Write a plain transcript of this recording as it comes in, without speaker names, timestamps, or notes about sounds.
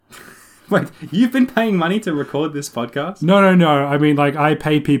Wait, you've been paying money to record this podcast? No. I mean, like, I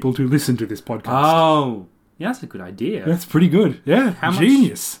pay people to listen to this podcast. Oh, yeah, that's a good idea. That's pretty good. Yeah,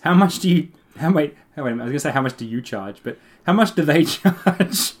 genius. How much do you... Wait, I was going to say how much do you charge, but how much do they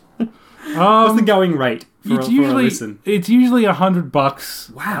charge? What's the going rate for a listen? It's usually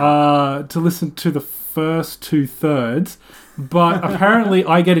 $100. Wow. To listen to the first 2/3, but apparently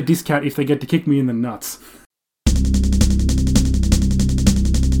I get a discount if they get to kick me in the nuts.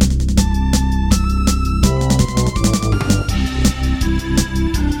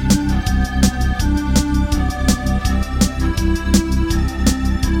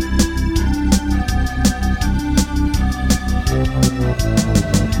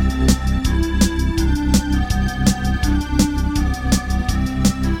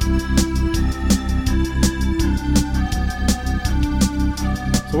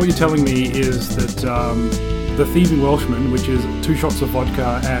 What you're telling me is that the Thieving Welshman, which is 2 shots of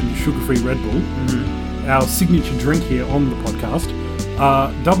vodka and sugar-free Red Bull, our signature drink here on the podcast,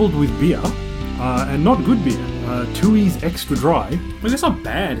 doubled with beer, and not good beer, Tooheys Extra Dry. Well, it's not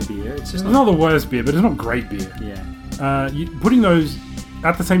bad beer. It's just not the worst beer, but it's not great beer. Yeah. Putting those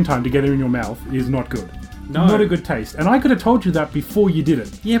at the same time together in your mouth is not good. No. Not a good taste. And I could have told you that before you did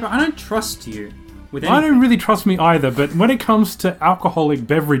it. Yeah, but I don't trust you. I don't really trust me either, but when it comes to alcoholic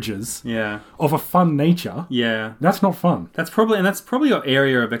beverages of a fun nature, that's not fun. That's probably your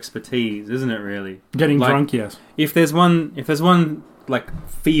area of expertise, isn't it? Really, getting drunk. Yes. If there's one like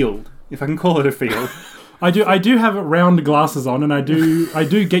field, if I can call it a field, I do have round glasses on, and I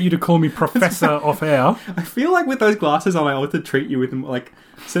do get you to call me Professor off air. I feel like with those glasses on, I ought to treat you with like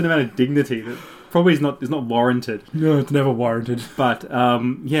a certain amount of dignity that probably is not warranted. No, it's never warranted. But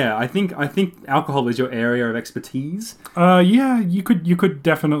I think alcohol is your area of expertise. Yeah, you could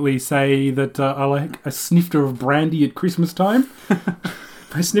definitely say that I like a snifter of brandy at Christmas time.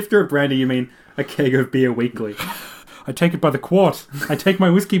 By snifter of brandy, you mean a keg of beer weekly? I take it by the quart. I take my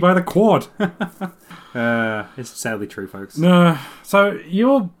whiskey by the quart. It's sadly true, folks. No. So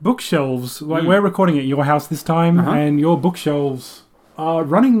your bookshelves, like we're recording at your house this time, and your bookshelves are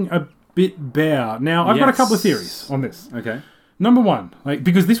running a bit bare. Now, I've got a couple of theories on this. Okay. Number one,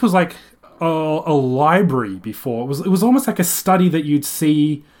 because this was like a library before. It was almost like a study that you'd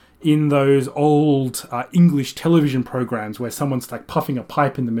see in those old English television programs where someone's like puffing a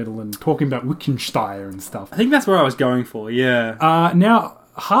pipe in the middle and talking about Wittgenstein and stuff. I think that's where I was going for, yeah. Now,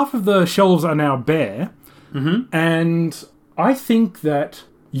 half of the shelves are now bare, and I think that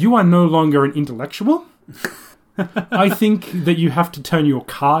you are no longer an intellectual. I think that you have to turn your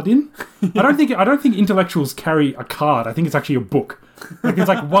card in. I don't think intellectuals carry a card. I think it's actually a book. Like it's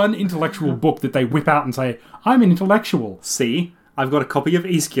like one intellectual book that they whip out and say, "I'm an intellectual." See, I've got a copy of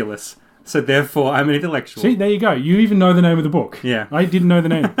Aeschylus, so therefore I'm an intellectual. See, there you go. You even know the name of the book. Yeah, I didn't know the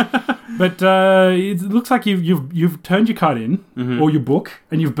name, but it looks like you've turned your card in or your book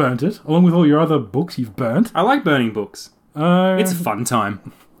and you've burnt it along with all your other books you've burnt. I like burning books. It's a fun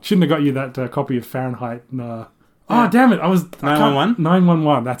time. Shouldn't have got you that copy of Fahrenheit. Oh, damn it. 911?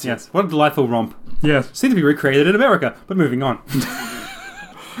 911, that's it. Yes, what a delightful romp. Yes. Seemed to be recreated in America, but moving on.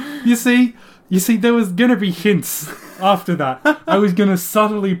 You see, there was going to be hints after that. I was going to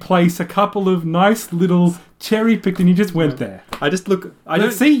subtly place a couple of nice little cherry-picked, and you just went there.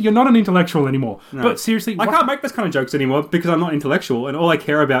 See, you're not an intellectual anymore. No. But seriously... I can't make those kind of jokes anymore because I'm not intellectual, and all I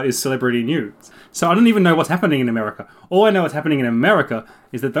care about is celebrity news. So I don't even know what's happening in America. All I know what's happening in America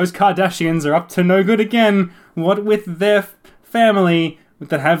is that those Kardashians are up to no good again. What with their family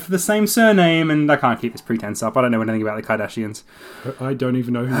that have the same surname, and I can't keep this pretense up. I don't know anything about the Kardashians. I don't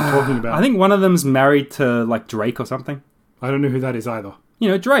even know who you're talking about. I think one of them's married to like Drake or something. I don't know who that is either. You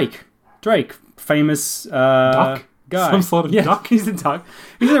know, Drake, famous duck guy. Some sort of duck. He's a duck.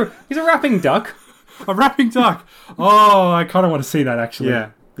 He's a rapping duck. A rapping duck. Oh, I kind of want to see that actually. Yeah.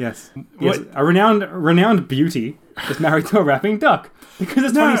 Yes. A renowned beauty is married to a rapping duck because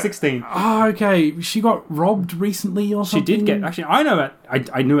it's 2016. Oh, okay. She got robbed recently or something. She did get. Actually, I know that.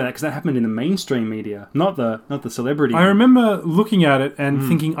 I knew that because that happened in the mainstream media, not the celebrity. I remember looking at it and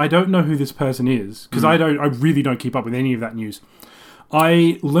thinking, I don't know who this person is because I really don't keep up with any of that news.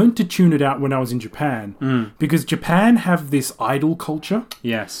 I learned to tune it out when I was in Japan because Japan have this idol culture.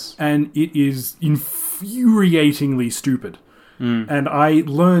 Yes, and it is infuriatingly stupid. And I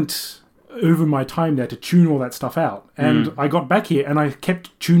learnt over my time there to tune all that stuff out. And I got back here and I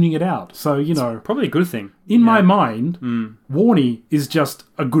kept tuning it out. So, you know... Probably a good thing. In my mind, Warnie is just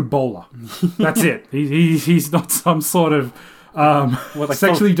a good bowler. That's it. He's not some sort of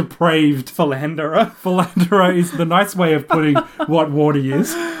sexually depraved... Philanderer. Philanderer is the nice way of putting what Warnie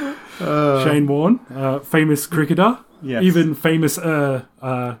is. Shane Warne, famous cricketer. Yes. Even famous...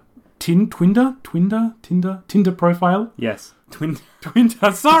 Tinder profile. Yes.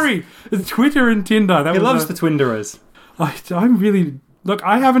 Twinder. Sorry, it's Twitter and Tinder. He loves the Twinderers. I'm really look.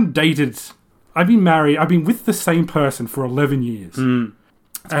 I haven't dated. I've been married. I've been with the same person for 11 years.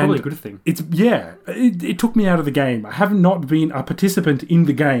 It's probably a good thing. It took me out of the game. I have not been a participant in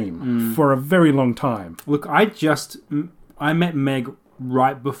the game for a very long time. Look, I met Meg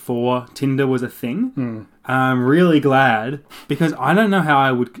right before Tinder was a thing. I'm really glad because I don't know how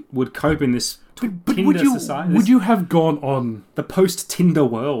I would cope in this But Tinder society. would you have gone on? The post-Tinder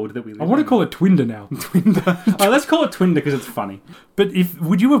world that we live in. I want to call it Twinder now. Oh, let's call it Twinder because it's funny. But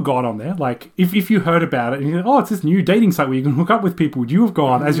would you have gone on there? Like, if you heard about it and you go, oh, it's this new dating site where you can hook up with people, would you have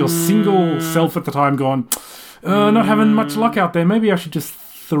gone, as your single self at the time, not having much luck out there, maybe I should just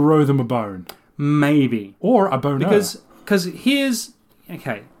throw them a bone? Maybe. Or a boner. Because here's...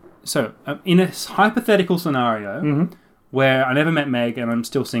 Okay, so in a hypothetical scenario where I never met Meg and I'm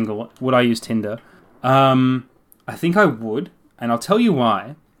still single, would I use Tinder? I think I would, and I'll tell you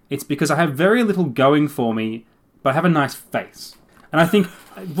why. It's because I have very little going for me, but I have a nice face. And I think,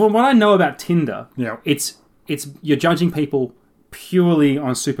 from what I know about Tinder, it's you're judging people purely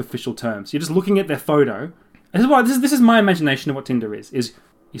on superficial terms. You're just looking at their photo. This is my imagination of what Tinder is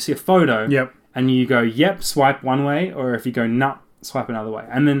you see a photo, and you go, yep, swipe one way, or if you go, nah, swipe another way.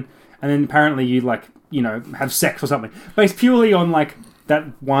 And then apparently you have sex or something. Based purely on that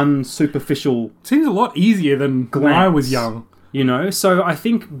one superficial... Seems a lot easier than glance, when I was young. So I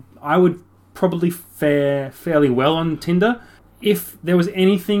think I would probably fare fairly well on Tinder. If there was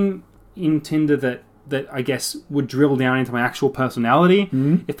anything in Tinder that I guess would drill down into my actual personality,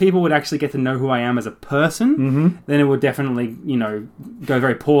 if people would actually get to know who I am as a person, then it would definitely, go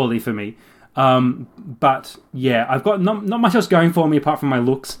very poorly for me. But yeah, I've got not much else going for me apart from my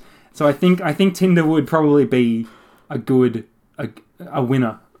looks. So I think Tinder would probably be a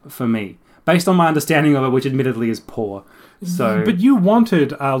winner for me, based on my understanding of it, which admittedly is poor. So, but you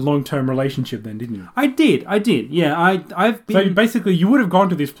wanted a long-term relationship then, didn't you? I did. Yeah, I've been... So basically, you would have gone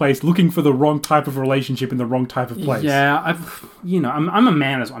to this place looking for the wrong type of relationship in the wrong type of place. Yeah, I'm a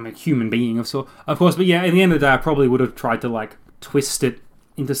man, I'm a human being, of course. But yeah, at the end of the day, I probably would have tried to twist it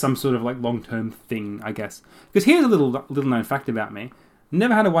into some sort of long-term thing, I guess. Because here's a little known fact about me: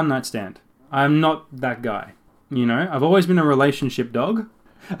 never had a one-night stand. I'm not that guy. I've always been a relationship dog.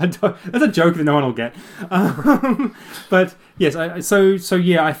 That's a joke that no one will get. But yes,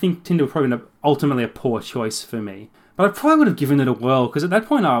 I think Tinder would probably be ultimately a poor choice for me. But I probably would have given it a whirl because at that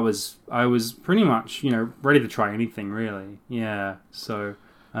point I was pretty much ready to try anything really. Yeah. So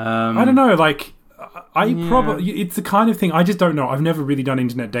I don't know. Probably it's the kind of thing I just don't know. I've never really done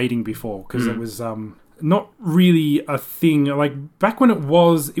internet dating before because it was not really a thing. Back when it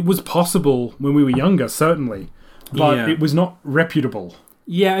was possible when we were younger, certainly, but it was not reputable.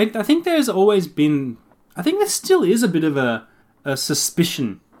 Yeah, I think there's always been... I think there still is a bit of a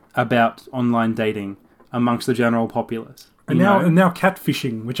suspicion about online dating amongst the general populace. And now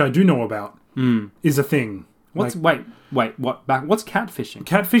catfishing, which I do know about, is a thing. What's What's catfishing?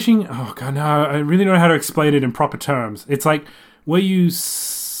 Catfishing? Oh, God, no. I really don't know how to explain it in proper terms. It's where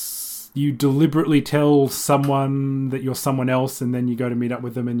you deliberately tell someone that you're someone else and then you go to meet up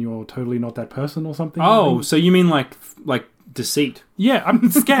with them and you're totally not that person or something. Oh, so you mean like deceit? Yeah,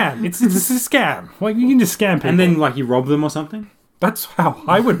 scam. It's a scam. You can just scam people. And then you rob them or something? That's how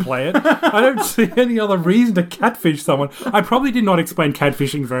I would play it. I don't see any other reason to catfish someone. I probably did not explain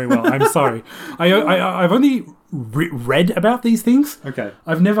catfishing very well. I'm sorry. I've only read about these things. Okay.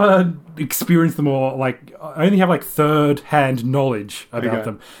 I've never experienced them or I only have third-hand knowledge about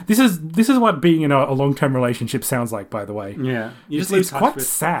them. This is what being in a long-term relationship sounds like, by the way. Yeah. It's quite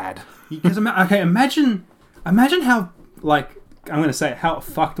sad. Because imagine how I'm going to say how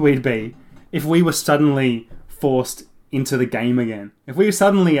fucked we'd be if we were suddenly forced into the game again. If we were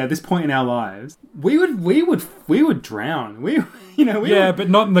suddenly at this point in our lives, we would drown. We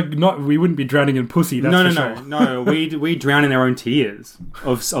wouldn't be drowning in pussy. That's No. We'd drown in our own tears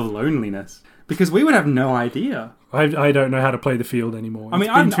of loneliness because we would have no idea. I don't know how to play the field anymore. It's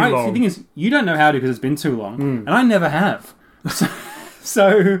been too long. The thing is, you don't know how to because it's been too long, and I never have.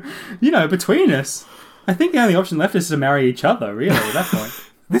 So between us, I think the only option left is to marry each other. Really, at that point.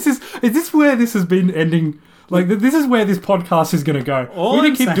 Is this where this has been ending? This is where this podcast is going to go. We're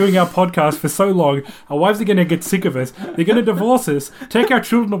going to keep doing our podcast for so long. Our wives are going to get sick of us. They're going to divorce us, take our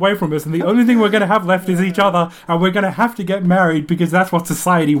children away from us, and the only thing we're going to have left is each other, and we're going to have to get married because that's what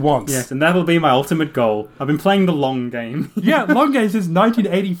society wants. Yes, and that'll be my ultimate goal. I've been playing the long game. Yeah, long game since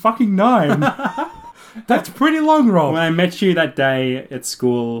 1989. That's pretty long, Rob. When I met you that day at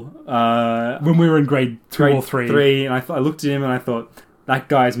school... when we were in grade 2 or 3. And I looked at him and I thought... That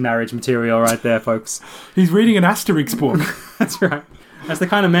guy's marriage material right there, folks. He's reading an Asterix book. That's right. That's the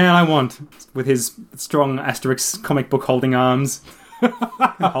kind of man I want, with his strong Asterix comic book holding arms.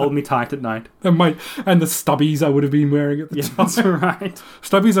 Hold me tight at night. And the stubbies I would have been wearing at the time. That's right.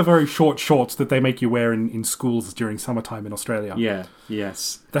 Stubbies are very short shorts that they make you wear in schools during summertime in Australia. Yeah,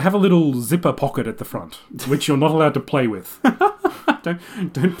 yes. They have a little zipper pocket at the front, which you're not allowed to play with.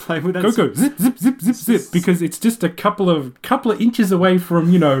 Don't play with that. Go, zip, zip, zip, zip, zip, because it's just a couple of inches away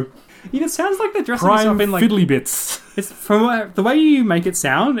from, It sounds like they're dressing prime up in like fiddly bits. It's from the way you make it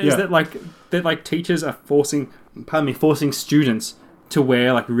sound is Yeah. that like teachers are forcing students to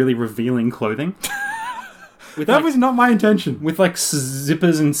wear like really revealing clothing. That was not my intention. With like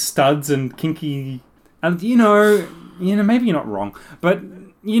zippers and studs and kinky, and maybe you're not wrong, but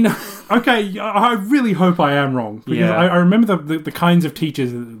Okay, I really hope I am wrong. Because Yeah. I remember the kinds of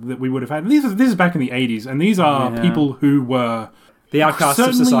teachers that we would have had. This is back in the 80s, and these are Yeah. people who were the outcasts of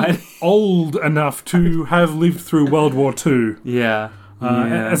certainly society. old enough to have lived through World War II. Yeah.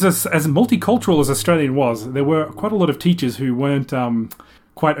 As multicultural as Australian was, there were quite a lot of teachers who weren't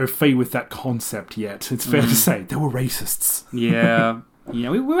quite au fait with that concept yet. It's fair to say. They were racists. Yeah.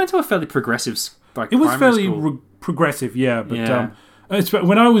 We went to a fairly progressive It was primary fairly school. progressive, yeah. But Yeah.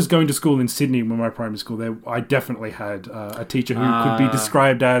 when I was going to school in Sydney, when my primary school, I definitely had a teacher who could be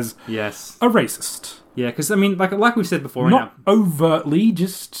described as Yes. a racist. Yeah, because I mean, like we've said before, Not overtly,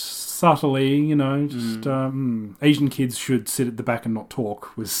 just subtly, Asian kids should sit at the back and not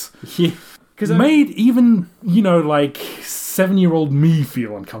talk was yeah, because made even, 7-year-old me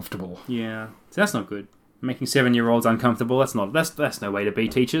feel uncomfortable. yeah, so that's not good. Making 7-year-olds uncomfortable. That's no way to be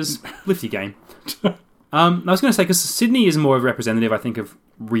teachers. Lift your game. I was going to say, because Sydney is more representative, I think, of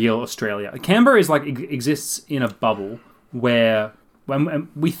real Australia. Canberra is like exists in a bubble where when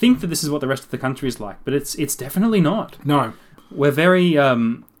we think that this is what the rest of the country is like, but it's definitely not. No. We're very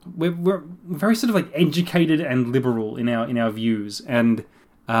we're very sort of like educated and liberal in our views, and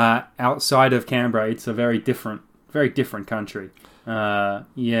outside of Canberra, it's a very different country.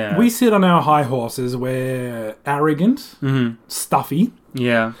 Yeah, We sit on our high horses. We're arrogant, stuffy.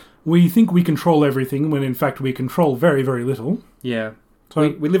 yeah. We think we control everything when in fact we control very, very little. Yeah. So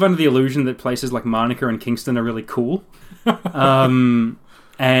We live under the illusion that places like Manuka and Kingston are really cool.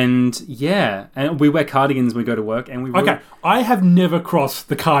 And we wear cardigans when we go to work, and we ruin, okay, I have never crossed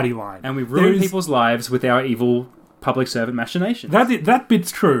the Cardi line. and we ruin There is- people's lives with our evil public servant machinations. That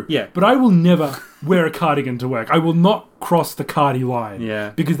bit's true. Yeah. But I will never wear a cardigan to work. I will not cross the Cardi line. Yeah.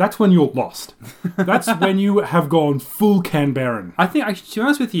 Because that's when you're lost. That's when you have gone full Canberran. I think, to be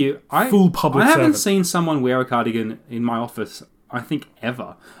honest with you, Full public I haven't servant. seen someone wear a cardigan in my office, I think,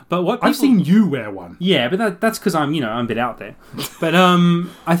 ever. But what people, I've seen you wear one. yeah, but that's because I'm a bit out there. But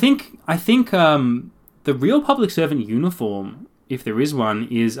I think the real public servant uniform, if there is one,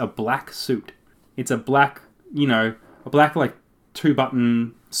 is a black suit. It's a black like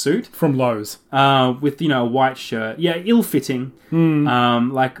 2-button suit From Lowe's. with a white shirt. Yeah, ill-fitting.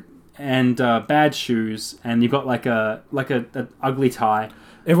 And bad shoes, and you've got like an ugly tie.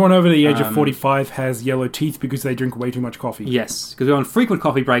 Everyone over the age of 45 has yellow teeth because they drink way too much coffee. Yes, because we're on frequent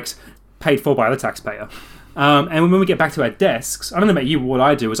coffee breaks, paid for by the taxpayer. And when we get back to our desks, I don't know about you, but what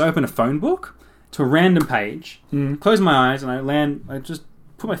I do is I open a phone book to a random page, close my eyes, and I just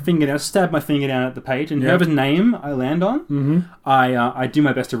put my finger down, stab my finger down at the page, and whoever's name I land on, I do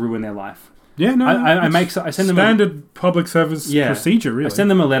my best to ruin their life. Yeah, no. I send them standard public service procedure, really. I send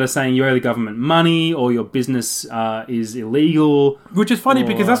them a letter saying you owe the government money, or your business is illegal. Which is funny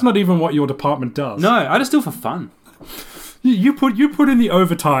because that's not even what your department does. No, I just do it for fun. You put in the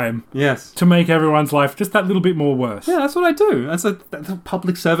overtime Yes. to make everyone's life just that little bit more worse. Yeah, that's what I do. That's what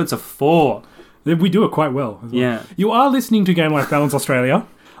public servants are for. We do it quite well. As well. Yeah. You are listening to Game Life Balance Australia.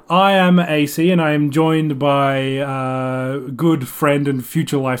 I am AC, and I am joined by good friend and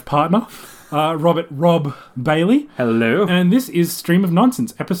future life partner, Rob Bailey. Hello. And this is Stream of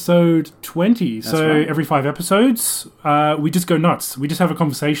Nonsense, episode 20. So right. every 5 episodes, we just go nuts. We just have a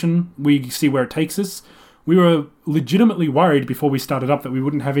conversation. We see where it takes us. We were legitimately worried before we started up that we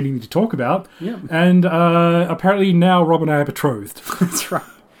wouldn't have anything to talk about. Yeah. And apparently now Rob and I are betrothed. That's right.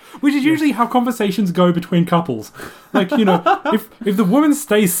 Which is usually how conversations go between couples. Like, if the woman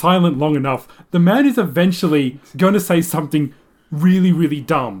stays silent long enough, the man is eventually going to say something really, really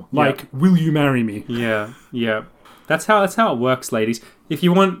dumb. Like, will you marry me? Yeah. Yeah. That's how it works, ladies. If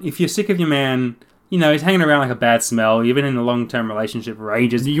you're sick of your man, he's hanging around like a bad smell. You've been in a long-term relationship for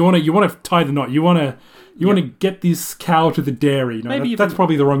ages. You want to tie the knot. You want to get this cow to the dairy. No, Maybe that's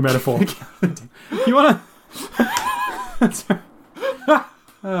probably the wrong metaphor. You want to...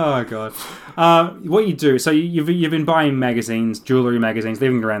 Oh god. What you do? So you've been buying magazines, jewelry magazines,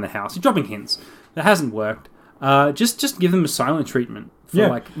 leaving around the house. You're dropping hints. That hasn't worked. Just give them a silent treatment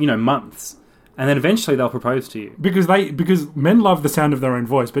for months, and then eventually they'll propose to you. Because men love the sound of their own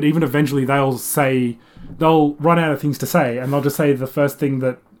voice, but even eventually they'll run out of things to say, and they'll just say the first thing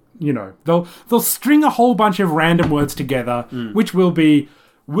that they'll string a whole bunch of random words together, which will be,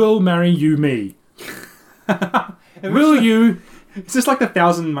 "Will marry you me." Will you? It's just like the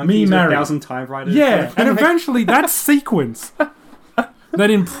 1,000 monkeys with 1,000 typewriters. Yeah, and eventually that sequence, that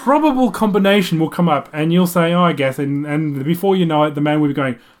improbable combination will come up, and you'll say, "Oh, I guess," and before you know it, the man will be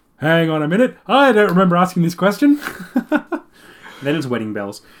going, "Hang on a minute, I don't remember asking this question." Then it's wedding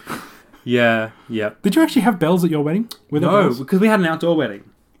bells. Yeah. Did you actually have bells at your wedding? No, because we had an outdoor wedding.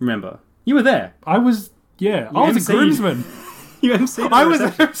 Remember? You were there. I was a groomsman. You MC'd. I was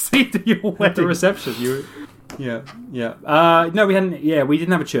MC to your wedding. At the reception. Yeah. No, we hadn't. Yeah, we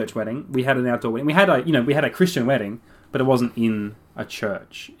didn't have a church wedding. We had an outdoor wedding. We had a Christian wedding, but it wasn't in a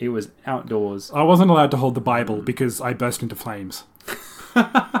church. It was outdoors. I wasn't allowed to hold the Bible because I burst into flames.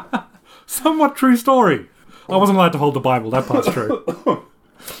 Somewhat true story. I wasn't allowed to hold the Bible. That part's true.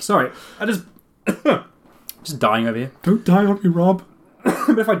 Sorry, I just dying over here. Don't die on me, Rob.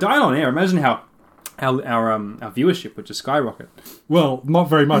 But if I died on air, imagine how our viewership would just skyrocket. Well, not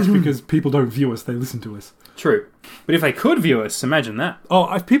very much because people don't view us; they listen to us. True, but if they could view us, imagine that.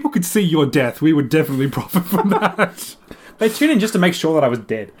 Oh, if people could see your death, we would definitely profit from that. They tune in just to make sure that I was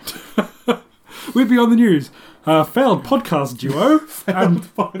dead. We'd be on the news. Failed podcast duo Failed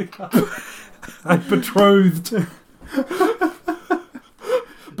podcast. and betrothed.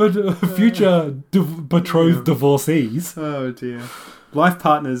 But future betrothed divorcees. Oh dear. Life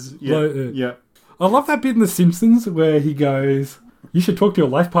partners. Yeah. I love that bit in The Simpsons where he goes, "You should talk to your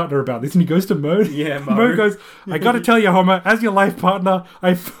life partner about this," and he goes to Moe. Yeah, Moe. Moe goes, "I got to tell you, Homer, as your life partner,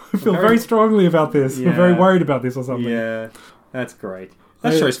 I feel very strongly about this. Yeah. I'm very worried about this," or something. Yeah, that's great.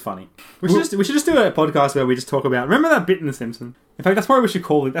 That show's funny. We should just do a podcast where we just talk about. Remember that bit in The Simpsons? In fact, that's what we should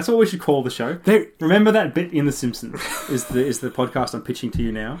call it. That's what we should call the show. Remember that bit in The Simpsons is the podcast I'm pitching to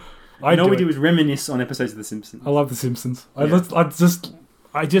you now. All we do is reminisce on episodes of The Simpsons. I love The Simpsons. Yeah.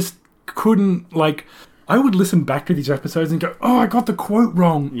 I just couldn't, I would listen back to these episodes and go, "Oh, I got the quote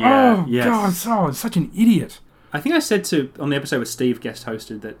wrong. Yeah, oh, yes. God, I'm such an idiot." I think I said on the episode where Steve guest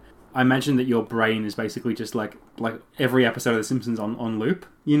hosted that I imagine that your brain is basically just like every episode of The Simpsons on loop.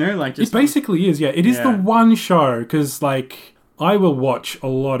 It basically is, yeah. It is the one show, because, I watch a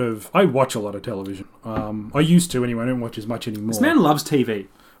lot of television. I used to anyway, I don't watch as much anymore. This man loves TV.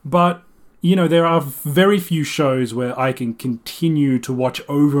 But, there are very few shows where I can continue to watch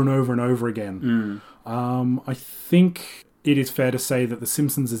over and over and over again. I think it is fair to say that The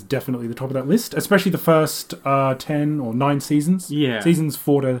Simpsons is definitely the top of that list, especially the first 10 or 9 seasons. Yeah. Seasons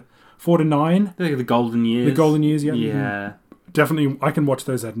 4 to 9. They're the golden years. The golden years, yeah. Yeah. Definitely, I can watch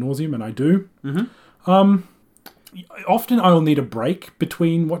those ad nauseum, and I do. Mm-hmm. Often I'll need a break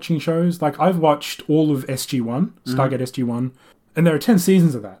between watching shows. I've watched all of SG-1, Stargate SG-1, and there are 10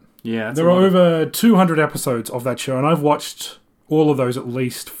 seasons of that. Yeah. There are over 200 episodes of that show, and I've watched all of those at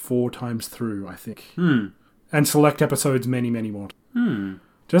least 4 times through, I think. And select episodes many, many more.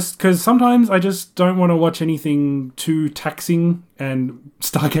 Just because sometimes I just don't want to watch anything too taxing, and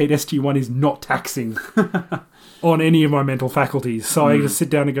Stargate SG-1 is not taxing on any of my mental faculties. So I just sit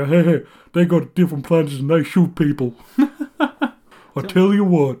down and go, hey, they got different planets and they shoot people. I tell you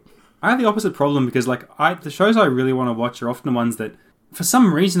what. I have the opposite problem because the shows I really want to watch are often ones that for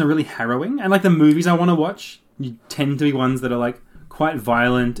some reason are really harrowing, and the movies I want to watch tend to be ones that are quite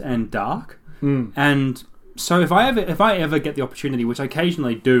violent and dark. And so if I ever get the opportunity, which I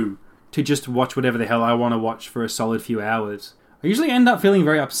occasionally do, to just watch whatever the hell I want to watch for a solid few hours, I usually end up feeling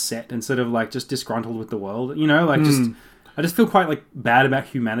very upset and sort of just disgruntled with the world. I just feel quite bad about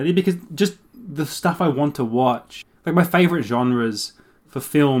humanity because just the stuff I want to watch, my favorite genres for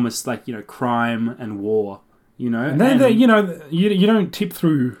film is crime and war. And then you don't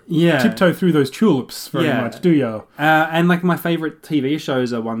tiptoe through those tulips very much, do you? And my favorite TV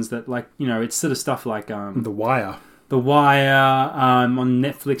shows are ones that it's sort of stuff like The Wire. The Wire, on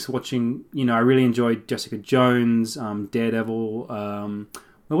Netflix watching, I really enjoyed Jessica Jones, Daredevil.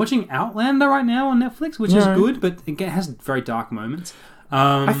 We're watching Outlander right now on Netflix, which is good, but it has very dark moments.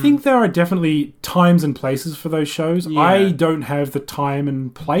 I think there are definitely times and places for those shows. Yeah. I don't have the time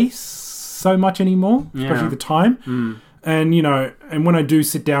and place so much anymore, especially the time. And and when I do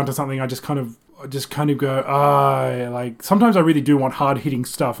sit down to something, I just kind of go, sometimes I really do want hard hitting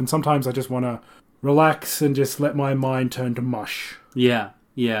stuff, and sometimes I just want to relax and just let my mind turn to mush. I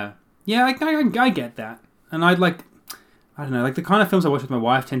get that, and I don't know, like the kind of films I watch with my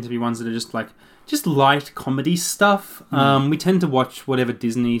wife tend to be ones that are just light comedy stuff. We tend to watch whatever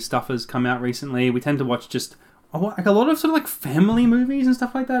Disney stuff has come out recently. We tend to watch just like a lot of sort of like family movies and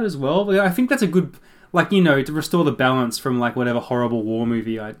stuff like that as well. I think that's a good, like, you know, to restore the balance from like whatever horrible war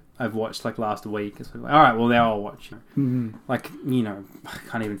movie I've watched like last week. It's like, all right, well now I'll watch. Like, you know, I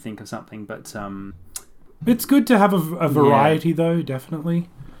can't even think of something, but it's good to have a variety though, definitely.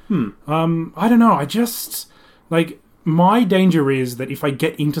 I don't know. I just like. My danger is that if I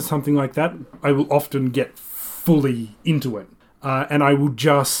get into something like that, I will often get fully into it. And I will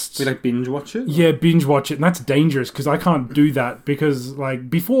just... We like binge watch it? Yeah, binge watch it. And that's dangerous because I can't do that because, like,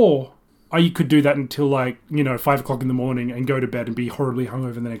 before I could do that until, like, you know, 5 o'clock in the morning and go to bed and be horribly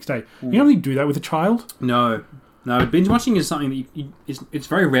hungover the next day. You don't really do that with a child. No, binge watching is something that it's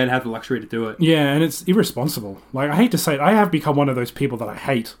very rare to have the luxury to do it. Yeah, and it's irresponsible. Like, I hate to say it, I have become one of those people that I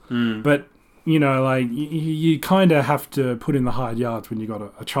hate. But... You know, like, you kind of have to put in the hard yards when you got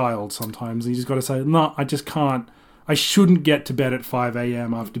a child sometimes. You just got to say, no, I just can't. I shouldn't get to bed at 5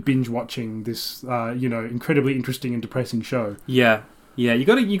 a.m. after binge watching this, you know, incredibly interesting and depressing show. Yeah. You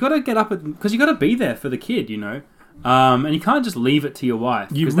got to get up because you got to be there for the kid, you know, and you can't just leave it to your wife.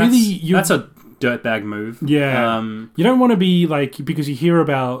 That's a dirtbag move. Yeah. You don't want to be like, because you hear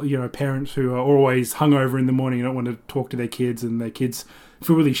about, you know, parents who are always hungover in the morning and don't want to talk to their kids and their kids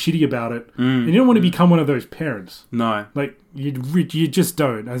feel really shitty about it. And you don't want to become one of those parents. No. Like, you just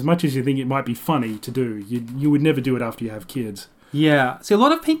don't. As much as you think it might be funny to do, you would never do it after you have kids. Yeah. See, a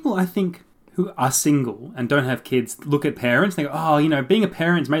lot of people, I think, who are single and don't have kids look at parents and they go, oh, you know, being a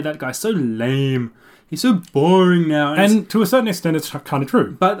parent's made that guy so lame. He's so boring now. And to a certain extent, it's kind of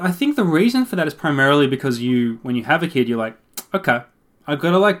true. But I think the reason for that is primarily because when you have a kid, you're like, okay, I've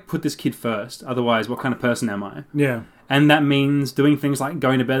got to, like, put this kid first. Otherwise, what kind of person am I? Yeah. And that means doing things like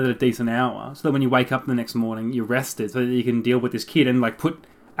going to bed at a decent hour so that when you wake up the next morning, you're rested so that you can deal with this kid and, like, put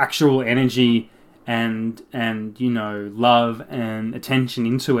actual energy and you know, love and attention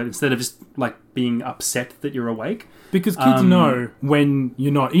into it instead of just, like, being upset that you're awake. Because kids know when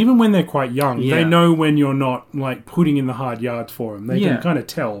you're not, even when they're quite young, they know when you're not, like, putting in the hard yards for them. They can kind of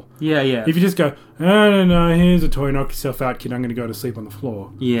tell. Yeah. If you just go, no, here's a toy, knock yourself out, kid, I'm going to go to sleep on the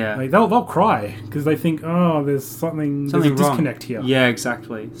floor. Yeah. Like, they'll cry because they think, oh, there's there's a disconnect here. Yeah,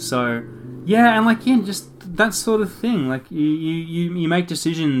 exactly. So, yeah, and, like, just that sort of thing. Like, you make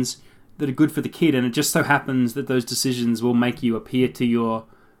decisions that are good for the kid, and it just so happens that those decisions will make you appear to your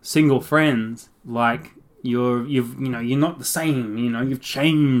single friends like you're not the same, you know, you've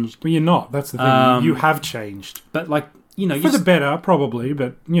changed. Well, you're not. That's the thing. You have changed. But, like, you know, for the better, probably,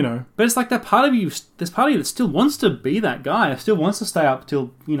 but, you know. But it's like that part of you, there's part of you that still wants to be that guy, still wants to stay up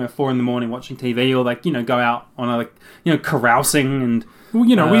till, you know, 4 a.m. watching TV, or, like, you know, go out on a, like, you know, carousing and... Well,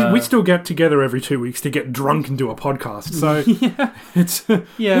 you know, we still get together every 2 weeks to get drunk and do a podcast, so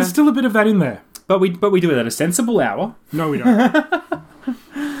there's still a bit of that in there. But we do it at a sensible hour. No, we don't.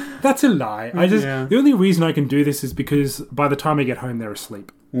 That's a lie. The only reason I can do this is because by the time I get home, they're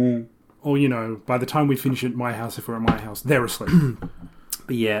asleep. Or, you know, by the time we finish at my house, if we're at my house, they're asleep.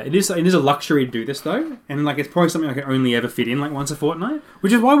 But yeah, it is a luxury to do this, though. And, like, it's probably something I can only ever fit in, like, once a fortnight.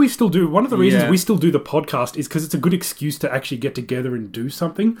 Which is why we still do... One of the reasons we still do the podcast is because it's a good excuse to actually get together and do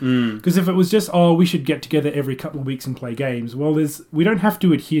something. Because if it was just, we should get together every couple of weeks and play games, well, we don't have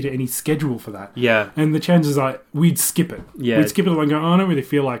to adhere to any schedule for that. Yeah. And the chances are we'd skip it. Yeah. We'd skip it and go, I don't really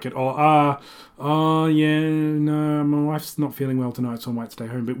feel like it. Or, no, my wife's not feeling well tonight, so I might stay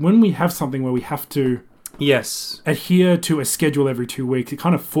home. But when we have something where we have to... Yes. adhere to a schedule every 2 weeks, it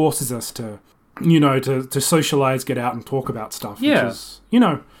kind of forces us to, you know, to socialise, get out and talk about stuff. Yeah. Which is, you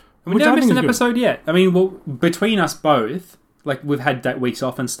know... We haven't missed an episode yet. I mean, well, between us both, like, we've had weeks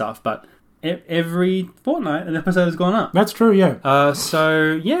off and stuff, but every fortnight an episode has gone up. That's true, yeah.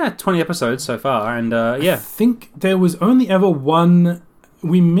 So, yeah, 20 episodes so far, and, yeah. I think there was only ever one...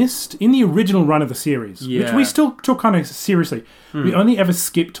 We missed in the original run of the series, which we still took kind of seriously. We only ever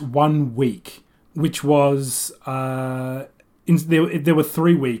skipped 1 week, which was there were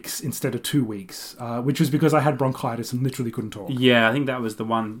 3 weeks instead of 2 weeks, which was because I had bronchitis and literally couldn't talk. Yeah, I think that was the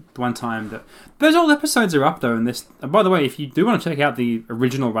one time that those old episodes are up though. And this, by the way, if you do want to check out the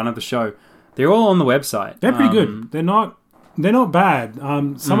original run of the show, they're all on the website. They're pretty good. They're not bad.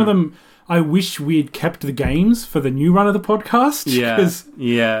 Some of them. I wish we'd kept the games for the new run of the podcast.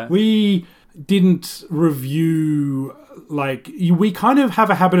 Yeah. We didn't review, like, we kind of have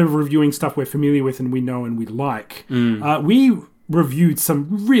a habit of reviewing stuff we're familiar with and we know and we like. We reviewed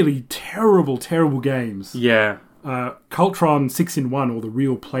some really terrible games. Yeah. Cultron 6-in-1, or the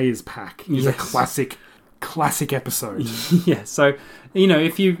Real Players Pack, is a classic episode. Yeah, so, you know,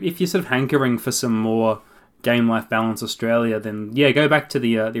 if you're sort of hankering for some more Game Life Balance Australia, then yeah, go back to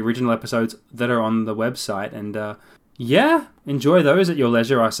the original episodes that are on the website, and yeah, enjoy those at your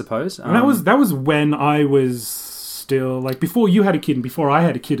leisure, I suppose. And that was when I was still, like, before you had a kid and before I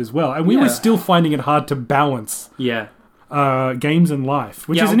had a kid as well, and we were still finding it hard to balance games and life,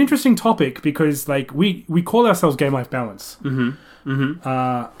 which is an interesting topic because, like, we call ourselves Game Life Balance.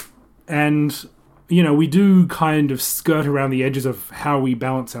 And, you know, we do kind of skirt around the edges of how we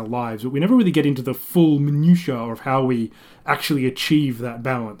balance our lives, but we never really get into the full minutiae of how we actually achieve that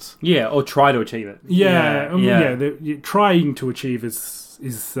balance. Yeah, or try to achieve it. Trying to achieve is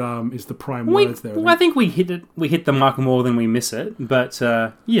the prime words there. I think we hit the mark more than we miss it, but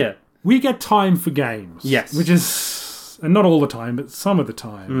yeah. We get time for games. Yes. Which is, and not all the time, but some of the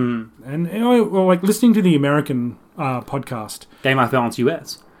time. And, you know, like, listening to the American podcast, Game Life Balance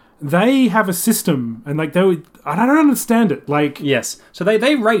US. They have a system, and like I don't understand it. Like, yes, so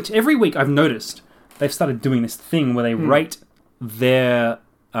they rate every week. I've noticed they've started doing this thing where they rate their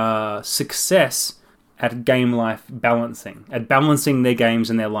success at game life balancing, at balancing their games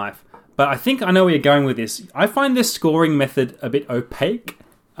and their life. But I think I know where you're going with this. I find this scoring method a bit opaque.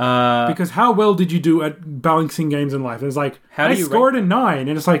 Because how well did you do at balancing games in life? And it's like, I scored a 9,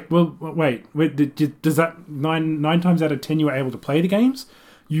 and it's like, well, wait, does that 9 times out of 10 you were able to play the games?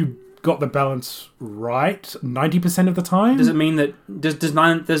 You got the balance right 90% of the time? Does it mean that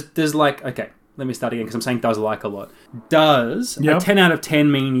does like, okay, let me start again because I'm saying does like a lot. Does a 10 out of 10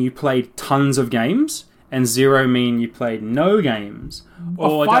 mean you played tons of games and 0 mean you played no games?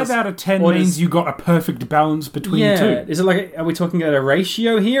 Or 5 out of 10 means you got a perfect balance between the two? Is it like, are we talking about a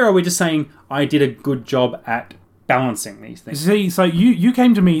ratio here, or are we just saying I did a good job at balancing these things? See, so you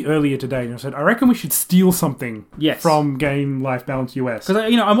came to me earlier today and you said, I reckon we should steal something from Game Life Balance US. Because,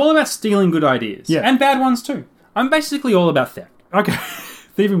 you know, I'm all about stealing good ideas. Yeah. And bad ones too. I'm basically all about theft. Okay.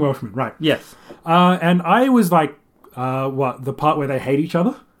 Thieving Welshman, right. Yes. And I was like, the part where they hate each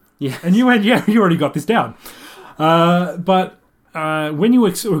other? Yeah. And you went, yeah, you already got this down. But when you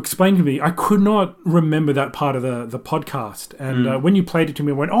explained to me, I could not remember that part of the podcast. And when you played it to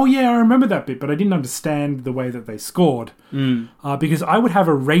me, I went, oh yeah, I remember that bit, but I didn't understand the way that they scored. Because I would have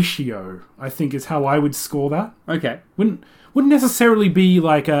a ratio, I think is how I would score that. Okay. Wouldn't necessarily be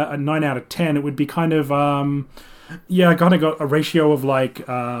like a 9 out of 10. It would be kind of, I kind of got a ratio of like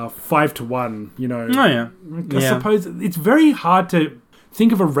 5 to 1, you know. Oh yeah. I suppose it's very hard to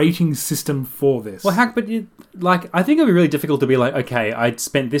think of a rating system for this. Well, I think it'd be really difficult to be like, okay, I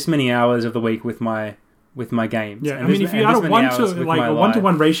spent this many hours of the week with my games. Yeah, I mean, if you had a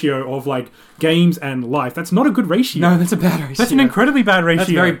 1-to-1 ratio of like games and life, that's not a good ratio. No, that's a bad ratio. That's an incredibly bad ratio.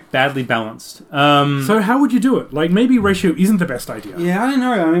 That's very badly balanced. So how would you do it? Like, maybe ratio isn't the best idea. Yeah, I don't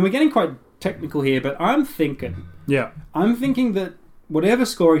know. I mean, we're getting quite technical here, but I'm thinking that whatever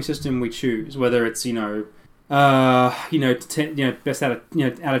scoring system we choose, whether it's best out of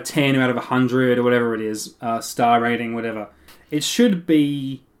out of 10 or out of 100 or whatever it is, star rating, whatever. It should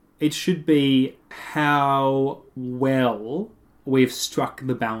be how well we've struck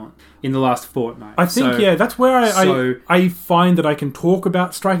the balance in the last fortnight. I think that's where I find that I can talk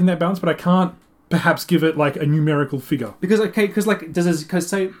about striking that balance, but I can't perhaps give it like a numerical figure. Because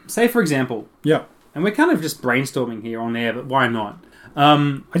say for example, and we're kind of just brainstorming here on air, but why not?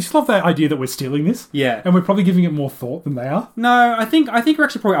 I just love that idea that we're stealing this. Yeah. And we're probably giving it more thought than they are. No, I think we're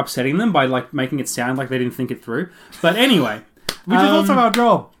actually probably upsetting them by like making it sound like they didn't think it through. But anyway, which is also our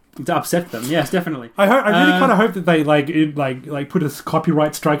job. To upset them, yes, definitely. I really kind of hope that they put a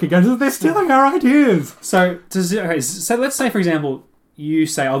copyright strike against us. They're stealing our ideas. So let's say, for example, you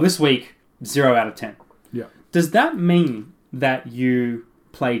say, this week 0 out of 10. Yeah. Does that mean that you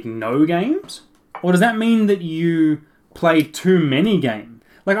played no games, or does that mean that you played too many games?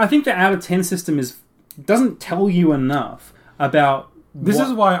 Like, I think the out of 10 system doesn't tell you enough about. This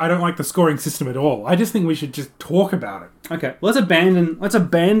is why I don't like the scoring system at all. I just think we should just talk about it. Okay, well, let's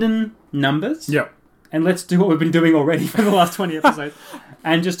abandon numbers. Yeah. And let's do what we've been doing already for the last 20 episodes,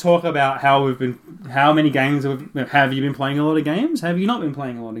 and just talk about how many games have you been playing? A lot of games? Have you not been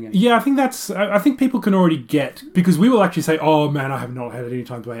playing a lot of games? Yeah, I think people can already get, because we will actually say, oh man, I have not had any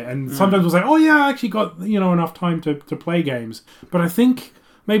time to play, and sometimes we'll say, oh yeah, I actually got enough time to play games. But I think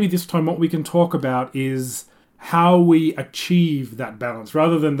maybe this time what we can talk about is how we achieve that balance,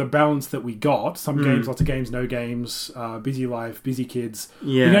 rather than the balance that we got. Some games, lots of games, no games, busy life, busy kids.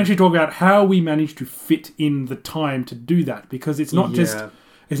 Yeah. We can actually talk about how we manage to fit in the time to do that, because it's not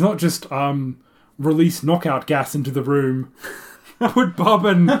just release knockout gas into the room, put Bob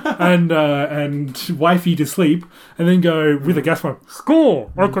and wifey to sleep, and then go with a gas pump.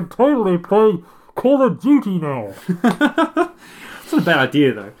 Score! I can totally play Call of Duty now. It's not a bad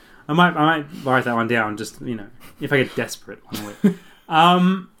idea though. I might write that one down. Just if I get desperate one week.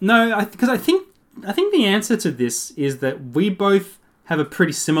 No, because I think the answer to this is that we both have a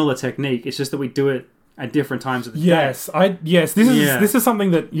pretty similar technique. It's just that we do it at different times of the day. This is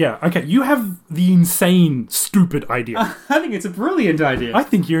something that okay. You have the insane, stupid idea. I think it's a brilliant idea. I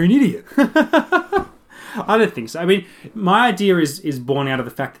think you're an idiot. I don't think so. I mean, my idea is born out of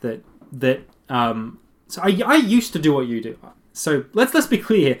the fact that so I used to do what you do. So let's be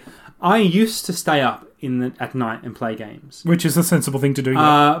clear here. I used to stay up at night and play games, which is a sensible thing to do.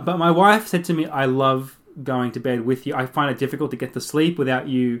 But my wife said to me, "I love going to bed with you. I find it difficult to get to sleep without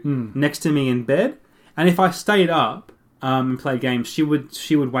you next to me in bed. And if I stayed up and played games, she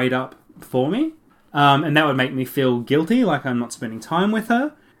would wait up for me, and that would make me feel guilty, like I'm not spending time with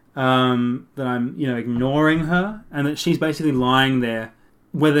her, that I'm ignoring her, and that she's basically lying there,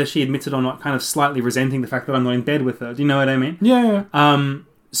 whether she admits it or not, kind of slightly resenting the fact that I'm not in bed with her. Do you know what I mean? Yeah.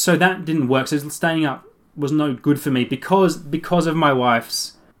 So that didn't work. So staying up was no good for me because of my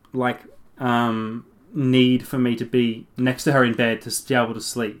wife's need for me to be next to her in bed to be able to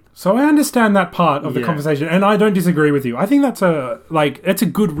sleep. So I understand that part of the conversation, and I don't disagree with you. I think that's a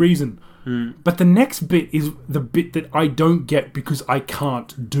good reason. But the next bit is the bit that I don't get because I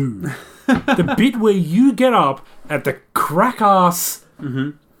can't do. The bit where you get up at the crack ass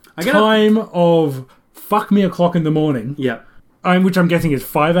time of fuck me o'clock in the morning. Yeah. Which I'm guessing is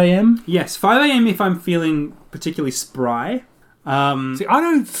 5 a.m. Yes, 5 a.m. if I'm feeling particularly spry. See, I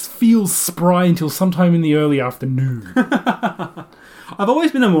don't feel spry until sometime in the early afternoon. I've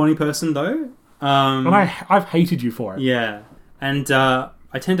always been a morning person, though. And I've hated you for it. Yeah. And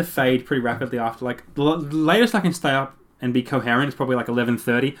I tend to fade pretty rapidly after, the latest I can stay up and be coherent is probably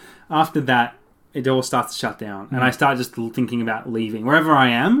 11:30. After that, it all starts to shut down. And I start just thinking about leaving. Wherever I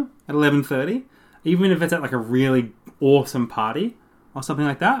am at 11:30, even if it's at a really awesome party or something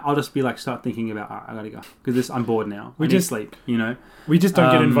like that, I'll just be start thinking about, I gotta go. Because I'm bored now. I need to sleep, We just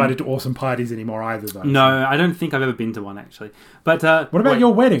don't get invited to awesome parties anymore either, though. No, I don't think I've ever been to one, actually. But what about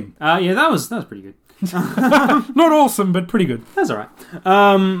your wedding? Yeah, that was pretty good. Not awesome, but pretty good. That's alright.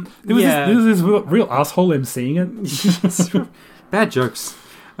 There was this real asshole emceeing it. Bad jokes.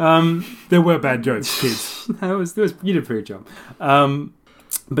 There were bad jokes, kids. You did a pretty good job.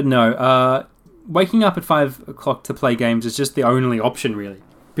 But no, waking up at 5 o'clock to play games is just the only option, really.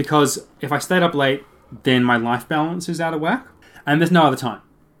 Because if I stayed up late, then my life balance is out of whack. And there's no other time.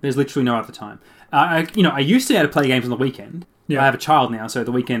 There's literally no other time. I used to be able to play games on the weekend. Yeah. I have a child now, so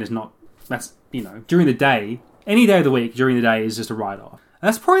the weekend is not... That's, during the day, any day of the week, during the day is just a write-off. And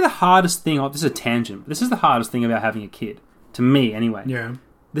that's probably the hardest thing... This is a tangent, but this is the hardest thing about having a kid. To me, anyway. Yeah.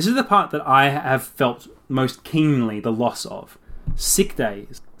 This is the part that I have felt most keenly the loss of. Sick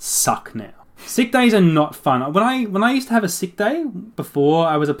days suck now. Sick days are not fun. When I used to have a sick day before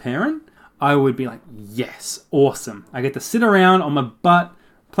I was a parent, I would be like, yes, awesome. I get to sit around on my butt,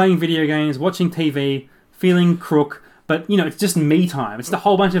 playing video games, watching TV, feeling crook, but it's just me time. It's a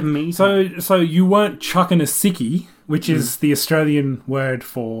whole bunch of me time. So you weren't chucking a sickie, which is the Australian word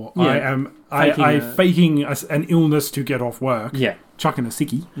for faking an illness to get off work. Yeah. Chucking a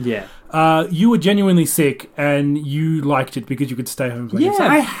sickie. Yeah. You were genuinely sick, and you liked it because you could stay home and play games. Yeah.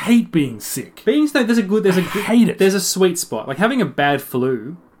 I hate being sick. Being sick, hate it. There's a sweet spot. Having a bad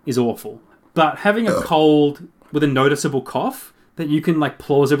flu is awful, but having a cold with a noticeable cough that you can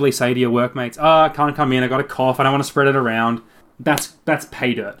plausibly say to your workmates, I can't come in, I got a cough, I don't want to spread it around. That's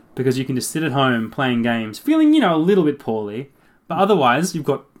pay dirt, because you can just sit at home playing games, feeling a little bit poorly, but otherwise you've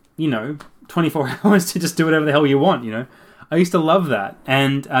got 24 hours to just do whatever the hell you want. I used to love that,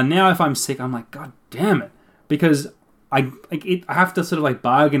 and now if I'm sick, I'm like, God damn it, because I have to sort of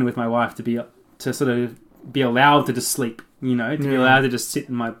bargain with my wife to be allowed to just sleep, to be allowed to just sit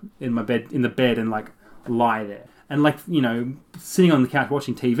in the bed and lie there, and sitting on the couch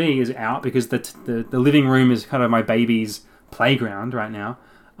watching TV is out because the living room is kind of my baby's playground right now,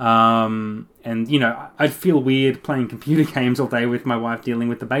 and I'd feel weird playing computer games all day with my wife dealing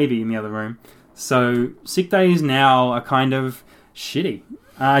with the baby in the other room. So sick days now are kind of shitty.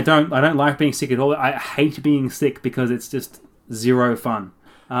 I don't like being sick at all. I hate being sick because it's just zero fun.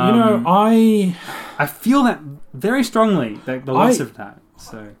 I feel that very strongly, the loss of that.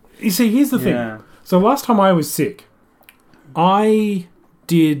 So you see, here's the thing. So last time I was sick, I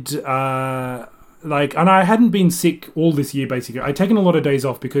did and I hadn't been sick all this year. Basically, I'd taken a lot of days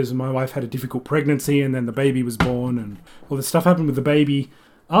off because my wife had a difficult pregnancy, and then the baby was born, and all this stuff happened with the baby.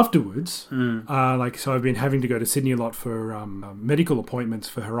 Afterwards, so I've been having to go to Sydney a lot for medical appointments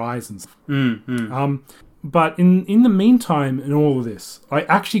for her eyes and stuff. But in the meantime, in all of this, I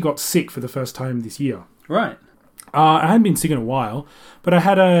actually got sick for the first time this year. Right. I hadn't been sick in a while, but I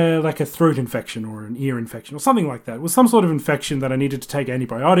had a throat infection or an ear infection or something like that. It was some sort of infection that I needed to take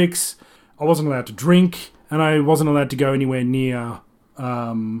antibiotics. I wasn't allowed to drink, and I wasn't allowed to go anywhere near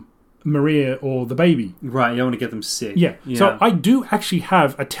Maria or the baby. Right, you don't want to get them sick. Yeah. So I do actually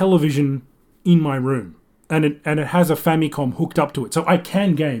have a television in my room, and it has a Famicom hooked up to it, so I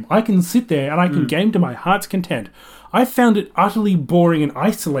can game. I can sit there and I can game to my heart's content. I found it utterly boring and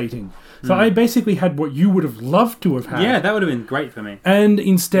isolating. So I basically had what you would have loved to have had. Yeah, that would have been great for me. And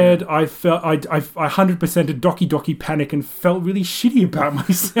instead, I felt I 100%ed Doki Doki Panic and felt really shitty about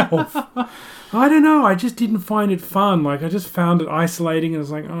myself. I don't know. I just didn't find it fun. Like, I just found it isolating, and I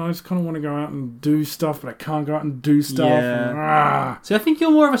was like, oh, I just kind of want to go out and do stuff, but I can't go out and do stuff. Yeah. So I think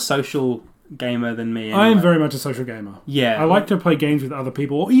you're more of a social gamer than me. Anyway. I am very much a social gamer. Yeah. I like to play games with other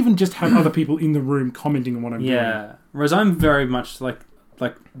people, or even just have other people in the room commenting on what I'm doing. Yeah. Whereas I'm very much like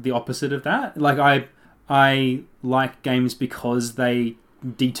the opposite of that. Like I like games because they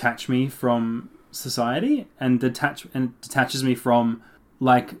detach me from society and detaches me from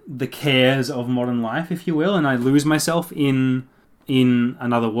like the cares of modern life, if you will, and I lose myself in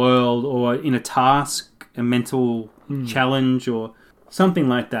another world or in a task, a mental challenge or something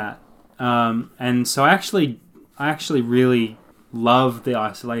like that. And so I actually really love the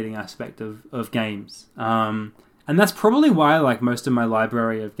isolating aspect of games. And that's probably why like most of my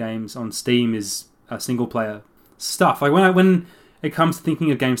library of games on Steam is single player stuff. Like when it comes to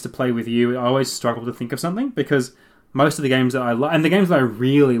thinking of games to play with you, I always struggle to think of something because most of the games that I love, and the games that I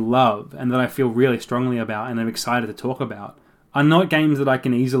really love and that I feel really strongly about and I'm excited to talk about, are not games that I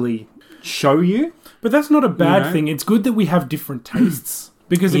can easily show you. But that's not a bad thing. It's good that we have different tastes.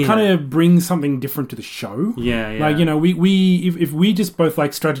 Because it kind of brings something different to the show. Yeah. Like, you know, if we just both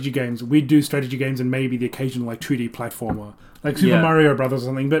like strategy games, we'd do strategy games and maybe the occasional like 2D platformer. Like Super Mario Brothers or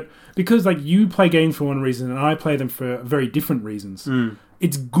something. But because like you play games for one reason and I play them for very different reasons,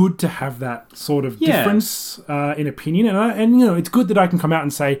 it's good to have that sort of difference in opinion. And you know, it's good that I can come out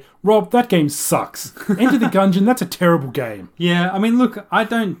and say, Rob, that game sucks. Enter the Gungeon, that's a terrible game. Yeah, I mean, look, I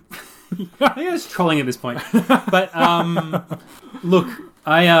don't... I think I was trolling at this point. But, look...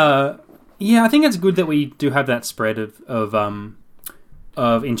 I think it's good that we do have that spread of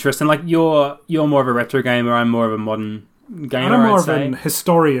interest, and like you're more of a retro gamer, I'm more of a modern gamer. And I'm more of an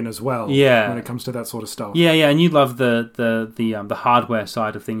historian as well. Yeah, when it comes to that sort of stuff. Yeah, and you love the hardware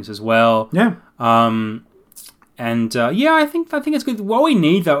side of things as well. Yeah. I think it's good. What we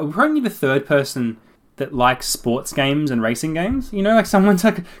need though, we probably need a third person that likes sports games and racing games. You know, like someone's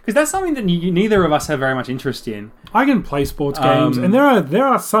like, because that's something that neither of us have very much interest in. I can play sports games, and there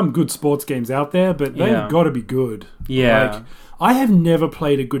are some good sports games out there, but they've got to be good. Yeah. Like, I have never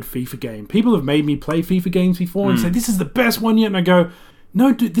played a good FIFA game. People have made me play FIFA games before and say, this is the best one yet, and I go,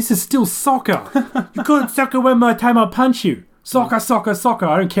 no, dude, this is still soccer. You call it soccer one more time, I'll punch you. Soccer, soccer, soccer.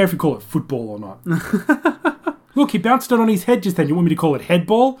 I don't care if you call it football or not. Look, he bounced it on his head just then. You want me to call it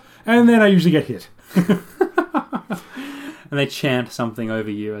headball? And then I usually get hit. And they chant something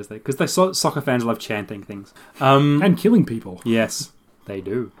over you as because soccer fans love chanting things and killing people. Yes, they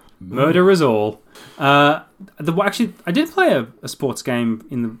do. Murder is all. Actually, I did play a sports game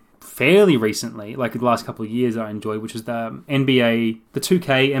in the fairly recently, like the last couple of years that I enjoyed, which was the NBA, the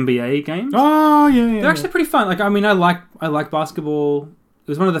 2K NBA games. Oh yeah. They're actually pretty fun. Like, I mean, I like basketball. It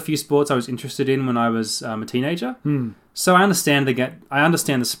was one of the few sports I was interested in when I was a teenager. So I understand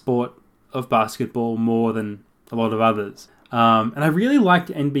the sport of basketball more than a lot of others. And I really liked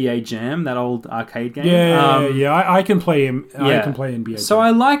NBA Jam, that old arcade game. I can play him. I can play NBA Jam. So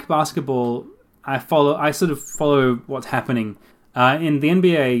I like basketball. I sort of follow what's happening in the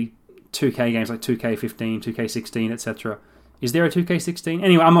NBA 2K games, like 2K15, 2K16, etc. Is there a 2K16?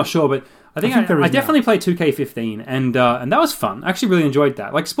 Anyway, I'm not sure, but I think I definitely played 2K15, and that was fun. I actually really enjoyed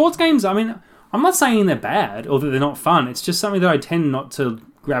that. Like sports games, I mean, I'm not saying they're bad or that they're not fun. It's just something that I tend not to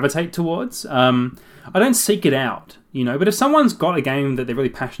gravitate towards. I don't seek it out, you know. But if someone's got a game that they're really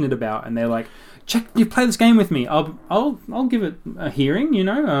passionate about and they're like, you play this game with me, I'll give it a hearing, you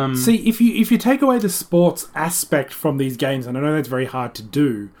know. See, if you take away the sports aspect from these games, and I know that's very hard to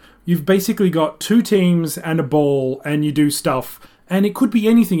do, you've basically got two teams and a ball, and you do stuff. And it could be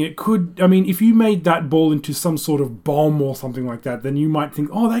anything. It could, I mean, if you made that ball into some sort of bomb or something like that, then you might think,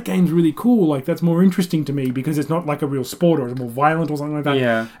 oh, that game's really cool. Like, that's more interesting to me because it's not like a real sport or it's more violent or something like that.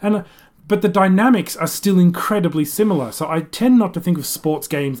 Yeah. But the dynamics are still incredibly similar. So I tend not to think of sports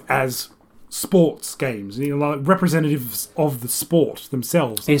games as sports games, you know, like representatives of the sport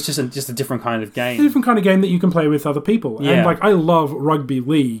themselves. It's just a different kind of game. It's a different kind of game that you can play with other people. Yeah. And, like, I love rugby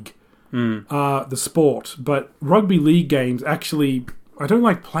league. The sport, but rugby league games actually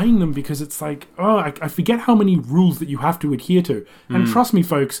playing them because it's like, I forget how many rules that you have to adhere to. And trust me,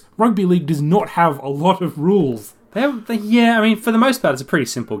 folks, rugby league does not have a lot of rules. Yeah, I mean, for the most part, it's a pretty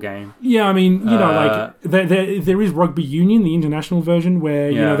simple game. Yeah, I mean, there is rugby union, the international version,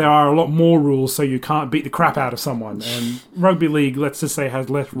 where there are a lot more rules, so you can't beat the crap out of someone. And rugby league, let's just say, has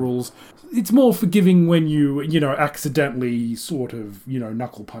less rules. It's more forgiving when you accidentally sort of,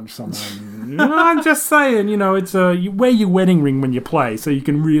 knuckle punch someone. I'm just saying, it's you wear your wedding ring when you play, so you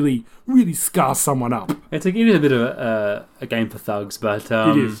can really, really scar someone up. It is a bit of a game for thugs, but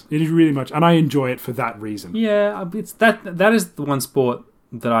it is really much, and I enjoy it for that reason. Yeah, it's that is the one sport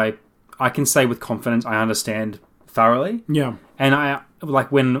that I can say with confidence I understand thoroughly. Yeah, and I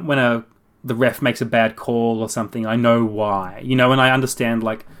like when the ref makes a bad call or something, I know why, and I understand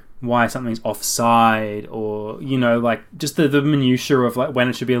like why something's offside, or like just the minutiae of like when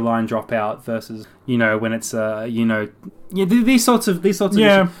it should be a line dropout versus when it's these sorts of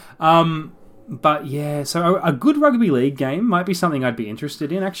issues. But yeah, so a good rugby league game might be something I'd be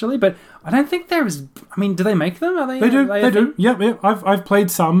interested in, actually. But I don't think there is. I mean, do they make them? Are they? They do. Yeah. I've played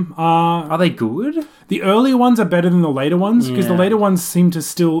some. Are they good? The earlier ones are better than the later ones, because the later ones seem to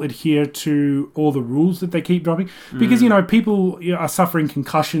still adhere to all the rules that they keep dropping. Because people are suffering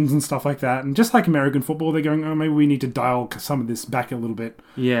concussions and stuff like that, and just like American football, they're going, maybe we need to dial some of this back a little bit.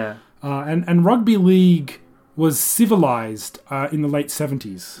 Yeah. And rugby league was civilized in the late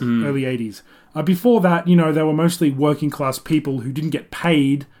 70s, early 80s. Before that, they were mostly working class people who didn't get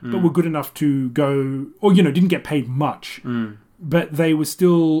paid, but were good enough to go, or, didn't get paid much. But they were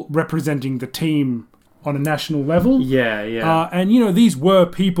still representing the team on a national level. Yeah. And, these were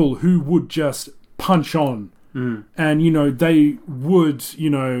people who would just punch on. And, they would,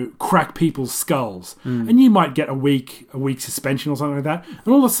 crack people's skulls. And you might get a week suspension or something like that.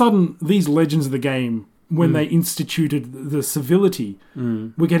 And all of a sudden, these legends of the game, when they instituted the civility,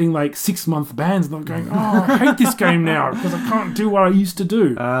 we're getting like 6-month bans, and they're going, I hate this game now because I can't do what I used to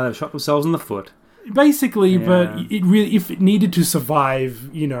do. They've shot themselves in the foot. Basically, but it really, if it needed to survive,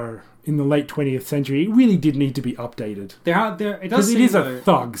 in the late 20th century, it really did need to be updated. Because it is a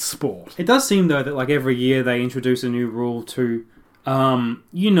thug sport. It does seem, though, that like every year they introduce a new rule to,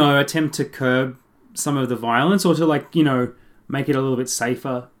 attempt to curb some of the violence, or to make it a little bit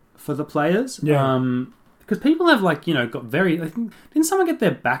safer for the players. Yeah. Because people have got very. Didn't someone get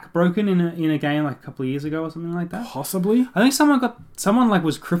their back broken in a game like a couple of years ago or something like that? Possibly. I think someone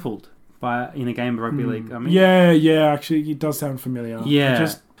was crippled in a game of rugby league. I mean, yeah. Actually, it does sound familiar.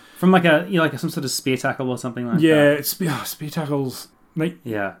 Yeah. From some sort of spear tackle or something like that. Yeah, spear tackles.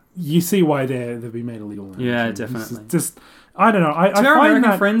 You see why they've been made illegal now. Yeah, definitely. Just I don't know. I our find American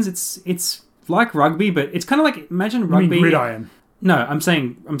that friends, it's like rugby, but it's kind of like, imagine rugby. You mean gridiron. No, I'm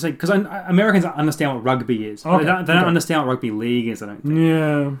saying because Americans understand what rugby is. Okay, they don't understand what rugby league is, I don't think.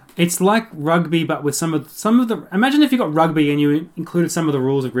 Yeah. It's like rugby, but with some of the. Imagine if you got rugby and you included some of the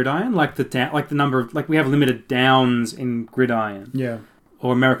rules of gridiron, like the number of, like we have limited downs in gridiron. Yeah.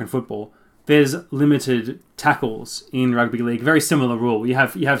 Or American football. There's limited tackles in rugby league. Very similar rule. You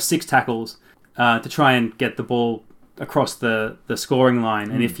have 6 tackles to try and get the ball across the scoring line,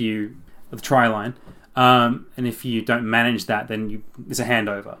 and the try line. And if you don't manage that, then it's a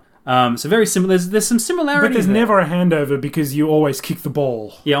handover. So very similar. There's some similarities. But there's never a handover because you always kick the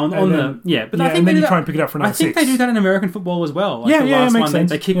ball. Yeah, but I think and then you try and pick it up for another 6. I think they do that in American football as well. Like it makes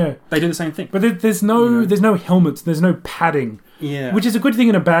sense. They kick. Yeah. They do the same thing. But there's no helmets. There's no padding. Yeah, which is a good thing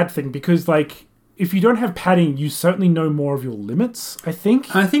and a bad thing, because if you don't have padding, you certainly know more of your limits, I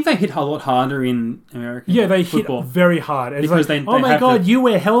think. I think they hit a lot harder in American football. Hit very hard. And because oh my God, you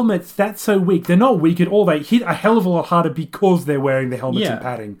wear helmets, that's so weak. They're not weak at all. They hit a hell of a lot harder because they're wearing the helmets and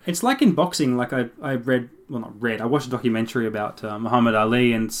padding. It's like in boxing, like I watched a documentary about Muhammad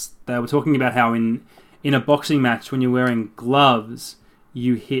Ali, and they were talking about how in a boxing match, when you're wearing gloves,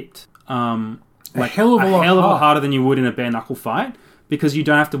 you hit a hell of a lot harder than you would in a bare knuckle fight. Because you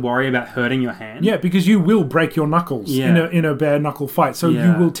don't have to worry about hurting your hand. Yeah, because you will break your knuckles in a bare knuckle fight. So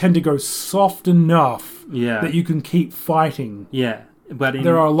you will tend to go soft enough that you can keep fighting. Yeah, but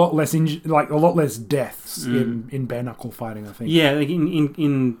there are a lot less a lot less deaths in bare knuckle fighting, I think. Yeah, like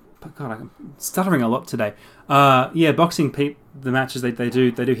in God, I'm stuttering a lot today. Boxing the matches they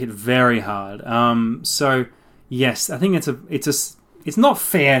do hit very hard. So yes, I think it's not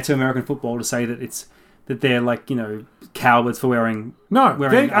fair to American football to say that they're cowards for wearing they're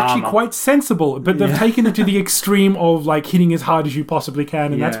actually armor. Quite sensible, but they've taken it to the extreme of hitting as hard as you possibly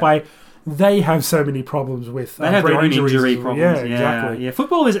can, and that's why they have so many problems with they have their own injury problems. Yeah, exactly. Yeah,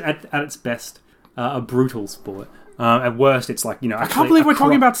 football is at its best a brutal sport. At worst, it's I can't believe we're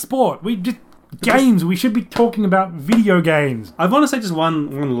talking about sport. We just Games. We should be talking about video games. I want to say just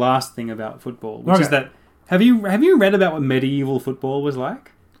one last thing about football, which Okay. is that have you read about what medieval football was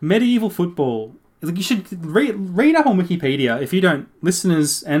like? Medieval football, like you should read up on Wikipedia if you don't,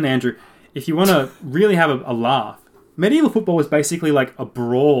 listeners and Andrew, if you want to really have a laugh. Medieval football was basically like a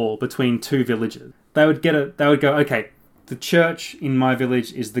brawl between two villages. They would go, okay, the church in my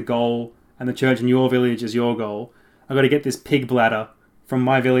village is the goal, and the church in your village is your goal. I've got to get this pig bladder from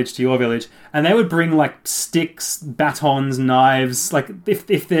my village to your village. And they would bring like sticks, batons, knives. Like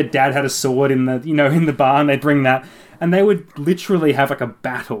if their dad had a sword in the barn, they'd bring that. And they would literally have like a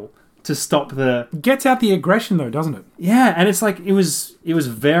battle to stop the... Gets out the aggression though, doesn't it? Yeah, and it's like, it was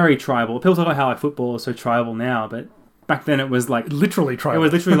very tribal. People talk about how like football is so tribal now, but back then it was like... Literally It tribal.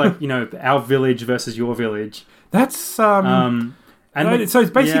 was literally like, our village versus your village. That's And so it's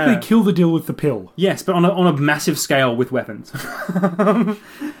basically yeah. kill the deal with the pill. Yes, but on a massive scale with weapons.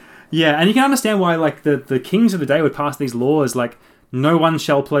 Yeah, and you can understand why like the kings of the day would pass these laws like no one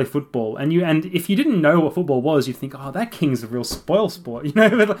shall play football. And if you didn't know what football was, you'd think, oh, that king's a real spoil sport.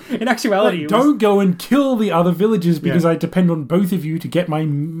 But in actuality, Don't go and kill the other villages because I depend on both of you to get my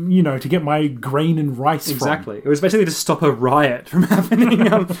grain and rice exactly. It was basically to stop a riot from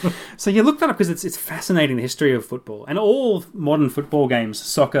happening. So you look that up because it's fascinating, the history of football and all modern football games,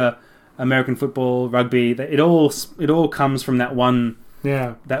 soccer, American football, rugby. It all comes from that one.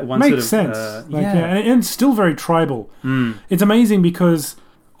 Yeah, That one makes sort of sense. And it's still very tribal. It's amazing because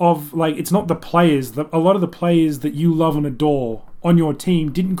of like it's not the players. A lot of the players that you love and adore on your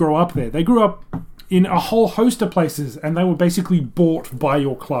team didn't grow up there. They grew up in a whole host of places, and they were basically bought by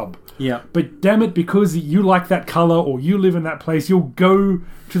your club. Yeah. But damn it, because you like that color or you live in that place, you'll go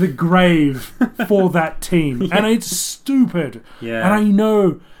to the grave for that team, and it's stupid. Yeah. And I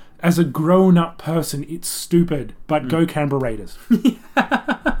know. As a grown-up person, it's stupid, but go Canberra Raiders.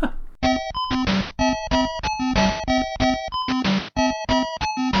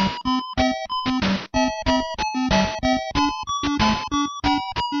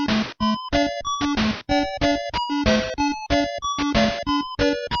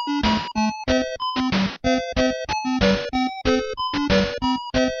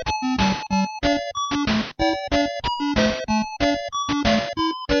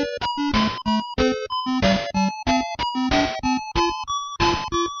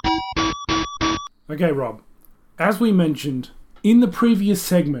 Okay, Rob, as we mentioned in the previous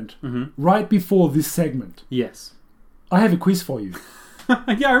segment, right before this segment, Yes. I have a quiz for you.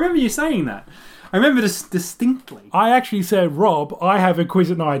 Yeah, I remember you saying that. I remember this distinctly. I actually said, Rob, I have a quiz.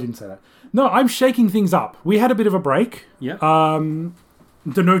 No, I didn't say that. No, I'm shaking things up. We had a bit of a break, Yeah.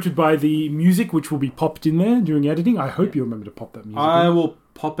 denoted by the music, which will be popped in there during editing. I hope you remember to pop that music I in. will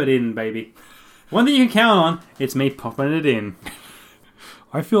pop it in, baby. One thing you can count on, it's me popping it in.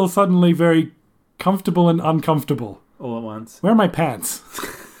 I feel suddenly very comfortable and uncomfortable. All at once. Where are my pants?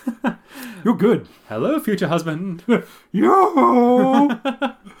 You're good. Hello, future husband. Yo!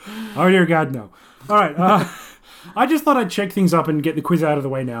 Oh, dear God, no. All right. I just thought I'd check things up and get the quiz out of the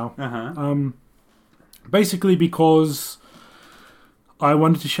way now. Uh-huh. Basically because I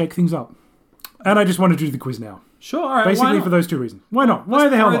wanted to shake things up. And I just wanted to do the quiz now. Sure, all right. Basically for those two reasons. Why not? Why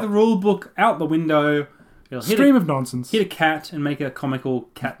the hell Throw not? the rule book out the window. It'll hit Stream of nonsense. hit a cat and make a comical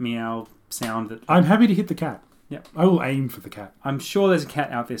cat meow sound. That I'm happy to hit the cat. Yep. I will aim for the cat. I'm sure there's a cat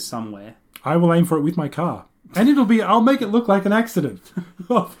out there somewhere. I will aim for it with my car. And I'll make it look like an accident.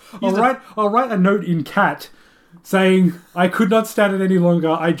 I'll write a note in cat saying, I could not stand it any longer.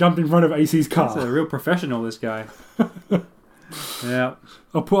 I jumped in front of AC's car. He's a real professional, this guy. Yeah.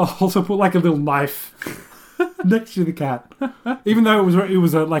 I'll also put like a little knife next to the cat. Even though it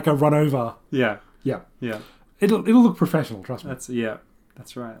was like a run over. Yeah. Yeah. Yeah. It'll look professional, trust me.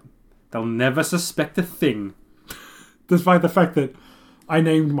 That's right. They'll never suspect a thing. Despite the fact that I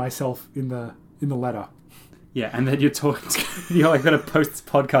named myself in the letter. Yeah, and then you're like going to post this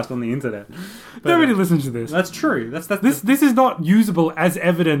podcast on the internet. But, Nobody listens to this. That's true. This is not usable as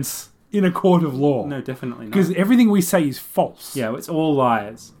evidence in a court of law. No, definitely not. Because everything we say is false. Yeah, it's all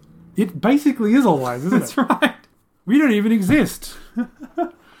lies. It basically is all lies, isn't That's it? right. We don't even exist.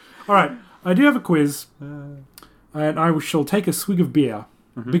 All right, I do have a quiz. And I shall take a swig of beer.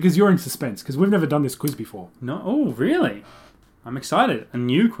 Because you're in suspense. Because we've never done this quiz before. No, oh, really? I'm excited. A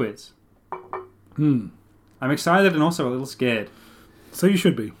new quiz. I'm excited and also a little scared. So you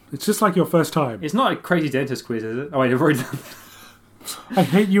should be. It's just like your first time. It's not a crazy dentist quiz, is it? Oh, wait, I've already done that. I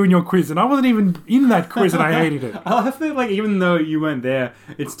hate you and your quiz, and I wasn't even in that quiz, and I hated it. I feel like even though you weren't there,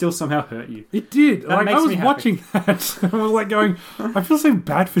 it still somehow hurt you. It did. That Like makes I was me happy. watching that, and I was like going, I feel so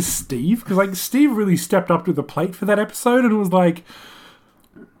bad for Steve because like Steve really stepped up to the plate for that episode, and was like,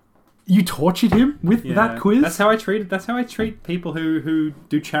 You tortured him with that quiz? That's how I treat people who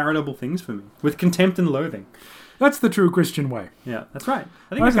do charitable things for me. With contempt and loathing. That's the true Christian way. Yeah, that's right.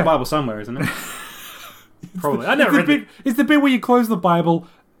 I think it's the Bible somewhere, isn't it? Probably. I never read it. It's the bit where you close the Bible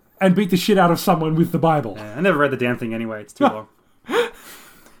and beat the shit out of someone with the Bible. Yeah, I never read the damn thing anyway. It's too long.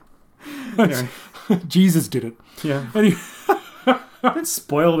 Anyway. Jesus did it. Yeah. Anyway. Don't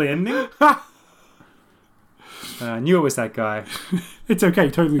spoil the ending. I knew it was that guy. It's okay,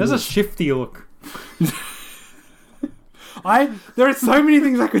 totally. There's a shifty look. There are so many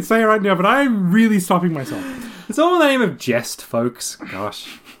things I could say right now, but I'm really stopping myself. It's all in the name of jest, folks.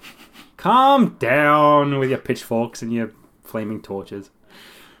 Gosh. Calm down with your pitchforks and your flaming torches.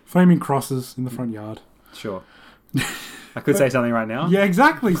 Flaming crosses in the front yard. Sure. I could say something right now. Yeah,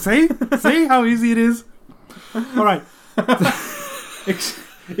 exactly. See? See how easy it is? All right.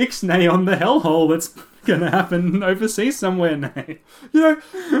 Ixnay on the hellhole that's going to happen overseas somewhere, nay. You know,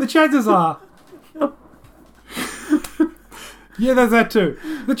 the chances are... Yeah, there's that too.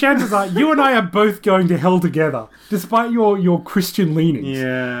 The chances are you and I are both going to hell together, despite your Christian leanings.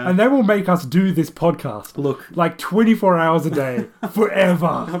 Yeah. And they will make us do this podcast. Look. Like 24 hours a day,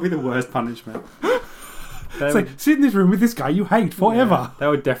 forever. That'll be the worst punishment. It's like, sit in this room with this guy you hate forever. Yeah, that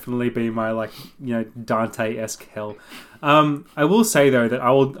would definitely be my, Dante-esque hell. I will say, though, that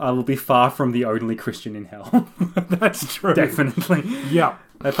I will be far from the only Christian in hell. That's true. Definitely. Yeah.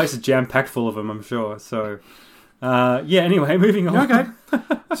 That place is jam-packed full of them, I'm sure. So, anyway, moving on. Okay.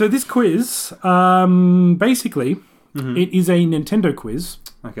 So this quiz, basically, it is a Nintendo quiz.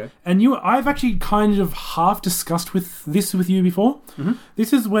 Okay. And I've actually kind of half discussed with you before. Mm-hmm.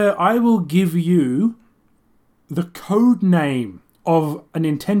 This is where I will give you the code name of a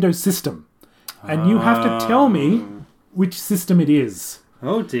Nintendo system. And you have to tell me which system it is.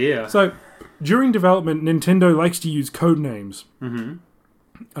 Oh dear. So, during development, Nintendo likes to use code names.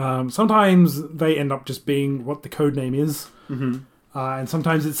 Mm-hmm. Sometimes they end up just being what the code name is. Mm-hmm. And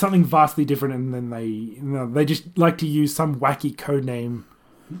sometimes it's something vastly different, and then they just like to use some wacky code name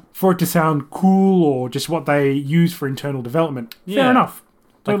for it to sound cool, or just what they use for internal development. Yeah. Fair enough.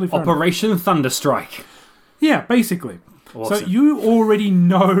 Totally fair enough. Operation Thunderstrike. Yeah, basically. Awesome. So you already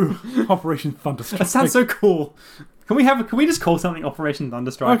know Operation Thunderstrike. That sounds so cool. Can we just call something Operation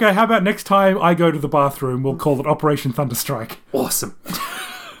Thunderstrike? Okay, how about next time I go to the bathroom, we'll call it Operation Thunderstrike. Awesome.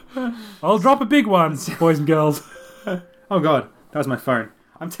 I'll drop a big one, boys and girls. Oh god, that was my phone.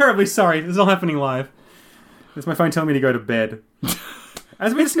 I'm terribly sorry. This is all happening live. It's my phone telling me to go to bed.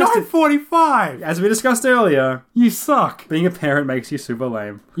 It's 9:45! As we discussed earlier, You suck. being a parent makes you super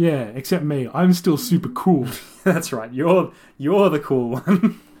lame. Yeah, except me. I'm still super cool. That's right. You're the cool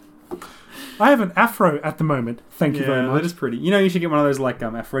one. I have an afro at the moment. Thank you very That much. is pretty. You should get one of those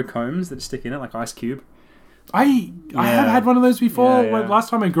afro combs that stick in it, like Ice Cube. I have had one of those before. Yeah. Last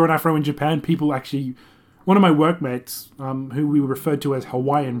time I grew an afro in Japan, people actually... One of my workmates, who we referred to as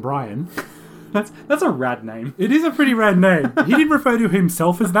Hawaiian Brian... That's a rad name. It is a pretty rad name. He didn't refer to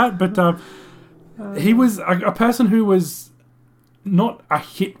himself as that, but he was a person who was not a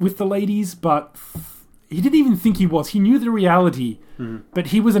hit with the ladies, but he didn't even think he was. He knew the reality, but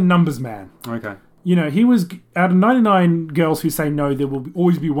he was a numbers man. Okay. He was, out of 99 girls who say no, there will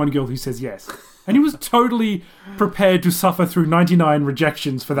always be one girl who says yes. And he was totally prepared to suffer through 99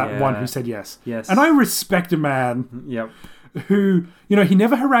 rejections for that one who said yes. Yes. And I respect a man... Yep. Who, he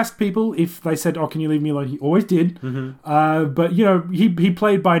never harassed people if they said, oh, can you leave me alone? He always did. Mm-hmm. But, he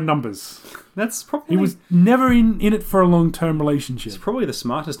played by numbers. That's probably... He was never in it for a long-term relationship. He's probably the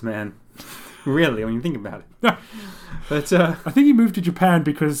smartest man, really, when you think about it. But I think he moved to Japan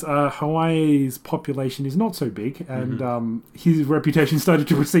because Hawaii's population is not so big, and his reputation started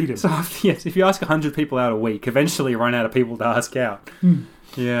to precede him. So, yes, if you ask 100 people out a week, eventually you run out of people to ask out.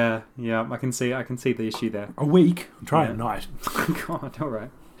 Yeah, I can see the issue there. A week? I'm trying a night. God, all right.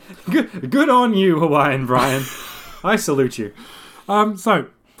 Good on you, Hawaiian Brian. I salute you. So,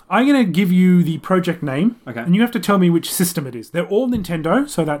 I'm going to give you the project name, okay, and you have to tell me which system it is. They're all Nintendo,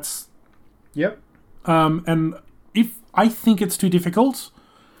 so that's... Yep. And if I think it's too difficult...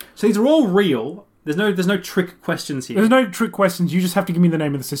 So these are all real. There's no trick questions here. There's no trick questions. You just have to give me the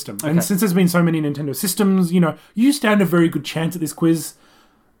name of the system. Okay. And since there's been so many Nintendo systems, you stand a very good chance at this quiz.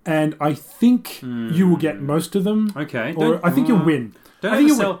 And I think you will get most of them. Okay. Or I think you'll win.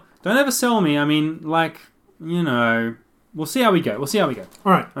 Don't ever sell me. I mean, we'll see how we go.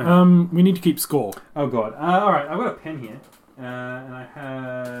 All right. Okay. We need to keep score. Oh, God. All right. I've got a pen here. And I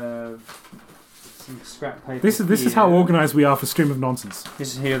have some scrap paper. This is how organised we are for Stream of Nonsense.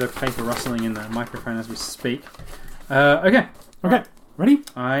 This is here, the paper rustling in the microphone as we speak. Okay. Okay. Ready?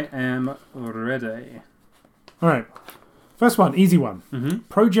 I am ready. All right. First one, easy one. Mm-hmm.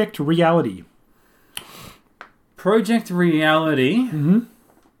 Project Reality. Project Reality. Mm-hmm.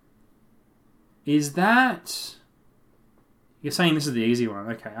 Is that... You're saying this is the easy one.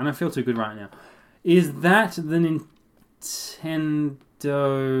 Okay, I don't feel too good right now. Is that the Nintendo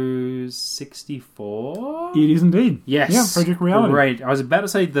 64? It is indeed. Yes. Yeah, Project Reality. Great. I was about to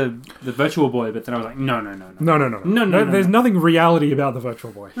say the Virtual Boy, but then I was like, no. No. There's nothing reality about the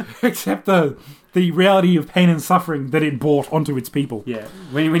Virtual Boy. Except the reality of pain and suffering that it brought onto its people. Yeah,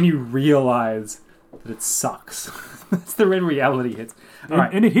 when you realise that it sucks. That's the red reality hits.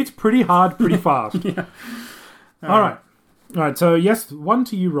 And it hits pretty hard, pretty fast. Yeah. All right, so yes, one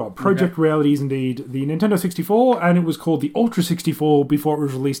to you, Rob. Project Reality is indeed the Nintendo 64, and it was called the Ultra 64 before it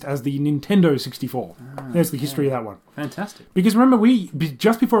was released as the Nintendo 64. There's the history of that one. Fantastic. Because remember,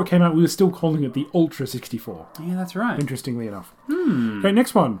 just before it came out, we were still calling it the Ultra 64. Yeah, that's right. Interestingly enough. Okay,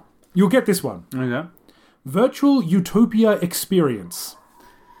 next one. You'll get this one. Okay. Virtual Utopia Experience.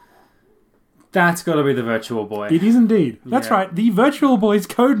 That's got to be the Virtual Boy. It is indeed. That's Yeah. right. The Virtual Boy's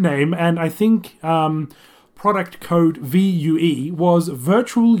code name, and I think product code VUE, was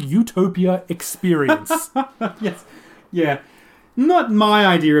Virtual Utopia Experience. Yes. Yeah. Not my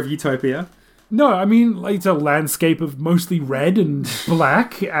idea of utopia. No, I mean, like, it's a landscape of mostly red and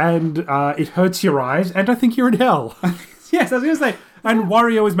black, and it hurts your eyes, and I think you're in hell. Yes, I was going to say, And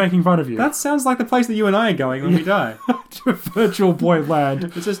Wario is making fun of you. that sounds like the place that you and I are going when we die. To Virtual Boy Land.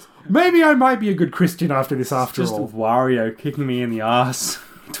 It's just Maybe I might be a good Christian after this, after just all. Wario kicking me in the ass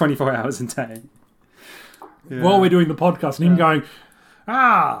 24 hours a day. Yeah. While we're doing the podcast, and him going,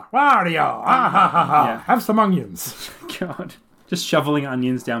 Wario, ha ha ha, Yeah. have some onions. God. Just shoveling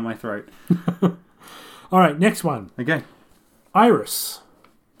onions down my throat. All right, next one. Okay. Iris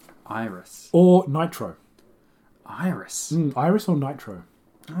Iris. or Nitro. Iris. Iris or Nitro.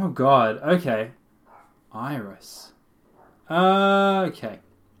 Oh, God. Okay. Iris. Okay.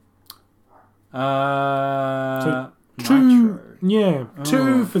 Two, Nitro. yeah,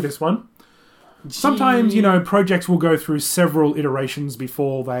 two for this one. Sometimes, projects will go through several iterations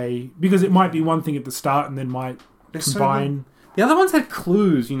before because it might be one thing at the start and then might combine. The other ones had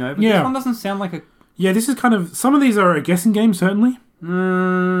clues, but this one doesn't sound like a... Yeah, this is kind of... Some of these are a guessing game, certainly.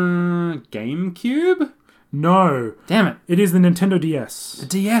 GameCube? No. Damn it. It is the Nintendo DS. The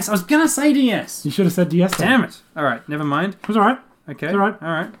DS. I was going to say DS. You should have said DS then. Damn it. All right, never mind. It was alright. Okay. It's alright. All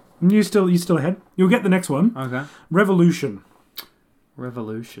right. You're still ahead. You'll get the next one. Okay. Revolution.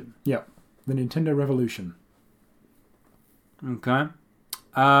 Revolution. Yeah. The Nintendo Revolution. Okay.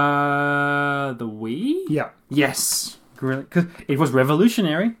 The Wii? Yeah. Yes. Because it was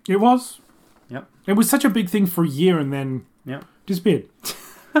revolutionary. It was. Yep. It was such a big thing for a year and then disappeared.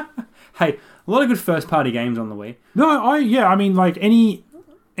 Hey, a lot of good first-party games on the Wii. No, I mean, like,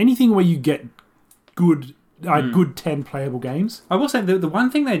 anything where you get good 10 playable games. I will say, the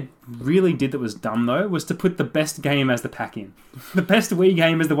one thing they really did that was dumb, though, was to put the best game as the pack-in. The best Wii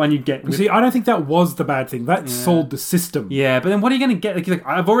game is the one you get. You see, I don't think that was the bad thing. That sold the system. Yeah, but then what are you going to get? Like,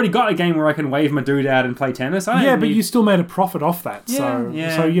 I've already got a game where I can wave my dude out and play tennis. But you still made a profit off that.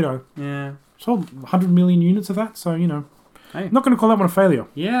 Yeah, So Yeah. sold 100 million units of that. So, Hey. I'm not going to call that one a failure.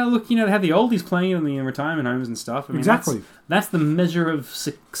 Yeah, look, they have the oldies playing in the retirement homes and stuff. I mean, Exactly. That's the measure of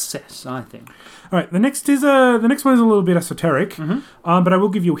success, I think. All right, the next one is a little bit esoteric, but I will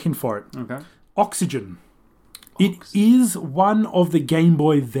give you a hint for it. Okay. Oxygen. It is one of the Game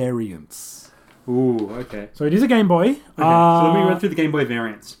Boy variants. Ooh, okay. So it is a Game Boy. Okay, so let me run through the Game Boy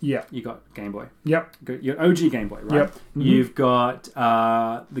variants. Yeah. You got Game Boy. Yep. You got your OG Game Boy, right? Yep. Mhm. You've got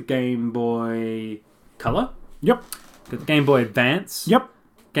the Game Boy Color. Yep. Got the Game Boy Advance. Yep.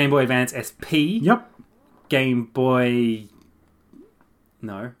 Game Boy Advance SP. Yep. Game Boy...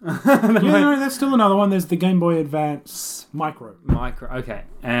 No. No, that's still another one. There's the Game Boy Advance Micro. Micro. Okay.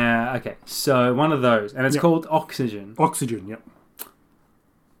 Okay. So one of those. And it's called Oxygen. Oxygen, yep.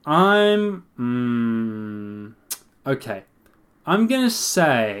 Okay. I'm going to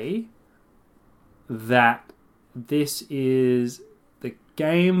say that this is the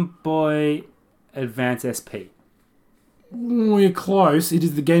Game Boy Advance SP. Ooh, you're close. It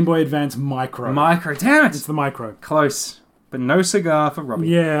is the Game Boy Advance Micro. Micro. Damn It's it! the Micro. Close. But no cigar for Robbie.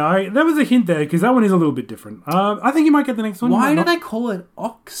 Yeah, that was a hint there, because that one is a little bit different. I think you might get the next one. Why You do might not. they call it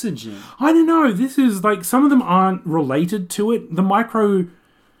Oxygen? I don't know. This is like, some of them aren't related to it. The Micro...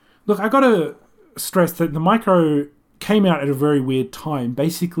 Look, I gotta stress that the Micro came out at a very weird time.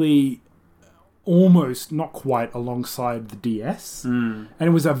 Basically, almost, not quite, alongside the DS. And it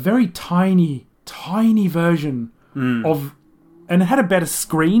was a very tiny version of... And it had a better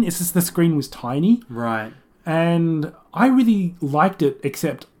screen. It's just the screen was tiny. Right. And I really liked it,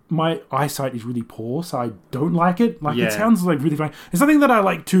 except my eyesight is really poor, so I don't like it. Like, Yeah. it sounds like really fun. It's something that I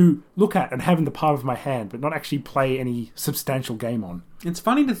like to look at and have in the palm of my hand, but not actually play any substantial game on. It's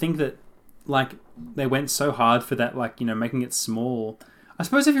funny to think that, like, they went so hard for that, like, making it small. I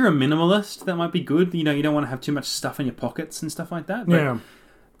suppose if you're a minimalist, that might be good. You don't want to have too much stuff in your pockets and stuff like that. But, Yeah.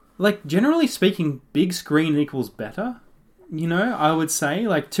 like, generally speaking, big screen equals better. I would say,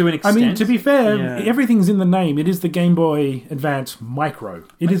 like, to an I extent. mean, to be fair, Yeah. everything's in the name. It is the Game Boy Advance Micro.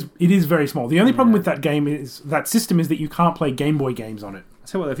 It is very small. The only problem with that system is that you can't play Game Boy games on it.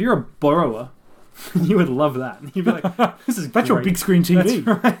 So, well, if you're a borrower, you would love that. You'd be like, this is That's your great. big screen TV.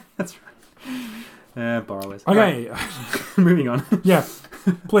 That's right. That's right. Borrowers. Okay, Right, moving on. yeah,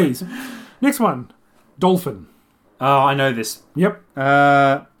 please. Next one, Dolphin. Oh, I know this. Yep,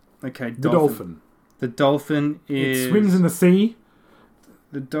 Okay, the Dolphin. The dolphin is... It swims in the sea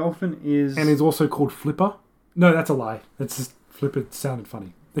The dolphin is... and is also called Flipper. No, that's a lie. It's just Flipper sounded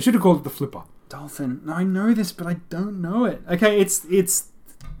funny. They should have called it the Flipper. Dolphin. I know this, but I don't know it. Okay, it's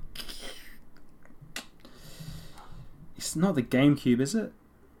not the GameCube, is it?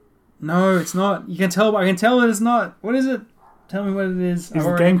 No, it's not. I can tell that it's not. What is it? Tell me what it is. Is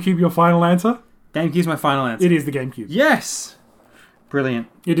the GameCube your final answer? GameCube's my final answer. It is the GameCube. Yes! Brilliant.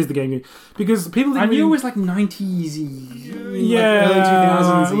 It is the GameCube. Because people didn't I knew really... it was like 90s. Yeah, like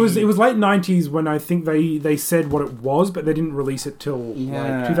early 2000s. it was late 90s when I think they said what it was, but they didn't release it till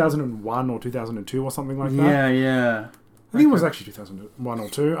like 2001 or 2002 or something like that. Yeah. I think it was actually 2001 or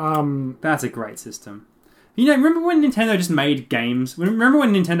 2. That's a great system. Remember when Nintendo just made games? Remember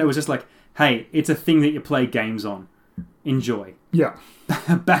when Nintendo was just like, hey, it's a thing that you play games on. Enjoy. Yeah.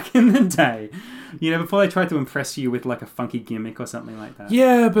 Back in the day. Before they tried to impress you with like a funky gimmick or something like that.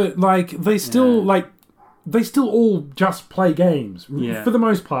 Yeah, but like they still all just play games for the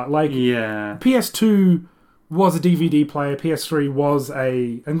most part. Like PS2 was a DVD player, PS3 was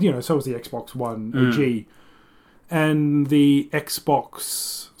so was the Xbox One OG. And the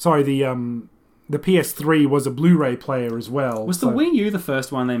the PS3 was a Blu-ray player as well. Was the Wii U the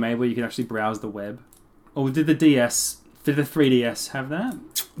first one they made where you could actually browse the web? Or did the 3DS have that?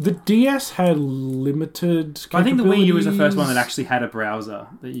 The DS had limited I think the Wii U was the first one that actually had a browser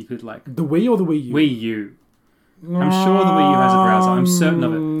that you could like... The Wii or the Wii U? Wii U. I'm sure the Wii U has a browser. I'm certain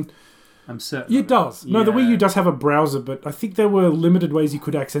of it. It does. No, the Wii U does have a browser, but I think there were limited ways you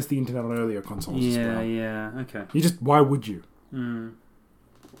could access the internet on earlier consoles as well. Yeah, okay. Why would you?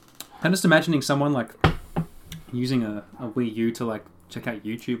 I'm just imagining someone like using a Wii U to like check out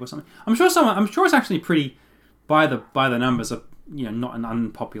YouTube or something. I'm sure it's actually pretty by the numbers of not an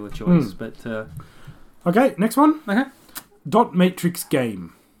unpopular choice, but okay, next one. Okay. Dot Matrix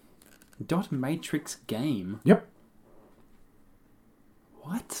Game. Dot Matrix Game. Yep.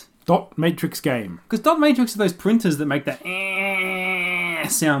 What? Dot Matrix Game. Because Dot Matrix are those printers that make that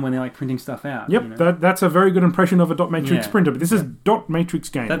sound when they're like printing stuff out. Yep, that's a very good impression of a Dot Matrix printer, but this is Dot Matrix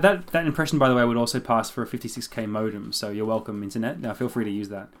Game. That impression, by the way, would also pass for a 56k modem, so you're welcome, Internet. Now feel free to use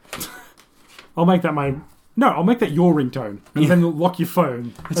that. I'll make that your ringtone, and then lock your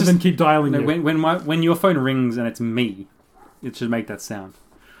phone, and then keep dialing it. When your phone rings and it's me, it should make that sound.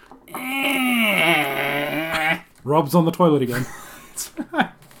 Rob's on the toilet again. That's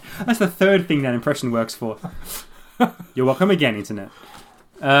right. That's the third thing that impression works for. You're welcome again, Internet.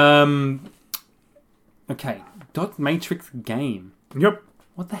 Okay. Dot Matrix Game. Yep.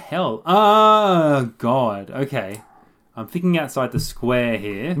 What the hell? Oh, God. Okay. I'm thinking outside the square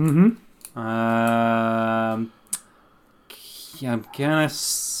here. Mm-hmm. I'm gonna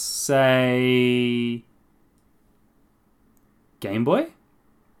say... Game Boy?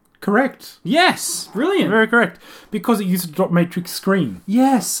 Correct. Yes! Brilliant! Very correct. Because it used a Dot Matrix screen.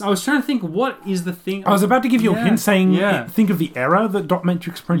 Yes! I was trying to think, what is the thing... I was about to give you a hint saying, think of the era that Dot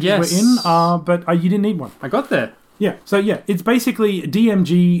Matrix printers were in, but you didn't need one. I got there. Yeah, so it's basically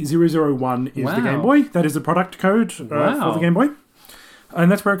DMG001 is the Game Boy. That is the product code for the Game Boy. And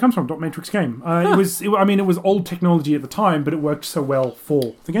that's where it comes from, Dot Matrix Game. It was old technology at the time, but it worked so well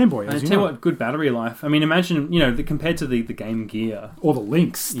for the Game Boy. I tell you what, good battery life. I mean, imagine, compared to the Game Gear. Or the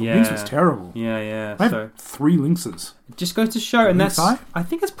Lynx. The Lynx was terrible. Yeah. I have 3 Lynxes. It just goes to show, and that's... I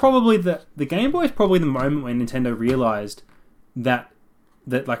think it's probably the Game Boy is probably the moment when Nintendo realized that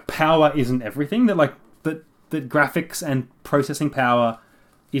like power isn't everything. That graphics and processing power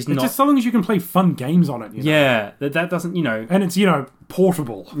is not... just so long as you can play fun games on it. Yeah, that doesn't, And it's,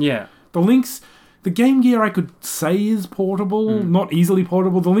 portable. Yeah. The Lynx, the Game Gear I could say is portable, not easily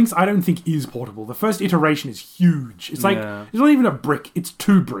portable. The Lynx I don't think is portable. The first iteration is huge. It's like, it's not even a brick, it's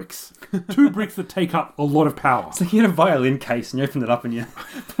 2 bricks. 2 bricks that take up a lot of power. It's like you had a violin case and you open it up and you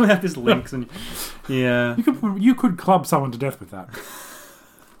pull out this Lynx and... Yeah. You could club someone to death with that.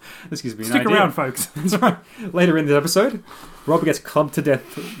 This gives me an Stick idea. around, folks. That's right. Later in the episode, Rob gets clubbed to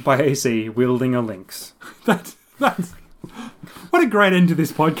death by AC wielding a lynx. That's what a great end to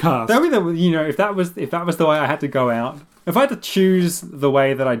this podcast. That would be the, if that was the way I had to go out, if I had to choose the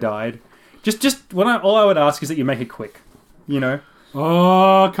way that I died, all I would ask is that you make it quick.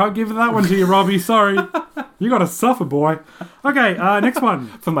 Oh, can't give that one to you, Robbie. Sorry. You got to suffer, boy. Okay, next one.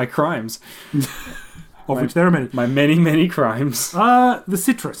 For my crimes. Of which there are many. My many, many crimes. The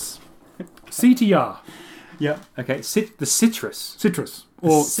citrus. CTR. Yeah. Okay. The citrus. Citrus.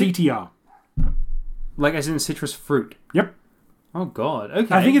 Or CTR. Like as in citrus fruit. Yep. Oh, God.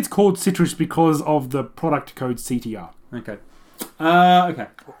 Okay. I think it's called citrus because of the product code CTR. Okay. Okay.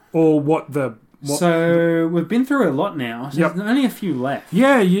 Or what the... So we've been through a lot now. So Yep. there's only a few left.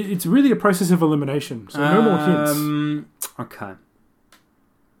 Yeah, it's really a process of elimination. So no more hints. Okay.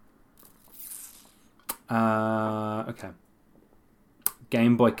 Okay.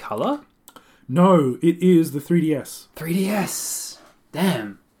 Game Boy Color? No, it is the 3DS. 3DS.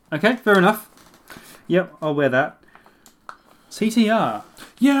 Damn. Okay, fair enough. Yep, I'll wear that. CTR.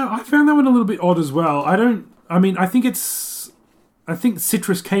 Yeah, I found that one a little bit odd as well. I think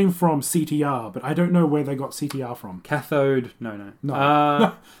Citrus came from CTR, but I don't know where they got CTR from. Cathode. No.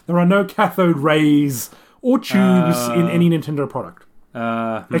 No. There are no cathode rays or tubes in any Nintendo product.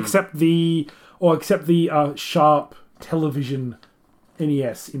 Except the Sharp Television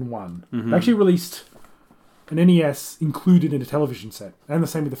NES in one. Mm-hmm. They actually released an NES included in a television set. And the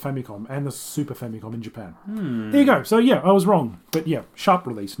same with the Famicom and the Super Famicom in Japan. There you go. So yeah, I was wrong. But yeah, Sharp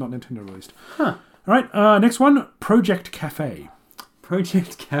released, not Nintendo released. Huh. Alright, next one. Project Cafe.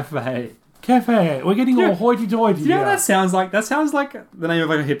 Project Cafe. Cafe. We're getting all hoity-toity. Yeah, that sounds like the name of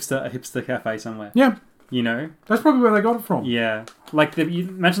like a hipster cafe somewhere. Yeah. That's probably where they got it from. Yeah. Like you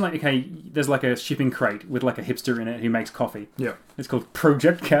imagine there's like a shipping crate with like a hipster in it who makes coffee. Yeah. It's called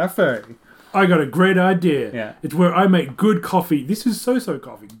Project Cafe. I got a great idea. Yeah. It's where I make good coffee. This is so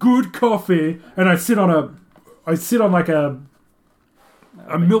coffee. Good coffee. And I sit on like a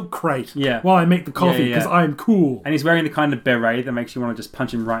milk crate while I make the coffee because I am cool. And he's wearing the kind of beret that makes you want to just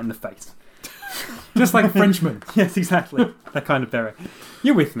punch him right in the face. Just like a Frenchman. Yes, exactly. That kind of beret.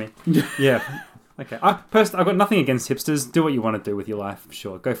 You're with me. Yeah. Okay. I've got nothing against hipsters. Do what you want to do with your life.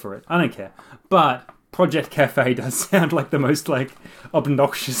 Sure, go for it. I don't care. But Project Cafe does sound like the most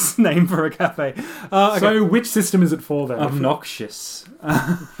obnoxious name for a cafe. Okay. So which system is it for then? Obnoxious.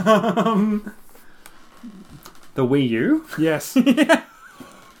 The Wii U? Yes. Yeah.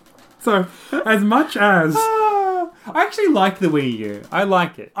 So, as much as... I actually like the Wii U. I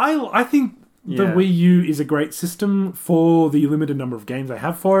like it. I think the Wii U is a great system for the limited number of games they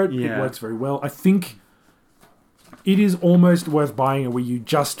have for it. Yeah. It works very well. I think it is almost worth buying a Wii U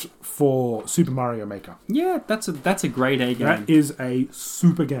just for Super Mario Maker. Yeah, that's a grade A game. That is a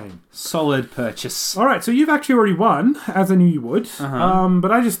super game. Solid purchase. All right, so you've actually already won, as I knew you would.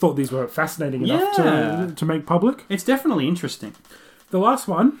 But I just thought these were fascinating enough to make public. It's definitely interesting. The last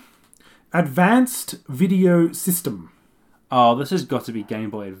one, Advanced Video System. Oh, this has got to be Game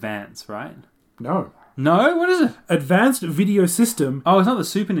Boy Advance, right? No. No? What is it? Advanced Video System. Oh, it's not the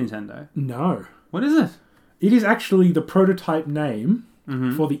Super Nintendo. No. What is it? It is actually the prototype name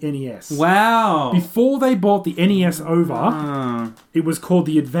for the NES. Wow. Before they bought the NES over, it was called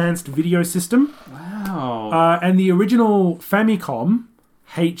the Advanced Video System. Wow. And the original Famicom,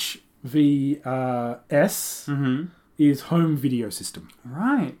 HVS, is Home Video System.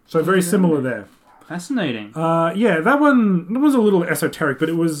 Right. So very similar there. Fascinating. That one was a little esoteric, but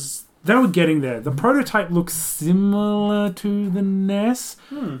they were getting there. The prototype looks similar to the NES,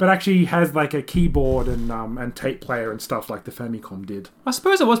 but actually has like a keyboard and tape player and stuff like the Famicom did. I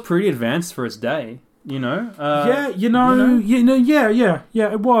suppose it was pretty advanced for its day, you know? Yeah, it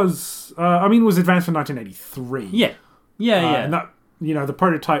was. It was advanced for 1983. Yeah. And that, the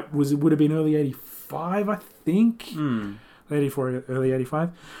prototype would have been early 85, I think. 84, early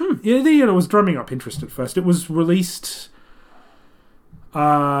 85. Yeah, it was drumming up interest at first. It was released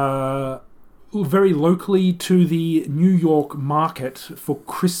very locally to the New York market for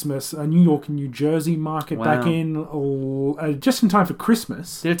Christmas, a New York and New Jersey market back in just in time for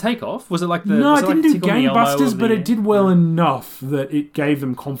Christmas. Did it take off? Was it like the... No, it didn't do Tickle Me Elmo gangbusters, but it did well enough that it gave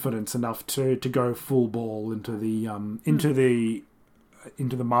them confidence enough to go full ball into the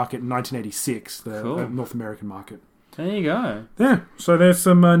market in 1986, the North American market. There you go. Yeah, so there's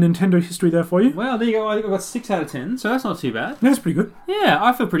some Nintendo history there for you. Well, there you go. I think I got 6 out of 10, so that's not too bad. That's pretty good. Yeah,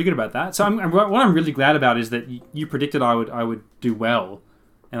 I feel pretty good about that. So what I'm really glad about is that you predicted I would do well,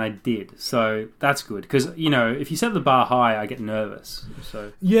 and I did. So that's good, because, if you set the bar high, I get nervous.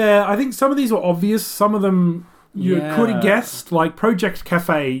 So yeah, I think some of these were obvious. Some of them You could have guessed, like Project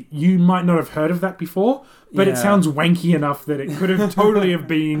Cafe, you might not have heard of that before, but it sounds wanky enough that it could have totally have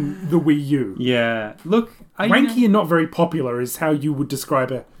been the Wii U. Yeah. Look, Wanky and not very popular is how you would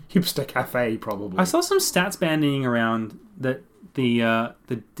describe a hipster cafe, probably. I saw some stats bandying around that the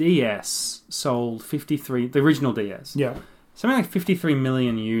DS sold 53, the original DS. Yeah. Something like 53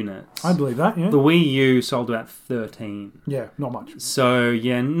 million units. I believe that, yeah. The Wii U sold about 13. Yeah, not much. So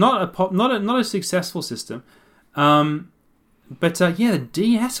yeah, not a successful system. But the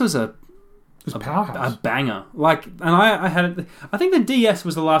DS was a powerhouse. a banger. Like, and I had it. I think the DS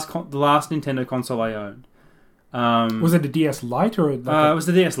was the last Nintendo console I owned. Was it a DS Lite or? It was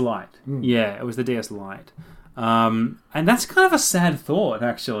the DS Lite. Yeah, it was the DS Lite. And that's kind of a sad thought,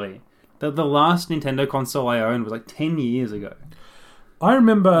 actually. That the last Nintendo console I owned was like 10 years ago. I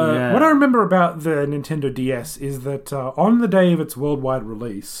remember what I remember about the Nintendo DS is that on the day of its worldwide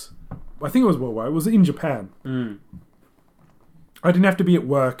release, I think it was worldwide. It was in Japan. I didn't have to be at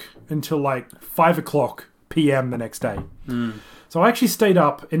work until like 5:00 p.m. the next day. So I actually stayed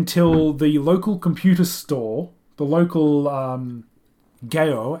up until the local computer store, the local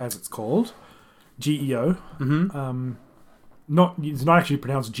Geo, as it's called, GEO. It's not actually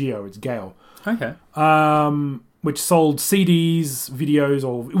pronounced Geo, it's Gale. Okay. Which sold CDs, videos,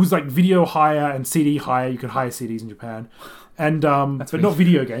 or it was like video hire and CD hire. You could hire CDs in Japan, and but not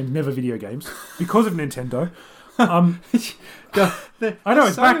video games, never video games, because of Nintendo. I know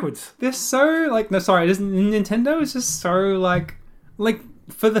it's backwards. They're so Nintendo is just so like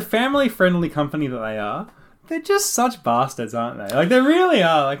for the family friendly company that they are. They're just such bastards, aren't they? Like, they really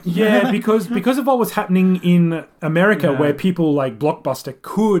are. Like, yeah, because of what was happening in America, where people like Blockbuster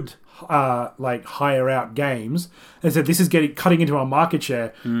could hire out games. They said this is cutting into our market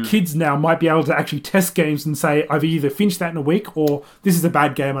share. Kids now might be able to actually test games and say, I've either finished that in a week or this is a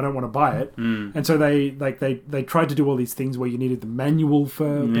bad game, I don't want to buy it. And so they tried to do all these things where you needed the manual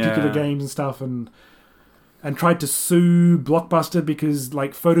for particular games and stuff, and tried to sue Blockbuster because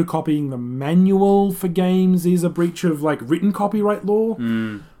like photocopying the manual for games is a breach of like written copyright law.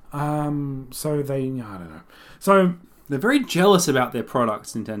 So I don't know. So they're very jealous about their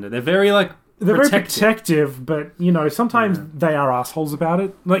products, Nintendo. They're very very protective, but sometimes they are assholes about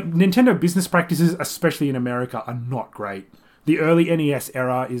it. Like Nintendo business practices, especially in America, are not great. The early NES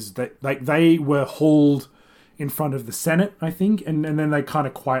era is that like they were hauled in front of the Senate, I think, and then they kind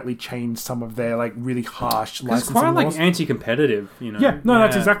of quietly changed some of their like really harsh licensing It's quite laws. like anti-competitive, Yeah,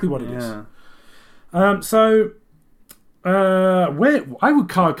 that's exactly what it is. Where I would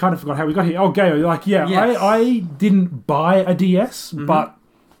kind of forgot how we got here. Oh, Gayo, I didn't buy a DS, but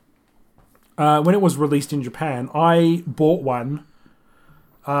when it was released in Japan, I bought one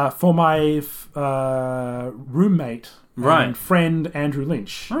for my roommate and friend Andrew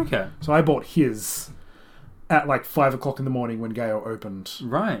Lynch. Okay, so I bought his at like 5:00 in the morning when Gayo opened.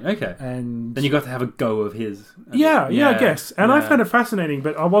 Right, okay. And then you got to have a go of his. Yeah, I guess. And I found it fascinating,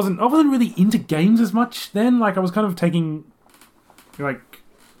 but I wasn't really into games as much then. Like I was kind of taking I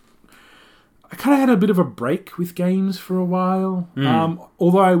kind of had a bit of a break with games for a while.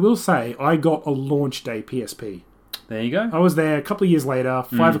 Although I will say I got a launch day PSP. There you go. I was there a couple of years later,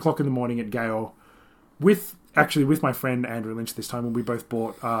 5:00 in the morning at Gayo with my friend Andrew Lynch this time, when we both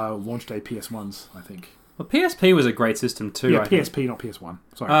bought launch day PS1s, I think. Well, PSP was a great system too. Yeah, PSP, not PS1.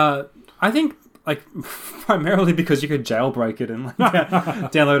 Sorry. I think, primarily because you could jailbreak it and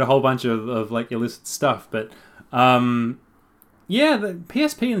download a whole bunch of illicit stuff. But the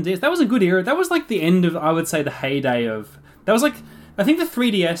PSP and the DS, that was a good era. That was like the end of, I would say, the heyday of. That was like, I think the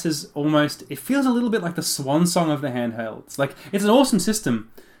 3DS is almost. It feels a little bit like the swan song of the handhelds. Like, it's an awesome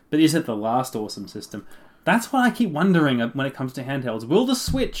system, but is it the last awesome system? That's what I keep wondering when it comes to handhelds. Will the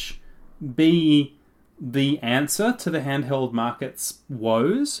Switch be the answer to the handheld market's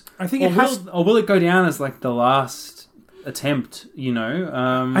woes? I think it has, or will it go down as like the last attempt?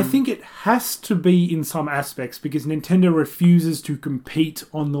 I think it has to be in some aspects, because Nintendo refuses to compete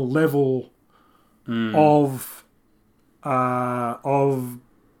on the level of the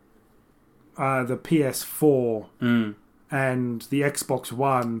PS4 and the Xbox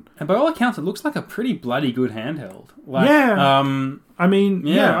One. And by all accounts, it looks like a pretty bloody good handheld. Like, I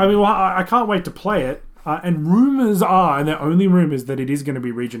can't wait to play it. And rumours are, and they're only rumours, that it is going to be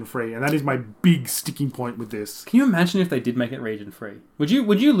region free, and that is my big sticking point with this. Can you imagine if they did make it region free? Would you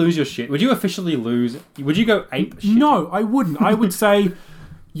lose your shit? Would you officially lose? Would you go ape shit? No, I wouldn't. I would say,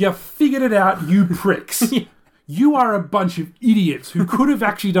 you figured it out, you pricks. You are a bunch of idiots who could have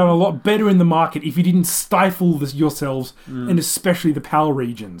actually done a lot better in the market if you didn't stifle yourselves, and especially the PAL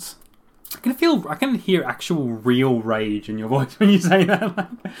regions. I can hear actual real rage in your voice when you say that.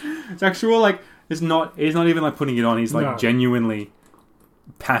 It's actual, like, He's not even like putting it on. He's like No. genuinely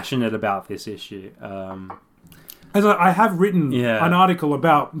passionate about this issue. As I have written Yeah. an article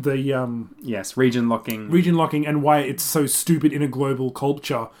about the Yes, region locking. region locking and why it's so stupid in a global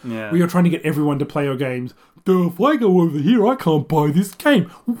culture. Yeah. Where you're trying to get everyone to play your games. If I go over here, I can't buy this game.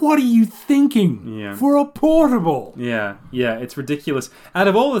 What are you thinking? Yeah. For a portable. Yeah, it's ridiculous. Out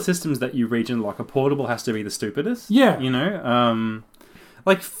of all the systems that you region lock, a portable has to be the stupidest. Yeah. You know?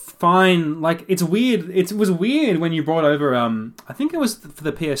 Like, fine. Like, it's weird. It was weird when you brought over, I think it was for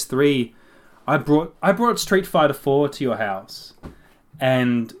the PS3, I brought Street Fighter 4 to your house.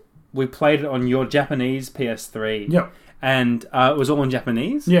 And we played it on your Japanese PS3. Yeah. And it was all in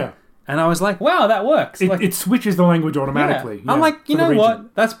Japanese. Yeah. And I was like, wow, that works. It switches the language automatically. Yeah. I'm like, you for the know region.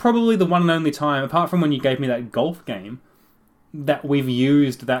 what? That's probably the one and only time, apart from when you gave me that golf game, that we've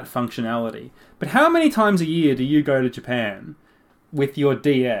used that functionality. But how many times a year do you go to Japan with your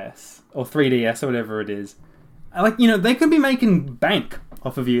DS or 3DS or whatever it is? Like, you know, they could be making bank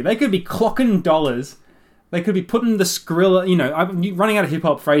off of you. They could be clocking dollars. They could be putting the Skrilla, you know, I'm running out of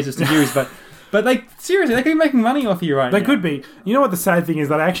hip-hop phrases to use, but they seriously, they could be making money off you right now. They could be. You know what the sad thing is?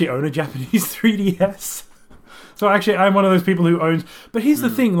 That I actually own a Japanese 3DS. So actually, I'm one of those people who owns... But here's the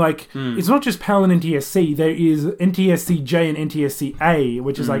thing, like, it's not just PAL and NTSC. There is NTSC-J and NTSC-A,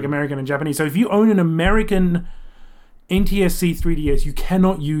 which is like American and Japanese. So if you own an American NTSC 3DS, you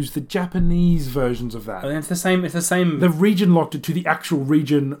cannot use the Japanese versions of that. And it's the same. They've region locked it to the actual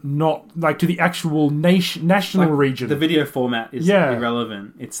region, not like to the actual national region. The video format is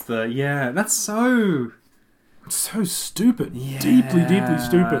irrelevant. It's that's so... It's so stupid. Yeah. Deeply, deeply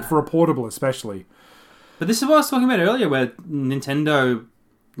stupid for a portable, especially. But this is what I was talking about earlier, where Nintendo,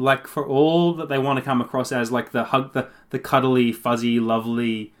 like, for all that they want to come across as like the cuddly, fuzzy,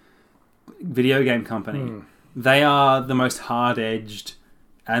 lovely video game company, they are the most hard-edged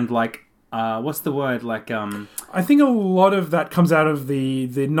and like what's the word? Like I think a lot of that comes out of the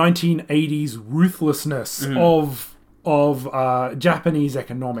 1980s ruthlessness of Japanese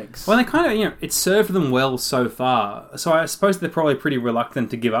economics. well, they kind of, you know, it served them well so far. So I suppose they're probably pretty reluctant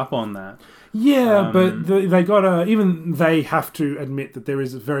to give up on that. Yeah, but they gotta... Even they have to admit that there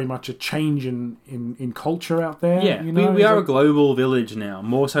is very much a change in culture out there. Yeah, you know? we are a global village now,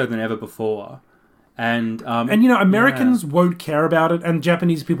 more so than ever before. And you know, Americans won't care about it, and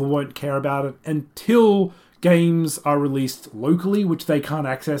Japanese people won't care about it until games are released locally, which they can't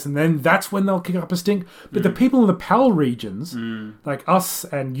access, and then that's when they'll kick up a stink. But the people in the PAL regions, like us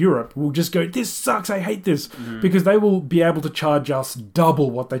and Europe, will just go, this sucks, I hate this, because they will be able to charge us double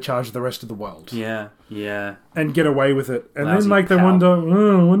what they charge the rest of the world. Yeah. And get away with it. And Lousy then like they PAL.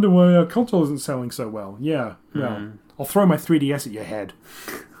 wonder why our console isn't selling so well. Yeah, well, I'll throw my 3DS at your head.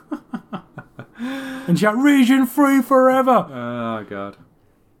 And shout, region free forever! Oh, God.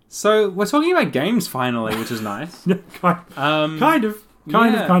 So, we're talking about games finally, which is nice. Yeah, kind of.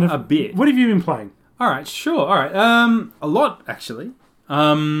 A bit. What have you been playing? Alright, sure. Alright. A lot, actually.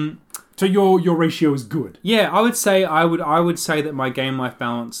 So your ratio is good. Yeah, I would say say that my game life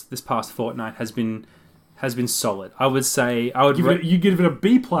balance this past fortnight has been solid. I would say You give it a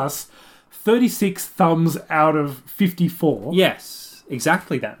B plus, 36 thumbs out of 54. yes,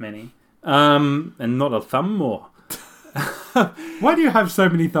 exactly that many. And not a thumb more. Why do you have so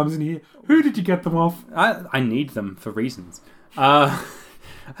many thumbs in here? Who did you get them off? I need them for reasons. I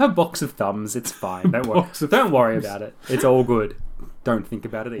have a box of thumbs. It's fine. Don't worry about it. It's all good. Don't think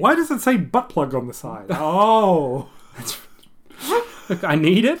about it either. Why does it say butt plug on the side? Oh. Look, I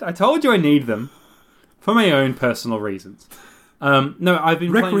need it. I told you I need them for my own personal reasons. No, I've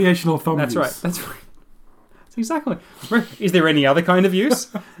been Recreational thumb That's use. right. That's exactly. Is there any other kind of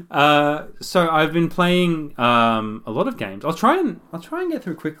use? So I've been playing a lot of games. I'll try and get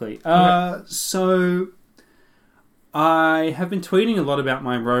through quickly. So I have been tweeting a lot about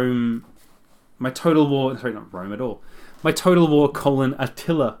my Total War. Sorry, not Rome at all. My Total War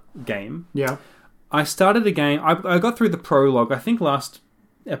Attila game. Yeah. I started a game. I got through the prologue. I think last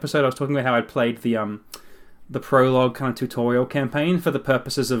episode I was talking about how I played the prologue kind of tutorial campaign for the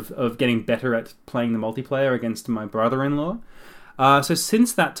purposes of getting better at playing the multiplayer against my brother-in-law. So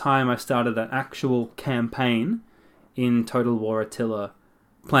since that time, I started an actual campaign in Total War Attila,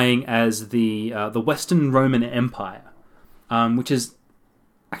 playing as the Western Roman Empire, which has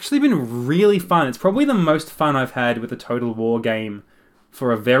actually been really fun. It's probably the most fun I've had with a Total War game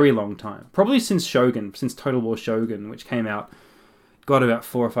for a very long time. Probably since Total War Shogun, which came out, about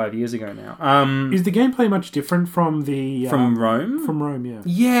 4 or 5 years ago now. Is the gameplay much different from from Rome? From Rome, yeah.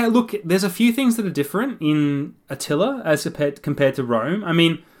 Yeah, look, there's a few things that are different in Attila as compared to Rome. I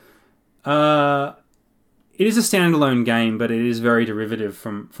mean, it is a standalone game, but it is very derivative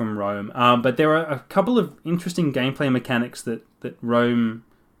from Rome. But there are a couple of interesting gameplay mechanics that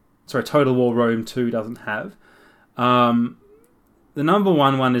Total War Rome 2 doesn't have. The number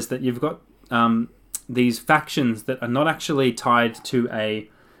one is that you've got these factions that are not actually tied to a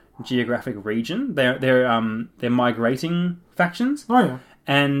geographic region. They're migrating factions. Oh yeah.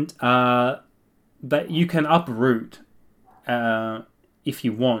 And that you can uproot if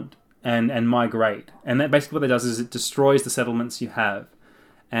you want and migrate. And that basically what that does is it destroys the settlements you have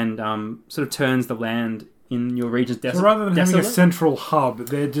and sort of turns the land in your regions desolate. So rather than having a central hub,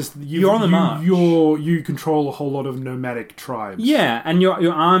 they're just you're on the march. You control a whole lot of nomadic tribes. Yeah, and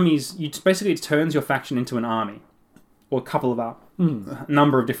your armies, basically it turns your faction into an army. Or a couple of a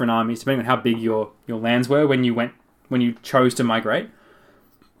number of different armies, depending on how big your lands were when you chose to migrate.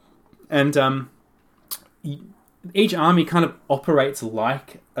 And each army kind of operates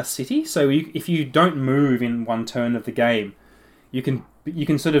like a city. So if you don't move in one turn of the game, you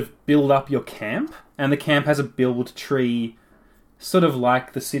can sort of build up your camp, and the camp has a build tree, sort of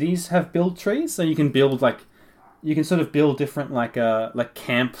like the cities have build trees. So you can build sort of build different like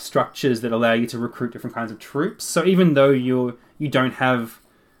camp structures that allow you to recruit different kinds of troops. So even though you don't have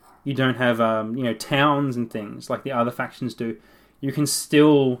towns and things like the other factions do, you can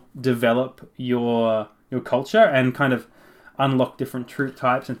still develop your culture and kind of unlock different troop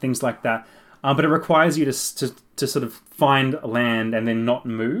types and things like that. But it requires you to sort of find land and then not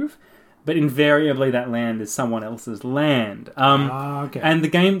move. But invariably, that land is someone else's land. Okay. And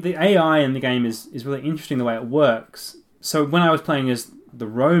the AI in the game is really interesting the way it works. So when I was playing as the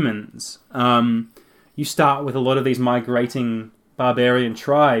Romans, you start with a lot of these migrating barbarian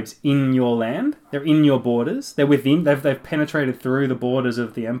tribes in your land. They're in your borders. They're within. They've penetrated through the borders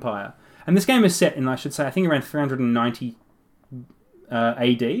of the empire. And this game is set in, I should say, I think around 390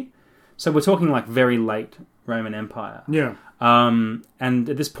 AD. So we're talking like very late Roman Empire. Yeah. And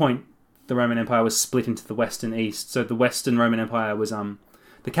at this point, the Roman Empire was split into the West and East. So the Western Roman Empire was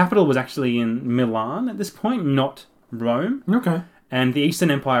the capital was actually in Milan at this point, not Rome. Okay. And the Eastern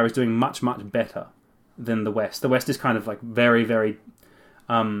Empire is doing much, much better than the West. The West is kind of like very, very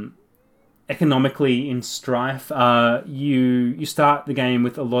economically in strife. You start the game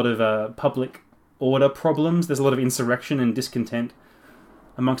with a lot of public order problems. There's a lot of insurrection and discontent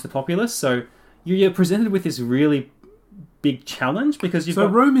amongst the populace. So you're presented with this really big challenge because you've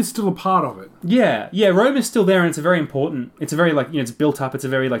got... Rome is still a part of it. Yeah, Rome is still there, and it's a very important... It's a very, it's built up. It's a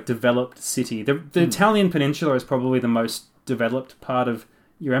very, developed city. The Italian peninsula is probably the most developed part of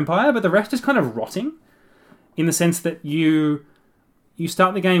your empire, but the rest is kind of rotting in the sense that you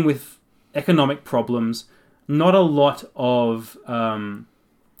start the game with economic problems, not a lot of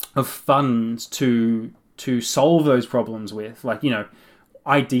funds to solve those problems with.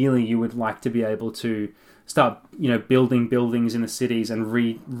 Ideally, you would like to be able to start, building buildings in the cities and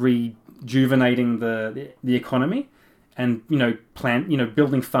rejuvenating the economy, and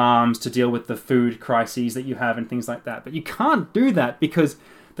building farms to deal with the food crises that you have and things like that. But you can't do that because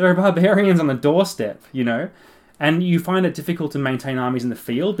there are barbarians on the doorstep, and you find it difficult to maintain armies in the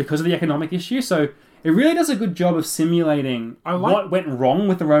field because of the economic issue. So it really does a good job of simulating what went wrong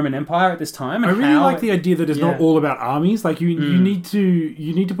with the Roman Empire at this time. And I really like the idea that it's not all about armies. You need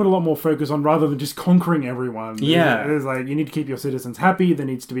to put a lot more focus on, rather than just conquering everyone. Yeah, there's you need to keep your citizens happy. There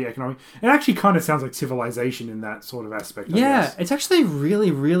needs to be economic. It actually kind of sounds like Civilization in that sort of aspect. I guess. It's actually really,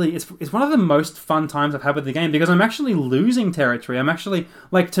 really. It's one of the most fun times I've had with the game because I'm actually losing territory. I'm actually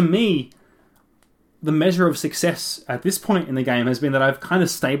to me, the measure of success at this point in the game has been that I've kind of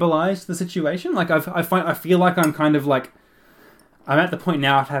stabilized the situation. I feel like I'm kind of I'm at the point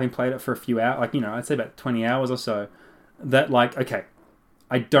now after having played it for a few hours, I'd say about 20 hours or so, that okay,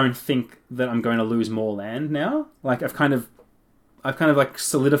 I don't think that I'm going to lose more land now. I've kind of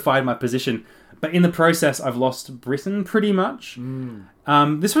solidified my position, but in the process I've lost Britain pretty much.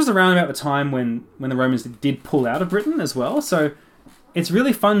 This was around about the time when the Romans did pull out of Britain as well. So it's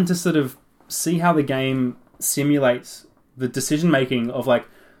really fun to sort of see how the game simulates the decision-making of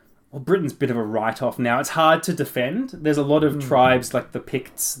Britain's a bit of a write-off now. It's hard to defend. There's a lot of tribes like the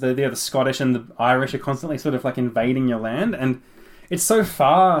Picts, the Scottish and the Irish are constantly sort of invading your land, and it's so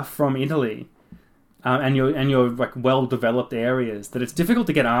far from Italy and your well-developed areas that it's difficult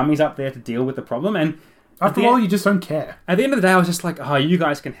to get armies up there to deal with the problem. And after all, you just don't care. At the end of the day, I was just you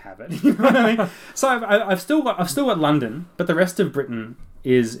guys can have it. You know what I mean? So I've still got London, but the rest of Britain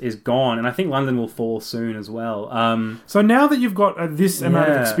is gone, and I think London will fall soon as well. So now that you've got this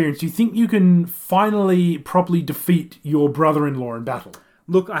amount of experience, do you think you can finally properly defeat your brother-in-law in battle?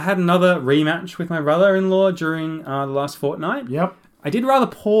 Look, I had another rematch with my brother-in-law during the last fortnight. Yep. I did rather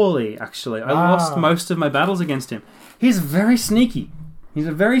poorly, actually. I lost most of my battles against him. He's very sneaky. He's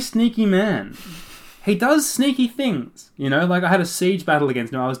a very sneaky man. He does sneaky things, you know? Like, I had a siege battle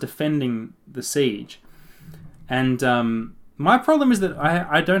against him. I was defending the siege. And my problem is that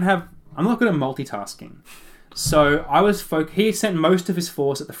I'm not good at multitasking. So he sent most of his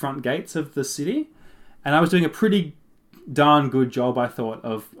force at the front gates of the city. And I was doing a pretty darn good job, I thought,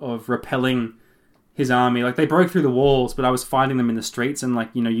 of repelling his army. Like, they broke through the walls, but I was fighting them in the streets and, like,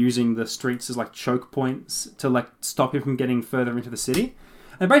 you know, using the streets as, like, choke points to, like, stop him from getting further into the city.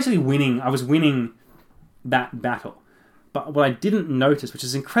 And basically I was winning that battle. But what I didn't notice, which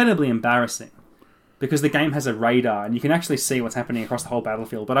is incredibly embarrassing, because the game has a radar and you can actually see what's happening across the whole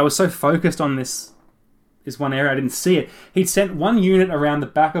battlefield, but I was so focused on this one area I didn't see it. He'd sent one unit around the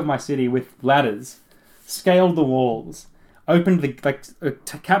back of my city with ladders, scaled the walls,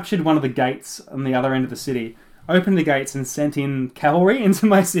 captured one of the gates on the other end of the city, opened the gates and sent in cavalry into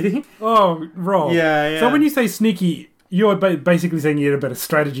my city. Oh, Rob. Yeah. So when you say sneaky, you're basically saying he had a better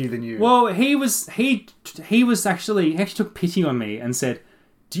strategy than you. Well, he actually took pity on me and said,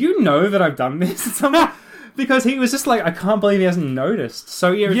 "Do you know that I've done this?" Because he was just like, I can't believe he hasn't noticed.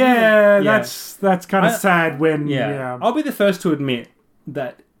 So that's kind of sad when... Yeah. I'll be the first to admit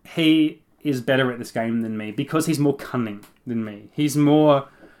that he is better at this game than me because he's more cunning than me. He's more...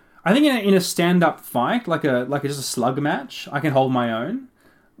 I think in a stand-up fight, like just a slug match, I can hold my own.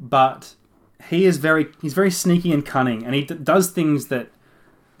 But he's very sneaky and cunning, and he does things that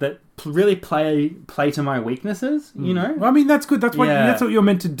really play to my weaknesses, you know? Well, I mean, that's good. That's what you're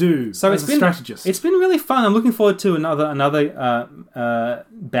meant to do as a strategist. It's been really fun. I'm looking forward to another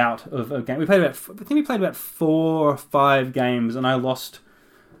bout of a game. I think we played about 4 or 5 games, and I lost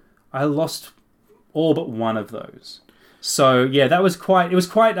all but one of those. So yeah,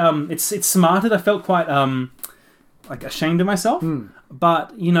 it's smarted. I felt quite like ashamed of myself.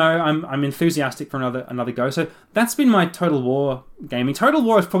 But, you know, I'm enthusiastic for another go. So that's been my Total War gaming. Total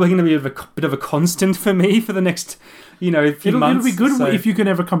War is probably going to be a bit of a constant for me for the next, few months. It'll be good if you can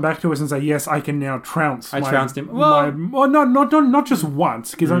ever come back to us and say, yes, I can now trounce. I trounced him. Well, not just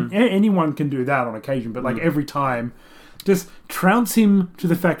once, because anyone can do that on occasion, but like every time, just trounce him to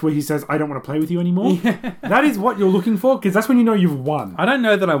the fact where he says, I don't want to play with you anymore. Yeah. That is what you're looking for, because that's when you know you've won. I don't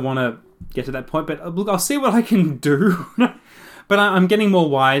know that I want to get to that point, but look, I'll see what I can do. But I'm getting more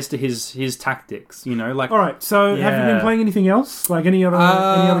wise to his tactics, you know. Like, all right. So, have you been playing anything else, like any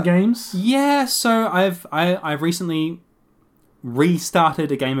other games? Yeah. So I've recently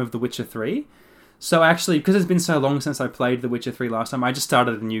restarted a game of The Witcher 3. So actually, because it's been so long since I played The Witcher 3 last time, I just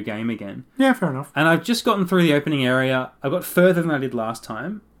started a new game again. Yeah, fair enough. And I've just gotten through the opening area. I got further than I did last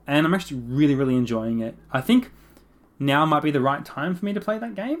time, and I'm actually really, really enjoying it. I think now might be the right time for me to play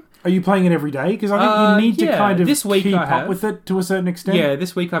that game. Are you playing it every day? Because I think you need to kind of this week keep up with it to a certain extent. Yeah,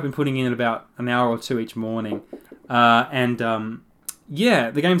 this week I've been putting in about an hour or 2 each morning. The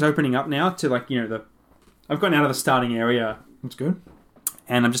game's opening up now to I've gotten out of the starting area. That's good.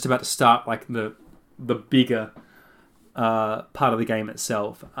 And I'm just about to start like the bigger part of the game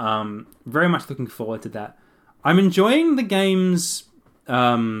itself. Very much looking forward to that. I'm enjoying the game's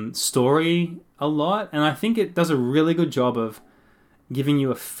story a lot, and I think it does a really good job of giving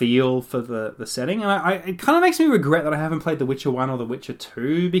you a feel for the setting. And it kind of makes me regret that I haven't played The Witcher 1 or The Witcher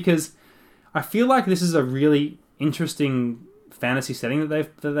 2, because I feel like this is a really interesting fantasy setting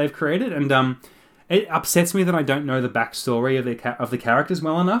that they've created, and it upsets me that I don't know the backstory of the characters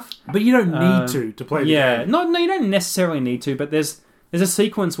well enough. But you don't need to play the game. No, you don't necessarily need to, but there's a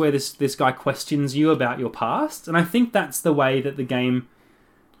sequence where this guy questions you about your past, and I think that's the way that the game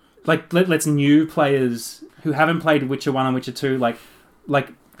lets new players who haven't played Witcher 1 and Witcher 2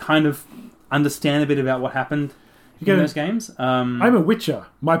 kind of understand a bit about what happened in those games. I'm a witcher.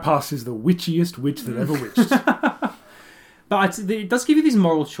 My past is the witchiest witch that ever witched. But it does give you these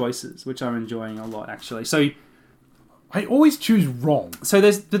moral choices, which I'm enjoying a lot, actually. So I always choose wrong. So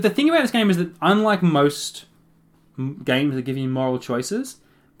there's the thing about this game is that unlike most games that give you moral choices,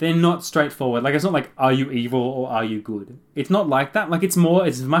 they're not straightforward. Like, it's not like, are you evil or are you good? It's not like that. Like, it's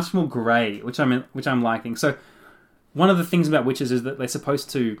much more grey, which I'm liking. So one of the things about witches is that they're supposed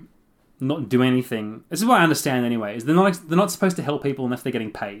to not do anything. This is what I understand anyway, is they're not supposed to help people unless they're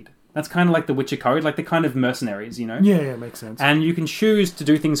getting paid. That's kind of like the Witcher code, like the kind of mercenaries, you know? Yeah, makes sense. And you can choose to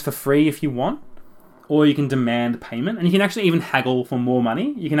do things for free if you want, or you can demand payment, and you can actually even haggle for more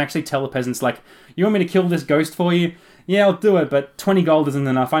money. You can actually tell the peasants, like, you want me to kill this ghost for you? Yeah, I'll do it, but 20 gold isn't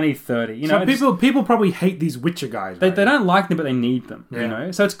enough. I need 30. You know, so people probably hate these Witcher guys. They don't like them, but they need them. Yeah. You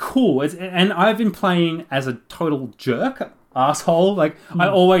know, so it's cool. And I've been playing as a total jerk, asshole. Like, I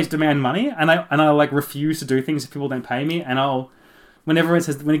always demand money, and I like refuse to do things if people don't pay me, and I'll whenever it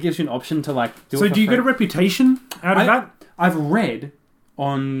says when it gives you an option to like do it So for do you free. get a reputation out of that? I've read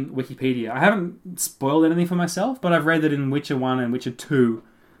on Wikipedia. I haven't spoiled anything for myself, but I've read that in Witcher 1 and Witcher 2,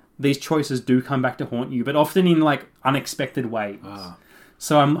 these choices do come back to haunt you, but often in like unexpected ways.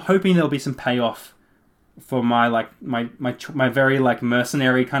 So I'm hoping there'll be some payoff for my very like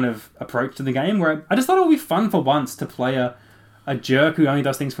mercenary kind of approach to the game, where I just thought it would be fun for once to play a jerk who only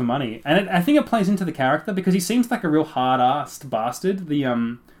does things for money, and I think it plays into the character because he seems like a real hard-assed bastard. He's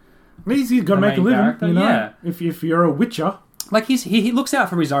got to make a living, character, you know. yeah. If you're a Witcher, Like he looks out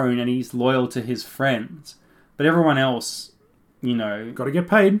for his own and he's loyal to his friends, but everyone else, you know, got to get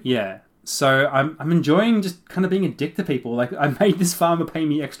paid. yeah. So I'm enjoying just kind of being a dick to people. Like I made this farmer pay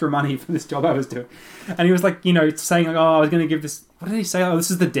me extra money for this job I was doing, and he was like, you know, saying like, oh, I was going to give this. What did he say? Oh,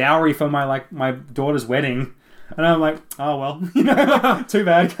 this is the dowry for my daughter's wedding. And I'm like, oh well, you know, too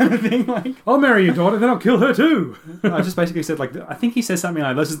bad kind of thing. Like, I'll marry your daughter, then I'll kill her too. I just basically said like, I think he says something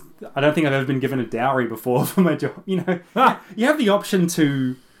like, "This is, I don't think I've ever been given a dowry before for my job." You know, you have the option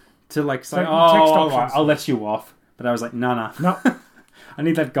to like say, So, "Oh, text all right, options. I'll let you off," but I was like, "No, No. I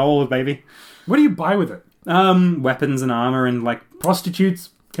need that gold, baby." What do you buy with it? Weapons and armor and like.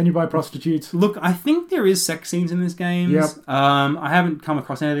 Prostitutes? Can you buy prostitutes? Look, I think there is sex scenes in this game. Yep. I haven't come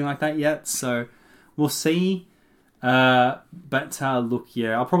across anything like that yet, so we'll see. But look,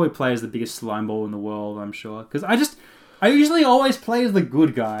 yeah, I'll probably play as the biggest slime ball in the world, I'm sure. Because I usually always play as the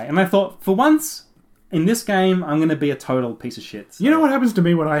good guy. And I thought, for once, in this game, I'm going to be a total piece of shit. So. You know what happens to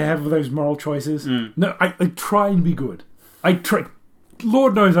me when I have those moral choices? No, I try and be good. I try.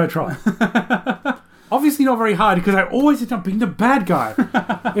 Lord knows I try. Obviously not very hard because I always end up being the bad guy.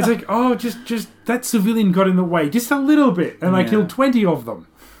 It's like, oh, just that civilian got in the way just a little bit, and I killed 20 of them.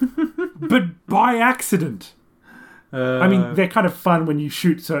 But by accident. I mean, they're kind of fun when you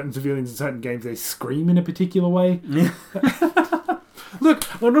shoot certain civilians in certain games. They scream in a particular way. Yeah.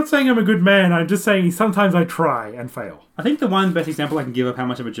 Look, I'm not saying I'm a good man. I'm just saying sometimes I try and fail. I think the one best example I can give of how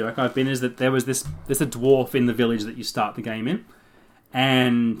much of a jerk I've been is that there's a dwarf in the village that you start the game in.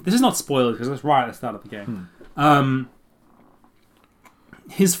 And this is not spoilers because it's right at the start of the game.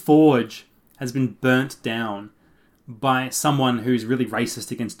 His forge has been burnt down by someone who's really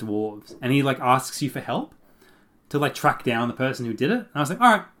racist against dwarves. And he like asks you for help to like track down the person who did it. And I was like,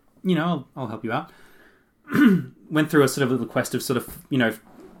 all right, you know, I'll help you out. Went through a sort of little quest of sort of, you know,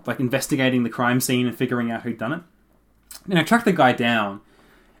 like investigating the crime scene and figuring out who'd done it. And I tracked the guy down,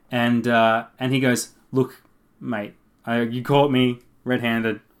 and he goes, "Look, mate, you caught me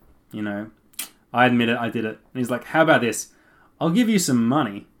red-handed. You know, I admit it, I did it." And he's like, "How about this? I'll give you some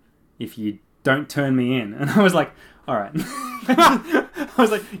money if you don't turn me in." And I was like, "All right." I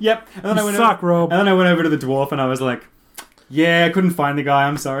was like, "Yep." And then Rob. And then I went over to the dwarf, and I was like, "Yeah, I couldn't find the guy.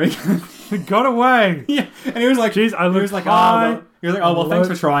 I'm sorry." Got away. Yeah, and he was like, "Jeez, I looked like, high." He was like, "Oh, well, thanks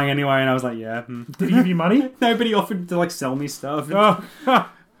for trying anyway." And I was like, "Yeah." Did he give you money? Nobody offered to like sell me stuff. Oh,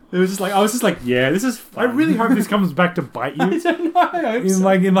 It was just like, I was just like, "Yeah, this is I fun." really hope this comes back to bite you I don't know. I hope so.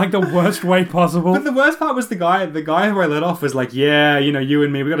 in like the worst way possible. But the worst part was the guy who I let off was like, "Yeah, you know, you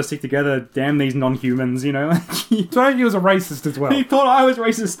and me, we got to stick together. Damn these non-humans, you know." Like, So he was a racist as well. he thought I was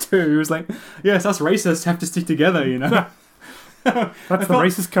racist too. He was like, "Yes, us racists have to stick together," you know. That's the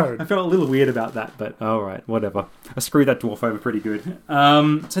racist code. I felt a little weird about that, but all right, whatever. I screwed that dwarf over pretty good.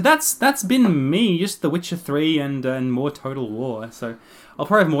 So that's been me, just The Witcher 3 and more Total War. So I'll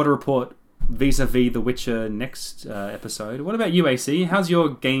probably have more to report vis-a-vis The Witcher next episode. What about you, AC? How's your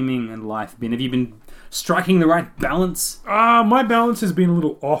gaming and life been? Have you been striking the right balance? My balance has been a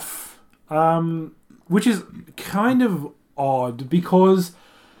little off, which is kind of odd because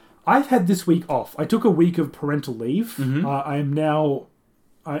I've had this week off. I took a week of parental leave.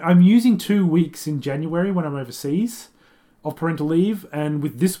 I'm using 2 weeks in January when I'm overseas of parental leave, and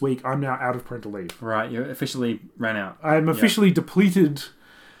with this week, I'm now out of parental leave. Right, you officially ran out. I'm officially depleted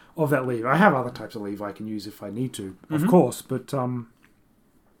of that leave. I have other types of leave I can use if I need to, of course, but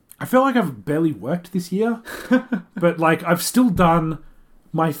I feel like I've barely worked this year, but like I've still done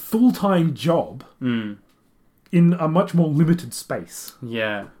my full-time job in a much more limited space.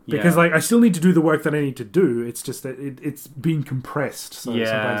 Yeah. Because like I still need to do the work that I need to do. It's just that it's been compressed. So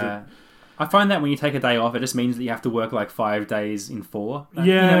sometimes I find that when you take a day off, it just means that you have to work like 5 days in 4. Yeah,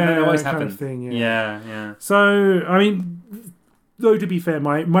 you know, that always kind happens. of thing, Yeah. So, I mean, though to be fair,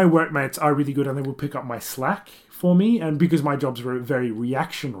 my workmates are really good and they will pick up my slack for me. And because my job's very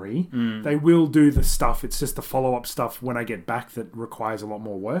reactionary, they will do the stuff. It's just the follow-up stuff when I get back that requires a lot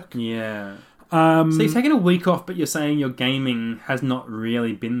more work. Yeah. So you've taken a week off, but you're saying your gaming has not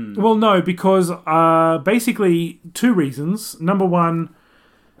really been... Well, no, because basically 2 reasons. Number one,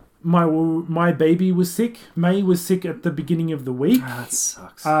 my baby was sick. May was sick at the beginning of the week. Ah, that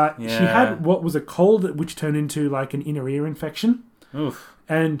sucks. She had what was a cold, which turned into like an inner ear infection. Oof.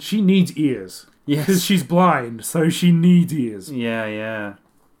 And she needs ears. Yes. Because she's blind, so she needs ears. Yeah.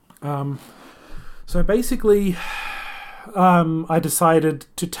 So basically, I decided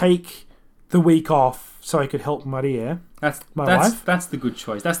to take the week off so I could help Maria. That's wife. That's the good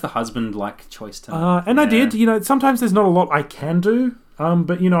choice. That's the husband-like choice to make. And I did. You know, sometimes there's not a lot I can do.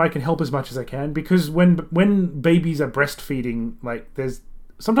 But you know, I can help as much as I can because when babies are breastfeeding, like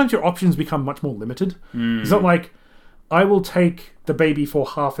sometimes your options become much more limited. It's not like I will take the baby for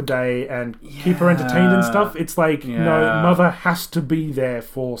half a day and keep her entertained and stuff. It's like no, mother has to be there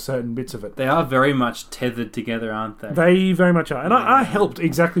for certain bits of it. They are very much tethered together, aren't they? They very much are, and I helped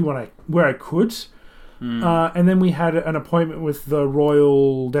exactly where I could. And then we had an appointment with the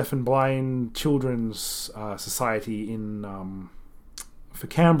Royal Deaf and Blind Children's Society for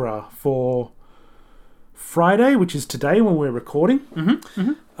Canberra for Friday, which is today when we're recording.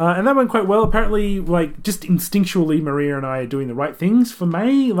 And that went quite well. Apparently, like, just instinctually, Maria and I are doing the right things for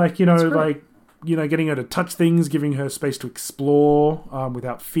May. Like, getting her to touch things, giving her space to explore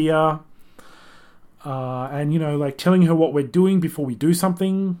without fear. And, like, telling her what we're doing before we do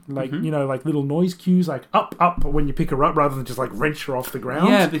something. Like, like little noise cues, like up when you pick her up rather than just, like, wrench her off the ground.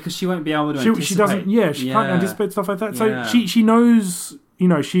 Yeah, because she won't be able to anticipate. She doesn't, she can't anticipate stuff like that. So she knows...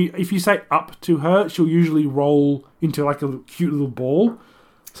 if you say up to her, she'll usually roll into like a cute little ball.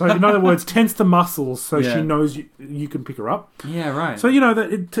 So in other words, tense the muscles so she knows you can pick her up. Yeah, right. So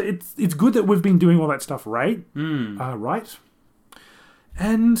that it's good that we've been doing all that stuff right. Right.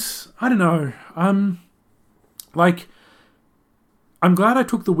 And I don't know. I'm glad I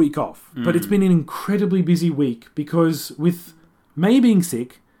took the week off, but it's been an incredibly busy week because with May being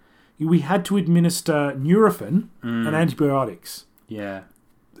sick, we had to administer Nurofen and antibiotics. Yeah.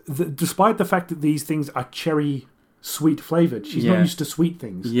 Despite the fact that these things are cherry sweet flavored, she's not used to sweet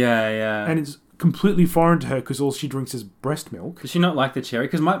things. Yeah. And it's completely foreign to her because all she drinks is breast milk. Does she not like the cherry?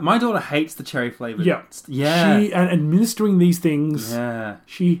 Because my daughter hates the cherry flavored. Yeah. She and administering these things,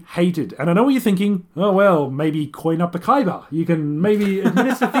 she hated. And I know what you're thinking. Oh well, maybe coin up the Kaiba. You can maybe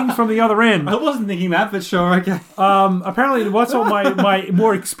administer things from the other end. I wasn't thinking that, but sure, okay. Apparently, what's all my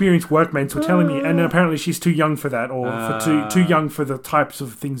more experienced workmates were telling me, and apparently she's too young for that, or for too young for the types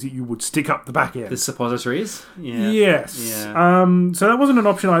of things that you would stick up the back end. The suppositories. Yeah. Yes. Yeah. So that wasn't an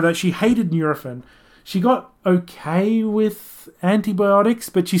option either. She hated Nurofen. She got okay with antibiotics,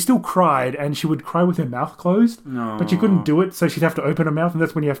 but she still cried, and she would cry with her mouth closed. No. But she couldn't do it, so she'd have to open her mouth, and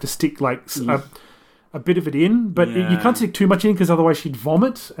that's when you have to stick like a bit of it in. But you can't stick too much in because otherwise she'd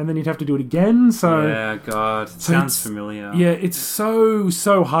vomit, and then you'd have to do it again. So yeah, God, sounds familiar. Yeah, it's so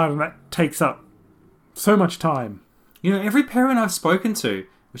hard, and that takes up so much time. Every parent I've spoken to,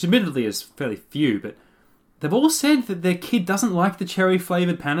 which admittedly is fairly few, but they've all said that their kid doesn't like the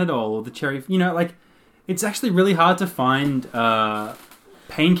cherry-flavoured Panadol or the cherry... it's actually really hard to find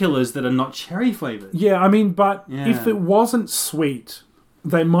painkillers that are not cherry-flavoured. Yeah, I mean, but if it wasn't sweet,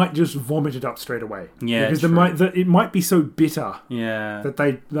 they might just vomit it up straight away. Yeah, because it might be so bitter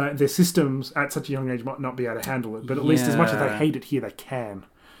that their systems at such a young age might not be able to handle it. But at least as much as they hate it here, they can.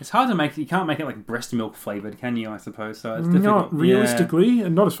 It's hard to make... You can't make it like breast milk flavoured, can you, I suppose? So it's difficult. Not realistically,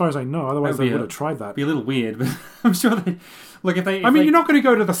 and not as far as I know. Otherwise, they would have tried that. It'd be a little weird, but I'm sure they... Look, if they... you're not going to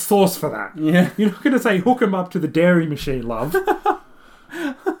go to the source for that. Yeah. You're not going to say, hook them up to the dairy machine, love.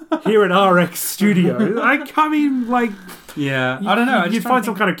 Here at RX Studio. I mean, like... Yeah, I don't know. You'd find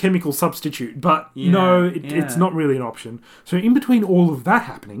some kind of chemical substitute, but it's not really an option. So in between all of that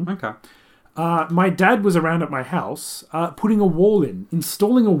happening... Okay. My dad was around at my house installing a wall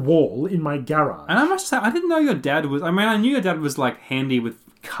in my garage. And I must say, I didn't know your dad was... I mean, I knew your dad was, like, handy with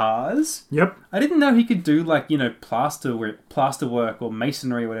cars. Yep. I didn't know he could do, like, plaster work or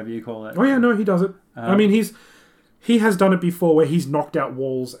masonry, whatever you call it. Oh, yeah, no, he does it. I mean, he has done it before where he's knocked out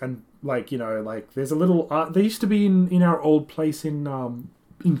walls and, there's a little... there used to be in our old place in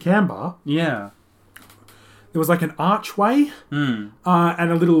Canberra. Yeah. There was like an archway and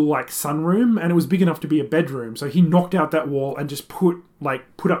a little like sunroom, and it was big enough to be a bedroom. So he knocked out that wall and just put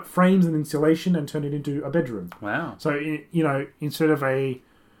up frames and insulation and turned it into a bedroom. Wow. So instead of a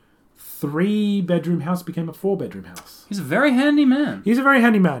 3-bedroom house, it became a 4-bedroom house. He's a very handy man. He's a very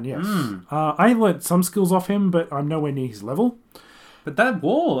handy man. Yes. I learnt some skills off him, but I'm nowhere near his level. But that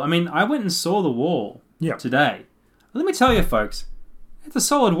wall, I mean, I went and saw the wall today. Let me tell you, folks. It's a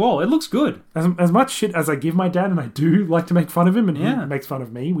solid wall. It looks good. As much shit as I give my dad, and I do like to make fun of him, and he makes fun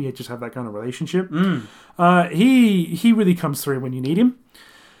of me. We just have that kind of relationship. He really comes through when you need him.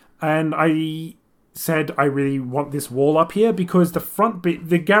 And said, I really want this wall up here because the front bit,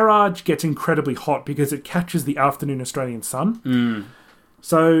 the garage gets incredibly hot because it catches the afternoon Australian sun.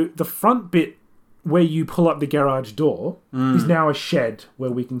 So the front bit where you pull up the garage door is now a shed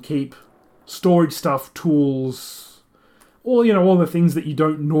where we can keep storage stuff, tools, all the things that you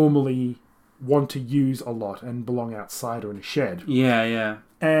don't normally want to use a lot and belong outside or in a shed. Yeah.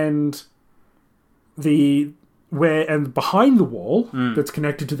 And behind the wall that's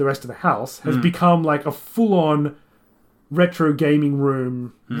connected to the rest of the house has become like a full-on retro gaming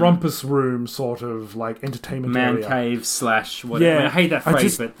room, rumpus room sort of like entertainment Man area. cave / whatever. I mean, I hate that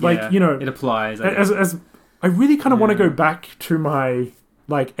phrase, but it applies. As I really kind of want to go back to my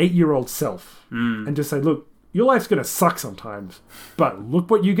like 8-year-old self and just say, look, your life's going to suck sometimes, but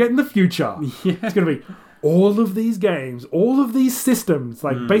look what you get in the future. It's going to be all of these games, all of these systems,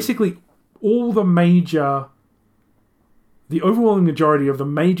 like basically all the overwhelming majority of the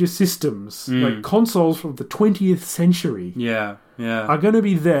major systems, like consoles from the 20th century, are going to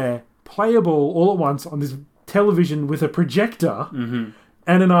be there, playable all at once on this television with a projector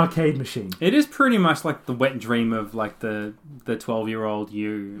and an arcade machine. It is pretty much like the wet dream of like the 12-year-old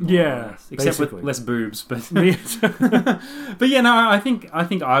you. Yeah, except basically. with less boobs, but but yeah, no, I think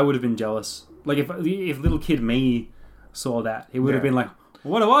I would have been jealous. Like if little kid me saw that, it would have been like,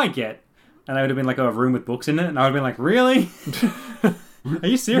 what do I get? And I would have been like, a room with books in it, and I would have been like, really? Are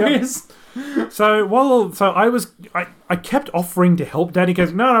you serious? Yep. I kept offering to help Dad. He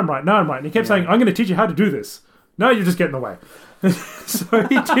goes, no, I'm right. And he kept saying, I'm going to teach you how to do this. No, you just get in the way. So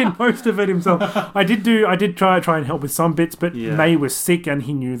he did most of it himself. I did try and help with some bits, but May was sick and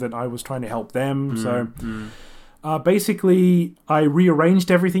he knew that I was trying to help them. Basically, I rearranged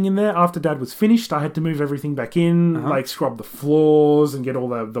everything in there. After Dad was finished, I had to move everything back in, like scrub the floors and get all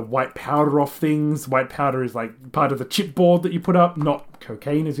the white powder off things. White powder is like part of the chipboard that you put up, not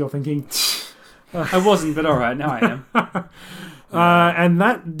cocaine as you're thinking. I wasn't, but all right, now I am. And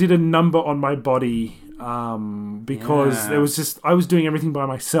that did a number on my body because there was I was doing everything by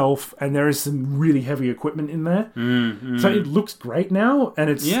myself, and there is some really heavy equipment in there. So it looks great now, and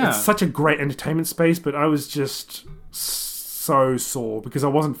it's such a great entertainment space, but I was just so sore because I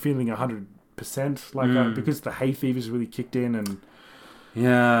wasn't feeling 100%, because the hay fever's really kicked in, and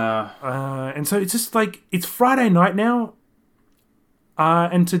and so it's just like, it's Friday night now,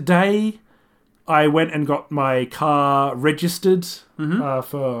 and today I went and got my car registered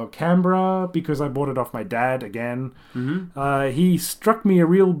for Canberra because I bought it off my dad again. He struck me a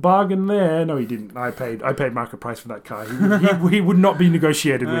real bargain there. No, he didn't. I paid market price for that car. He would not be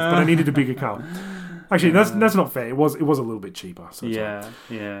negotiated with, but I needed a bigger car. Actually, that's not fair. It was a little bit cheaper. So yeah.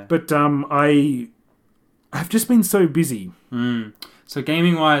 But I've just been so busy. So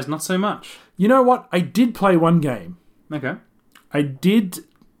gaming wise, not so much. You know what? I did play one game. Okay. I did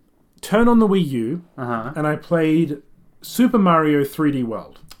turn on the Wii U, and I played Super Mario 3D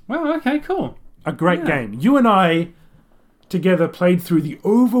World. Well, okay, cool. A great game. You and I together played through the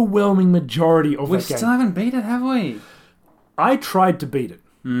overwhelming majority of that game. We still haven't beat it, have we? I tried to beat it.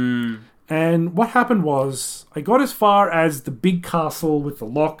 And what happened was, I got as far as the big castle with the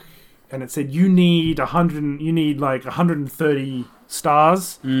lock, and it said you need 130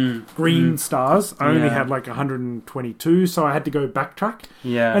 stars, green stars. I only had like 122, so I had to go backtrack.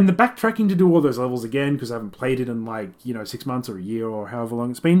 And the backtracking to do all those levels again, because I haven't played it in 6 months or a year or however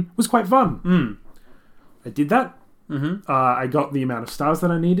long it's been, was quite fun. I did that. I got the amount of stars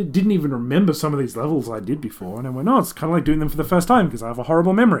that I needed. Didn't even remember some of these levels I did before, and I went, it's kind of like doing them for the first time because I have a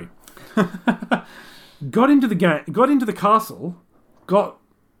horrible memory. Got into the game, got into the castle, got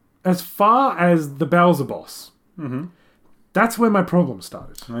as far as the Bowser boss. That's where my problem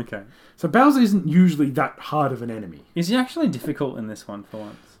started. Okay. So Bowser isn't usually that hard of an enemy. Is he actually difficult in this one for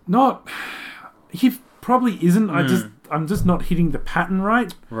once? He probably isn't. I'm just not hitting the pattern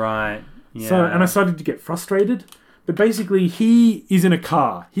right. Right. Yeah. So, and I started to get frustrated. But basically, he is in a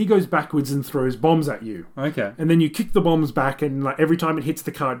car. He goes backwards and throws bombs at you. Okay. And then you kick the bombs back, and every time it hits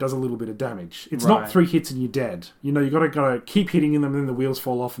the car, it does a little bit of damage. It's not 3 hits and you're dead. You gotta keep hitting them, and then the wheels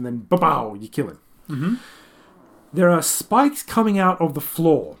fall off, and then ba-bow, you kill him. There are spikes coming out of the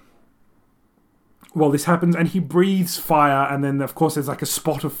floor while this happens, and he breathes fire, and then, of course, there's like a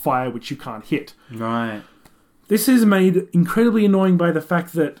spot of fire which you can't hit. Right. This is made incredibly annoying by the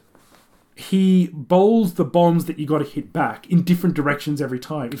fact that he bowls the bombs that you got to hit back in different directions every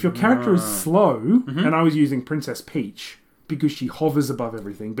time. If your character is slow, and I was using Princess Peach because she hovers above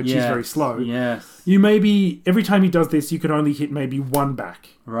everything, but she's very slow. Yes. You maybe, every time he does this, you can only hit maybe one back.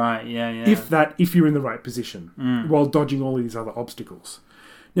 Right, yeah. If you're in the right position, while dodging all of these other obstacles.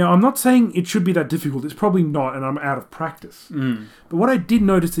 Now, I'm not saying it should be that difficult. It's probably not, and I'm out of practice. But what I did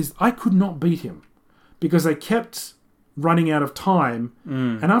notice is I could not beat him. because they kept running out of time,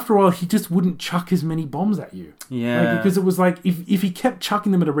 and after a while he just wouldn't chuck as many bombs at you. Yeah. Because it was like, if he kept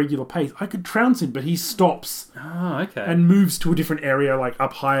chucking them at a regular pace, I could trounce him, but he stops Oh, okay. and moves to a different area, like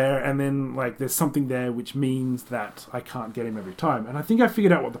up higher, and then like there's something there which means that I can't get him every time. And I think I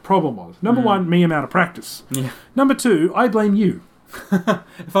figured out what the problem was. Number one, me, I'm out of practice. Yeah. Number two, I blame you.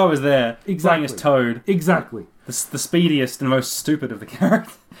 If I was there, playing as Toad, Exactly. the speediest and most stupid of the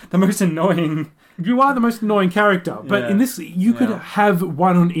characters, the most annoying. You are the most annoying character, but Yeah. in this, you could have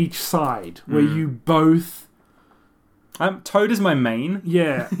one on each side, where you both... Toad is my main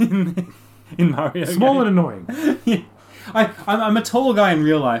Yeah. in Mario. Small and games. annoying. Yeah. I'm a tall guy in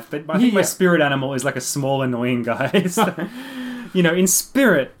real life, but I think my Yeah. spirit animal is like a small, annoying guy. So, in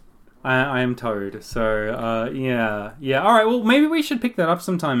spirit, I am Toad. So, yeah. All right, well, maybe we should pick that up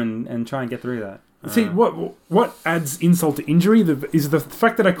sometime and try and get through that. See, what adds insult to injury is the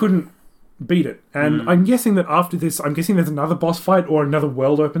fact that I couldn't beat it. And I'm guessing that after this, there's another boss fight or another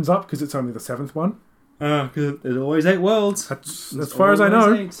world opens up, because it's only the 7th one. Because there's always 8 worlds. That's as far as I know.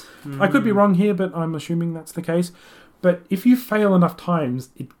 Always 8. I could be wrong here, but I'm assuming that's the case. But if you fail enough times,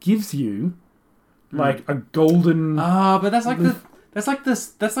 it gives you like a golden... But that's like the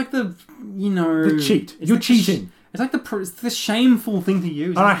the cheat. You're cheating. It's like it's the shameful thing to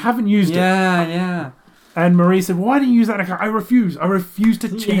use. And I haven't used it. Yeah. And Marie said, why didn't you use that? I refuse. I refuse to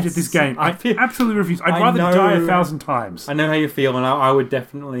cheat at Yes. this game. I absolutely refuse. I'd I rather know. die 1,000 times. I know how you feel, and I would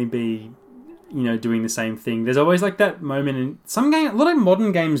definitely be, doing the same thing. There's always like that moment in some game. A lot of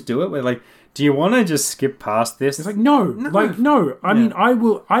modern games do it, where like, do you want to just skip past this? It's like, no. I mean, I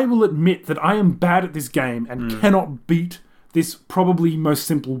will admit that I am bad at this game and cannot beat this probably most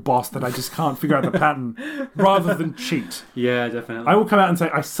simple boss that I just can't figure out the pattern, rather than cheat. Yeah, definitely. I will come out and say,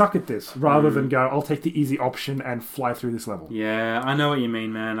 I suck at this, rather than go, I'll take the easy option and fly through this level. Yeah, I know what you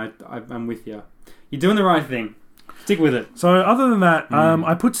mean, man. I'm with you. You're doing the right thing. Stick with it. So other than that,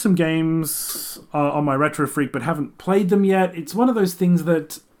 I put some games on my Retro Freak, but haven't played them yet. It's one of those things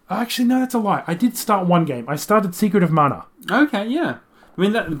that... Actually, no, that's a lie. I did start one game. I started Secret of Mana. Okay, yeah. I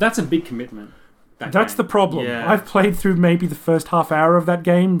mean, that's a big commitment. That's the problem. Yeah. I've played through maybe the first half hour of that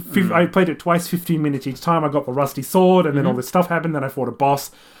game. I played it twice, 15 minutes each time. I got the rusty sword, and then all this stuff happened. Then I fought a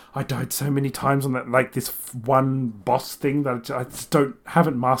boss. I died so many times on that, like this one boss thing that I just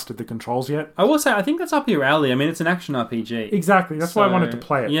haven't mastered the controls yet. I will say, I think that's up your alley. I mean, it's an action RPG. Exactly. That's why I wanted to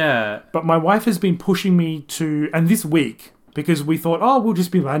play it. Yeah. But my wife has been pushing me to, and this week, because we thought, we'll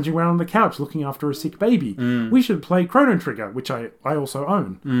just be lounging around on the couch looking after a sick baby. We should play Chrono Trigger, which I also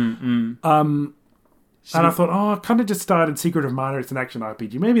own. And I thought, I kind of just started Secret of Mana. It's an action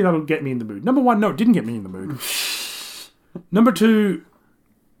RPG. Maybe that'll get me in the mood. Number one, no, it didn't get me in the mood. Number two,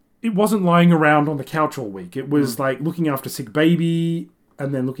 it wasn't lying around on the couch all week. It was like looking after sick baby,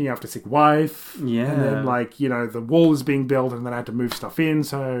 and then looking after sick wife. Yeah. And then the wall was being built, and then I had to move stuff in.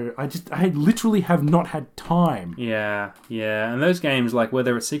 So I literally have not had time. Yeah. And those games, like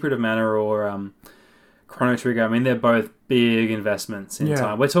whether it's Secret of Mana or Chrono Trigger, I mean, they're both big investments in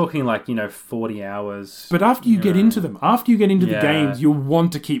time. We're talking 40 hours. But after you get into them, the Yeah. games, you'll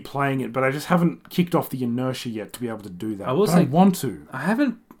want to keep playing it. But I just haven't kicked off the inertia yet to be able to do that. I will But say- I want to.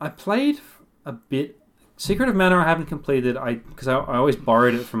 I played a bit. Secret of Mana I haven't completed, because I always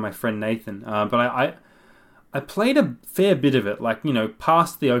borrowed it from my friend Nathan. But I played a fair bit of it,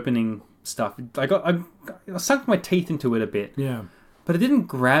 past the opening stuff. I sunk my teeth into it a bit. Yeah. But it didn't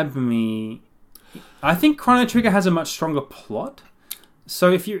grab me. I think Chrono Trigger has a much stronger plot.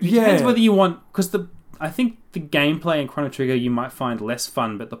 So it depends whether you want, because I think the gameplay in Chrono Trigger you might find less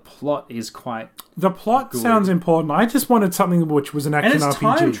fun, but the plot is quite. The plot sounds important. I just wanted something which was an action and it's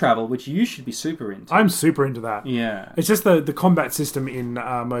RPG. time travel, which you should be super into. I'm super into that. Yeah. It's just the combat system in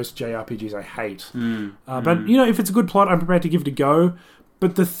most JRPGs I hate. But if it's a good plot, I'm prepared to give it a go.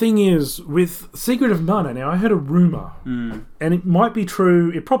 But the thing is, with Secret of Mana, now I heard a rumor, and it might be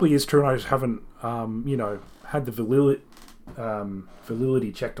true. It probably is true. I just haven't, had the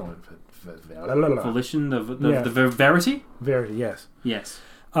validity checked on it. Volition, the verity? Verity, yes. Yes.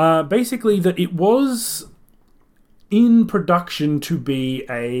 Basically, that it was in production to be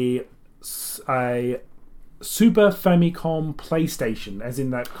a Super Famicom PlayStation, as in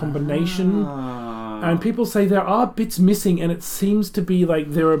that combination. And people say there are bits missing, and it seems to be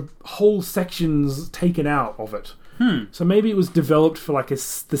like there are whole sections taken out of it. So maybe it was developed for the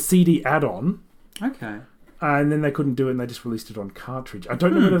CD add-on. Okay. And then they couldn't do it, and they just released it on cartridge. I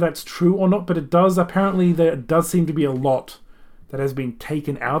don't know whether that's true or not, but it does. Apparently, there does seem to be a lot that has been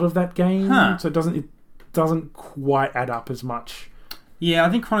taken out of that game, so it doesn't quite add up as much. Yeah, I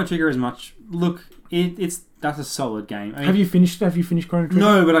think Chrono Trigger is much. Look, it's that's a solid game. I mean, Have you finished Chrono Trigger?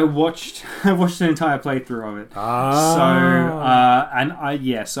 no, but I watched an entire playthrough of it.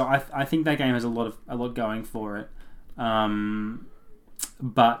 So I think that game has a lot going for it.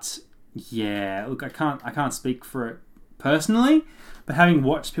 But yeah, look, I can't speak for it personally, but having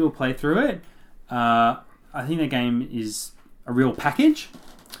watched people play through it, I think the game is a real package.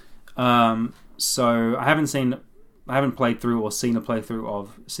 So I haven't played through or seen a playthrough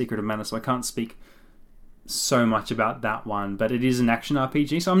of Secret of Mana, so I can't speak so much about that one. But it is an action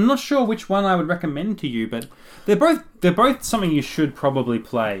RPG, so I'm not sure which one I would recommend to you. But they're both something you should probably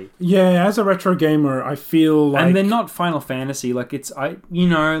play. Yeah, as a retro gamer, I feel like, And they're not Final Fantasy. Like I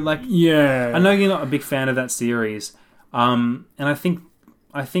know you're not a big fan of that series, and I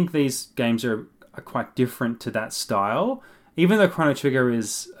think these games are quite different to that style. Even though Chrono Trigger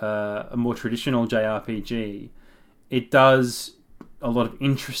is a more traditional JRPG, it does a lot of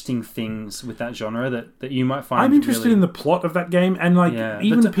interesting things with that genre that you might find. I'm interested really... in the plot of that game, and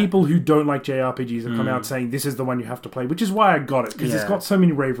even people who don't like JRPGs have come out saying this is the one you have to play, which is why I got it, because it's got so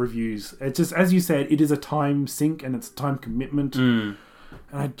many rave reviews. It's just, as you said, it is a time sink and it's a time commitment, and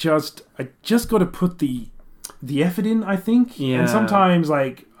I just got to put the effort in, I think. And sometimes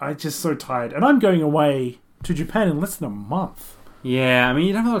I'm just so tired, and I'm going away to Japan in less than a month. Yeah, I mean,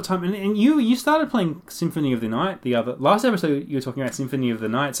 you don't have a lot of time. And you started playing Symphony of the Night last episode you were talking about Symphony of the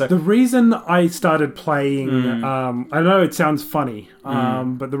Night. So the reason I started playing, I know it sounds funny,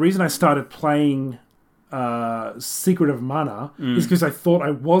 but the reason I started playing Secret of Mana is because I thought I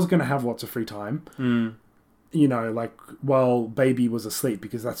was going to have lots of free time. You know, like while baby was asleep,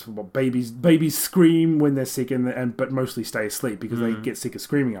 because that's what babies scream when they're sick, but mostly stay asleep because they get sick of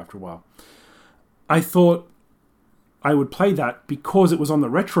screaming after a while. I thought I would play that because it was on the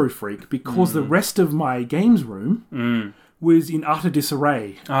Retro Freak, because the rest of my games room was in utter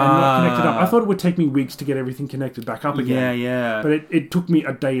disarray and not connected up. I thought it would take me weeks to get everything connected back up again. Yeah. But it took me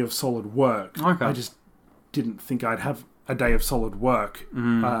a day of solid work. Okay. I just didn't think I'd have a day of solid work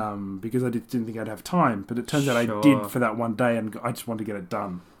because I didn't think I'd have time. But it turns out I did for that one day, and I just wanted to get it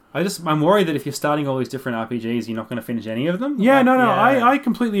done. I'm worried that if you're starting all these different RPGs, you're not going to finish any of them. Yeah, I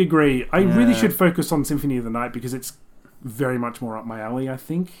completely agree. I really should focus on Symphony of the Night because it's very much more up my alley, I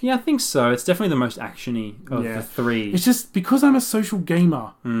think. Yeah, I think so. It's definitely the most action-y of the three. It's just because I'm a social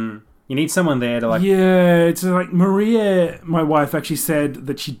gamer. You need someone there to like... Yeah, it's like Maria, my wife, actually said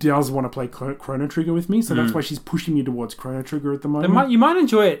that she does want to play Chrono Trigger with me, so that's why she's pushing me towards Chrono Trigger at the moment. You might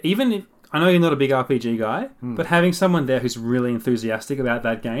enjoy it, even if... I know you're not a big RPG guy, but having someone there who's really enthusiastic about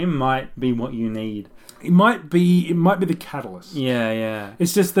that game might be what you need. It might be the catalyst. Yeah.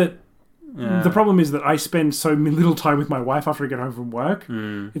 It's just that the problem is that I spend so little time with my wife after I get home from work.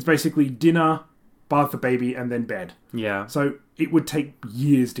 It's basically dinner, bath the baby, and then bed. Yeah. So it would take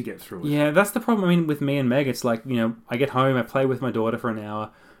years to get through it. Yeah, that's the problem. I mean, with me and Meg, it's like, I get home, I play with my daughter for an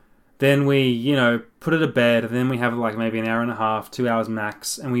hour, then we, put her to bed, and then we have like maybe an hour and a half, 2 hours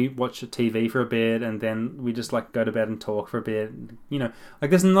max, and we watch a TV for a bit, and then we just like go to bed and talk for a bit.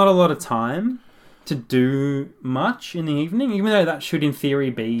 There's not a lot of time to do much in the evening, even though that should in theory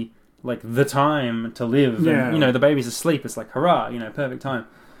be like the time to live. Yeah. And, the baby's asleep, it's like hurrah, perfect time.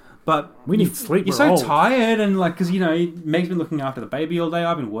 But we need sleep. You're so tired, and like, because Meg's been looking after the baby all day.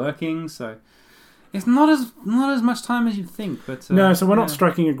 I've been working, so it's not as much time as you'd think. But no, so we're not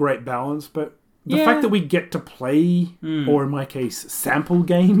striking a great balance. But the fact that we get to play, or in my case, sample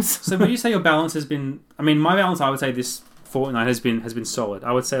games. So when you say your balance has been, I mean, my balance, I would say this fortnight has been solid.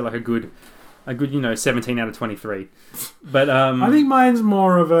 I would say like a good 17 out of 23. But I think mine's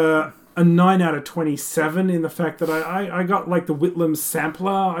more of a 9 out of 27 in the fact that I got like the Whitlam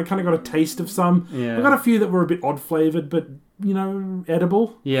sampler. I kind of got a taste of some. Yeah. I got a few that were a bit odd flavored, but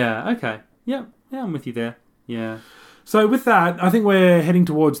edible. Yeah. Okay. Yeah, I'm with you there. Yeah. So with that, I think we're heading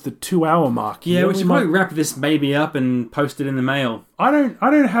towards the 2-hour mark. Yeah, we should probably wrap this baby up and post it in the mail. I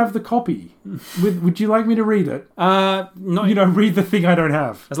don't have the copy. Would you like me to read it? No. Read the thing I don't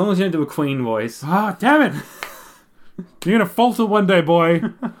have. As long as you don't do a Queen voice. Ah, damn it! You're gonna falter one day, boy.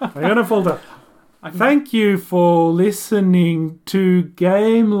 I'm gonna falter. Thank you for listening to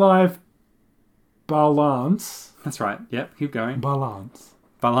Game Life Balance. That's right. Yep. Keep going. Balance.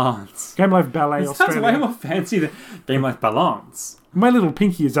 Game Life Ballet Australia. It sounds way more fancy than Game Life Balance. My little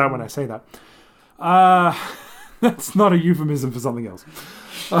pinky is out when I say that. That's not a euphemism for something else.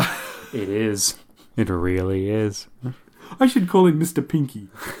 It is. It really is. I should call him Mr. Pinky.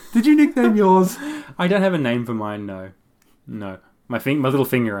 Did you nickname yours? I don't have a name for mine, no. My little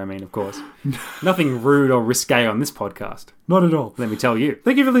finger, I mean, of course. Nothing rude or risque on this podcast. Not at all. Let me tell you.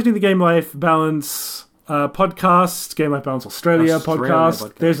 Thank you for listening to Game Life Balance. Podcasts, Game Life Balance Australia,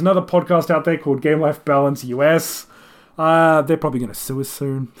 podcast. There's another podcast out there called Game Life Balance US. They're probably going to sue us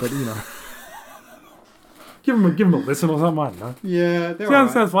soon, but you know. Give them a listen or something, I don't know. Yeah,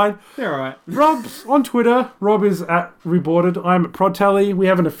 sounds fine. They're alright. Rob's on Twitter. Rob is at Reboarded. I'm at ProdTally. We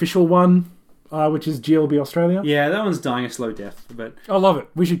have an official one, which is GLB Australia. Yeah, that one's dying a slow death, but I love it.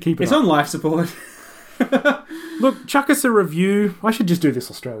 We should keep it. It's on life support. Look, chuck us a review. I should just do this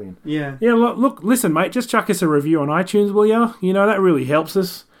Australian. Yeah. Yeah, look, listen, mate, just chuck us a review on iTunes, will ya? You know, that really helps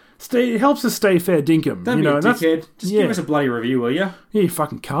us. It helps us stay fair dinkum. Don't be a dickhead. Just give us a bloody review, will ya? Yeah, you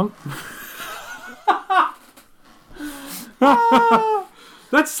fucking cunt.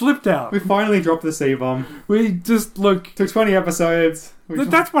 That slipped out. We finally dropped the C-bomb. We just, look... Took 20 episodes.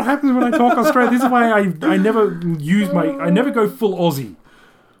 That's what happens when I talk Australian. This is why I never I never go full Aussie.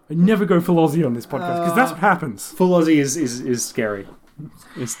 I never go full Aussie on this podcast, because that's what happens. Full Aussie is scary.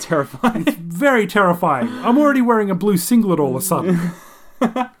 It's terrifying. It's very terrifying. I'm already wearing a blue singlet all of a sudden.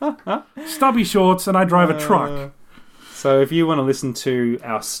 Stubby shorts, and I drive a truck. So if you want to listen to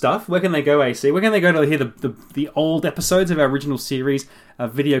our stuff, where can they go, AC? Where can they go to hear the old episodes of our original series,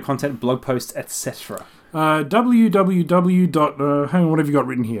 video content, blog posts, etc.? www. Hang on, what have you got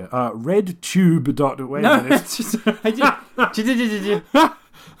written here? Redtube. Wait a minute. It's just...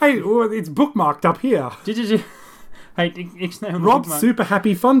 Hey, it's bookmarked up here. Hey, Rob's Super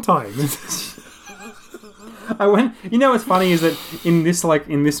Happy Fun Times. I went. You know what's funny is that in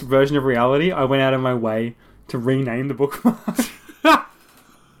this version of reality, I went out of my way to rename the bookmark.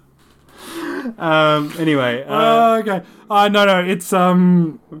 Anyway. Okay. No. It's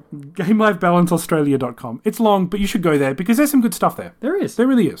GameLifeBalanceAustralia.com. It's long, but you should go there because there's some good stuff there. There is. There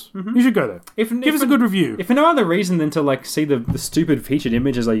really is. Mm-hmm. You should go there. Give us a good review. If for no other reason than to see the stupid featured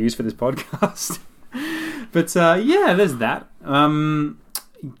images I use for this podcast. But yeah, there's that.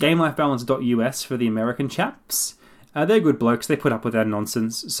 GameLifeBalance.us for the American chaps. They're good blokes. They put up with our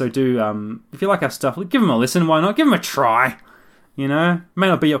nonsense. So do, if you like our stuff, give them a listen. Why not? Give them a try. You know? May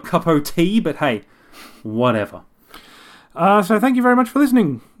not be your cup of tea, but hey, whatever. So thank you very much for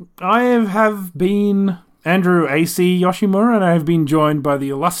listening. I have been Andrew A.C. Yoshimura, and I have been joined by the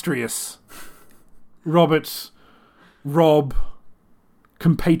illustrious Rob,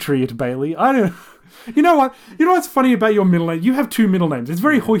 compatriot Bailey. I don't... You know what? You know what's funny about your middle name? You have two middle names. It's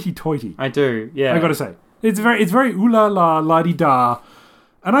very hoity-toity. I do, yeah. I gotta say. It's very ooh-la-la-la-di-da.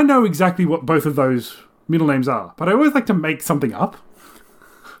 And I know exactly what both of those middle names are, but I always like to make something up.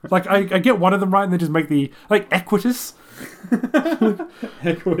 Like, I get one of them right and then just make the... Like, Equitus.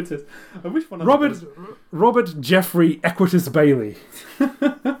 Equitus. I wish one of Robert Jeffrey Equitus Bailey.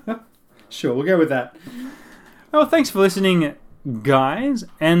 Sure, we'll go with that. Well, thanks for listening, guys.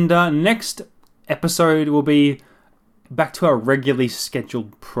 And next episode will be back to our regularly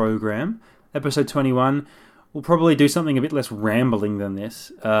scheduled program. Episode 21. We'll probably do something a bit less rambling than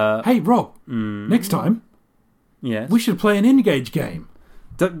this. Hey, Rob. Next time, yes, we should play an N-Gage game.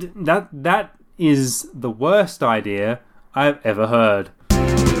 That is the worst idea I've ever heard.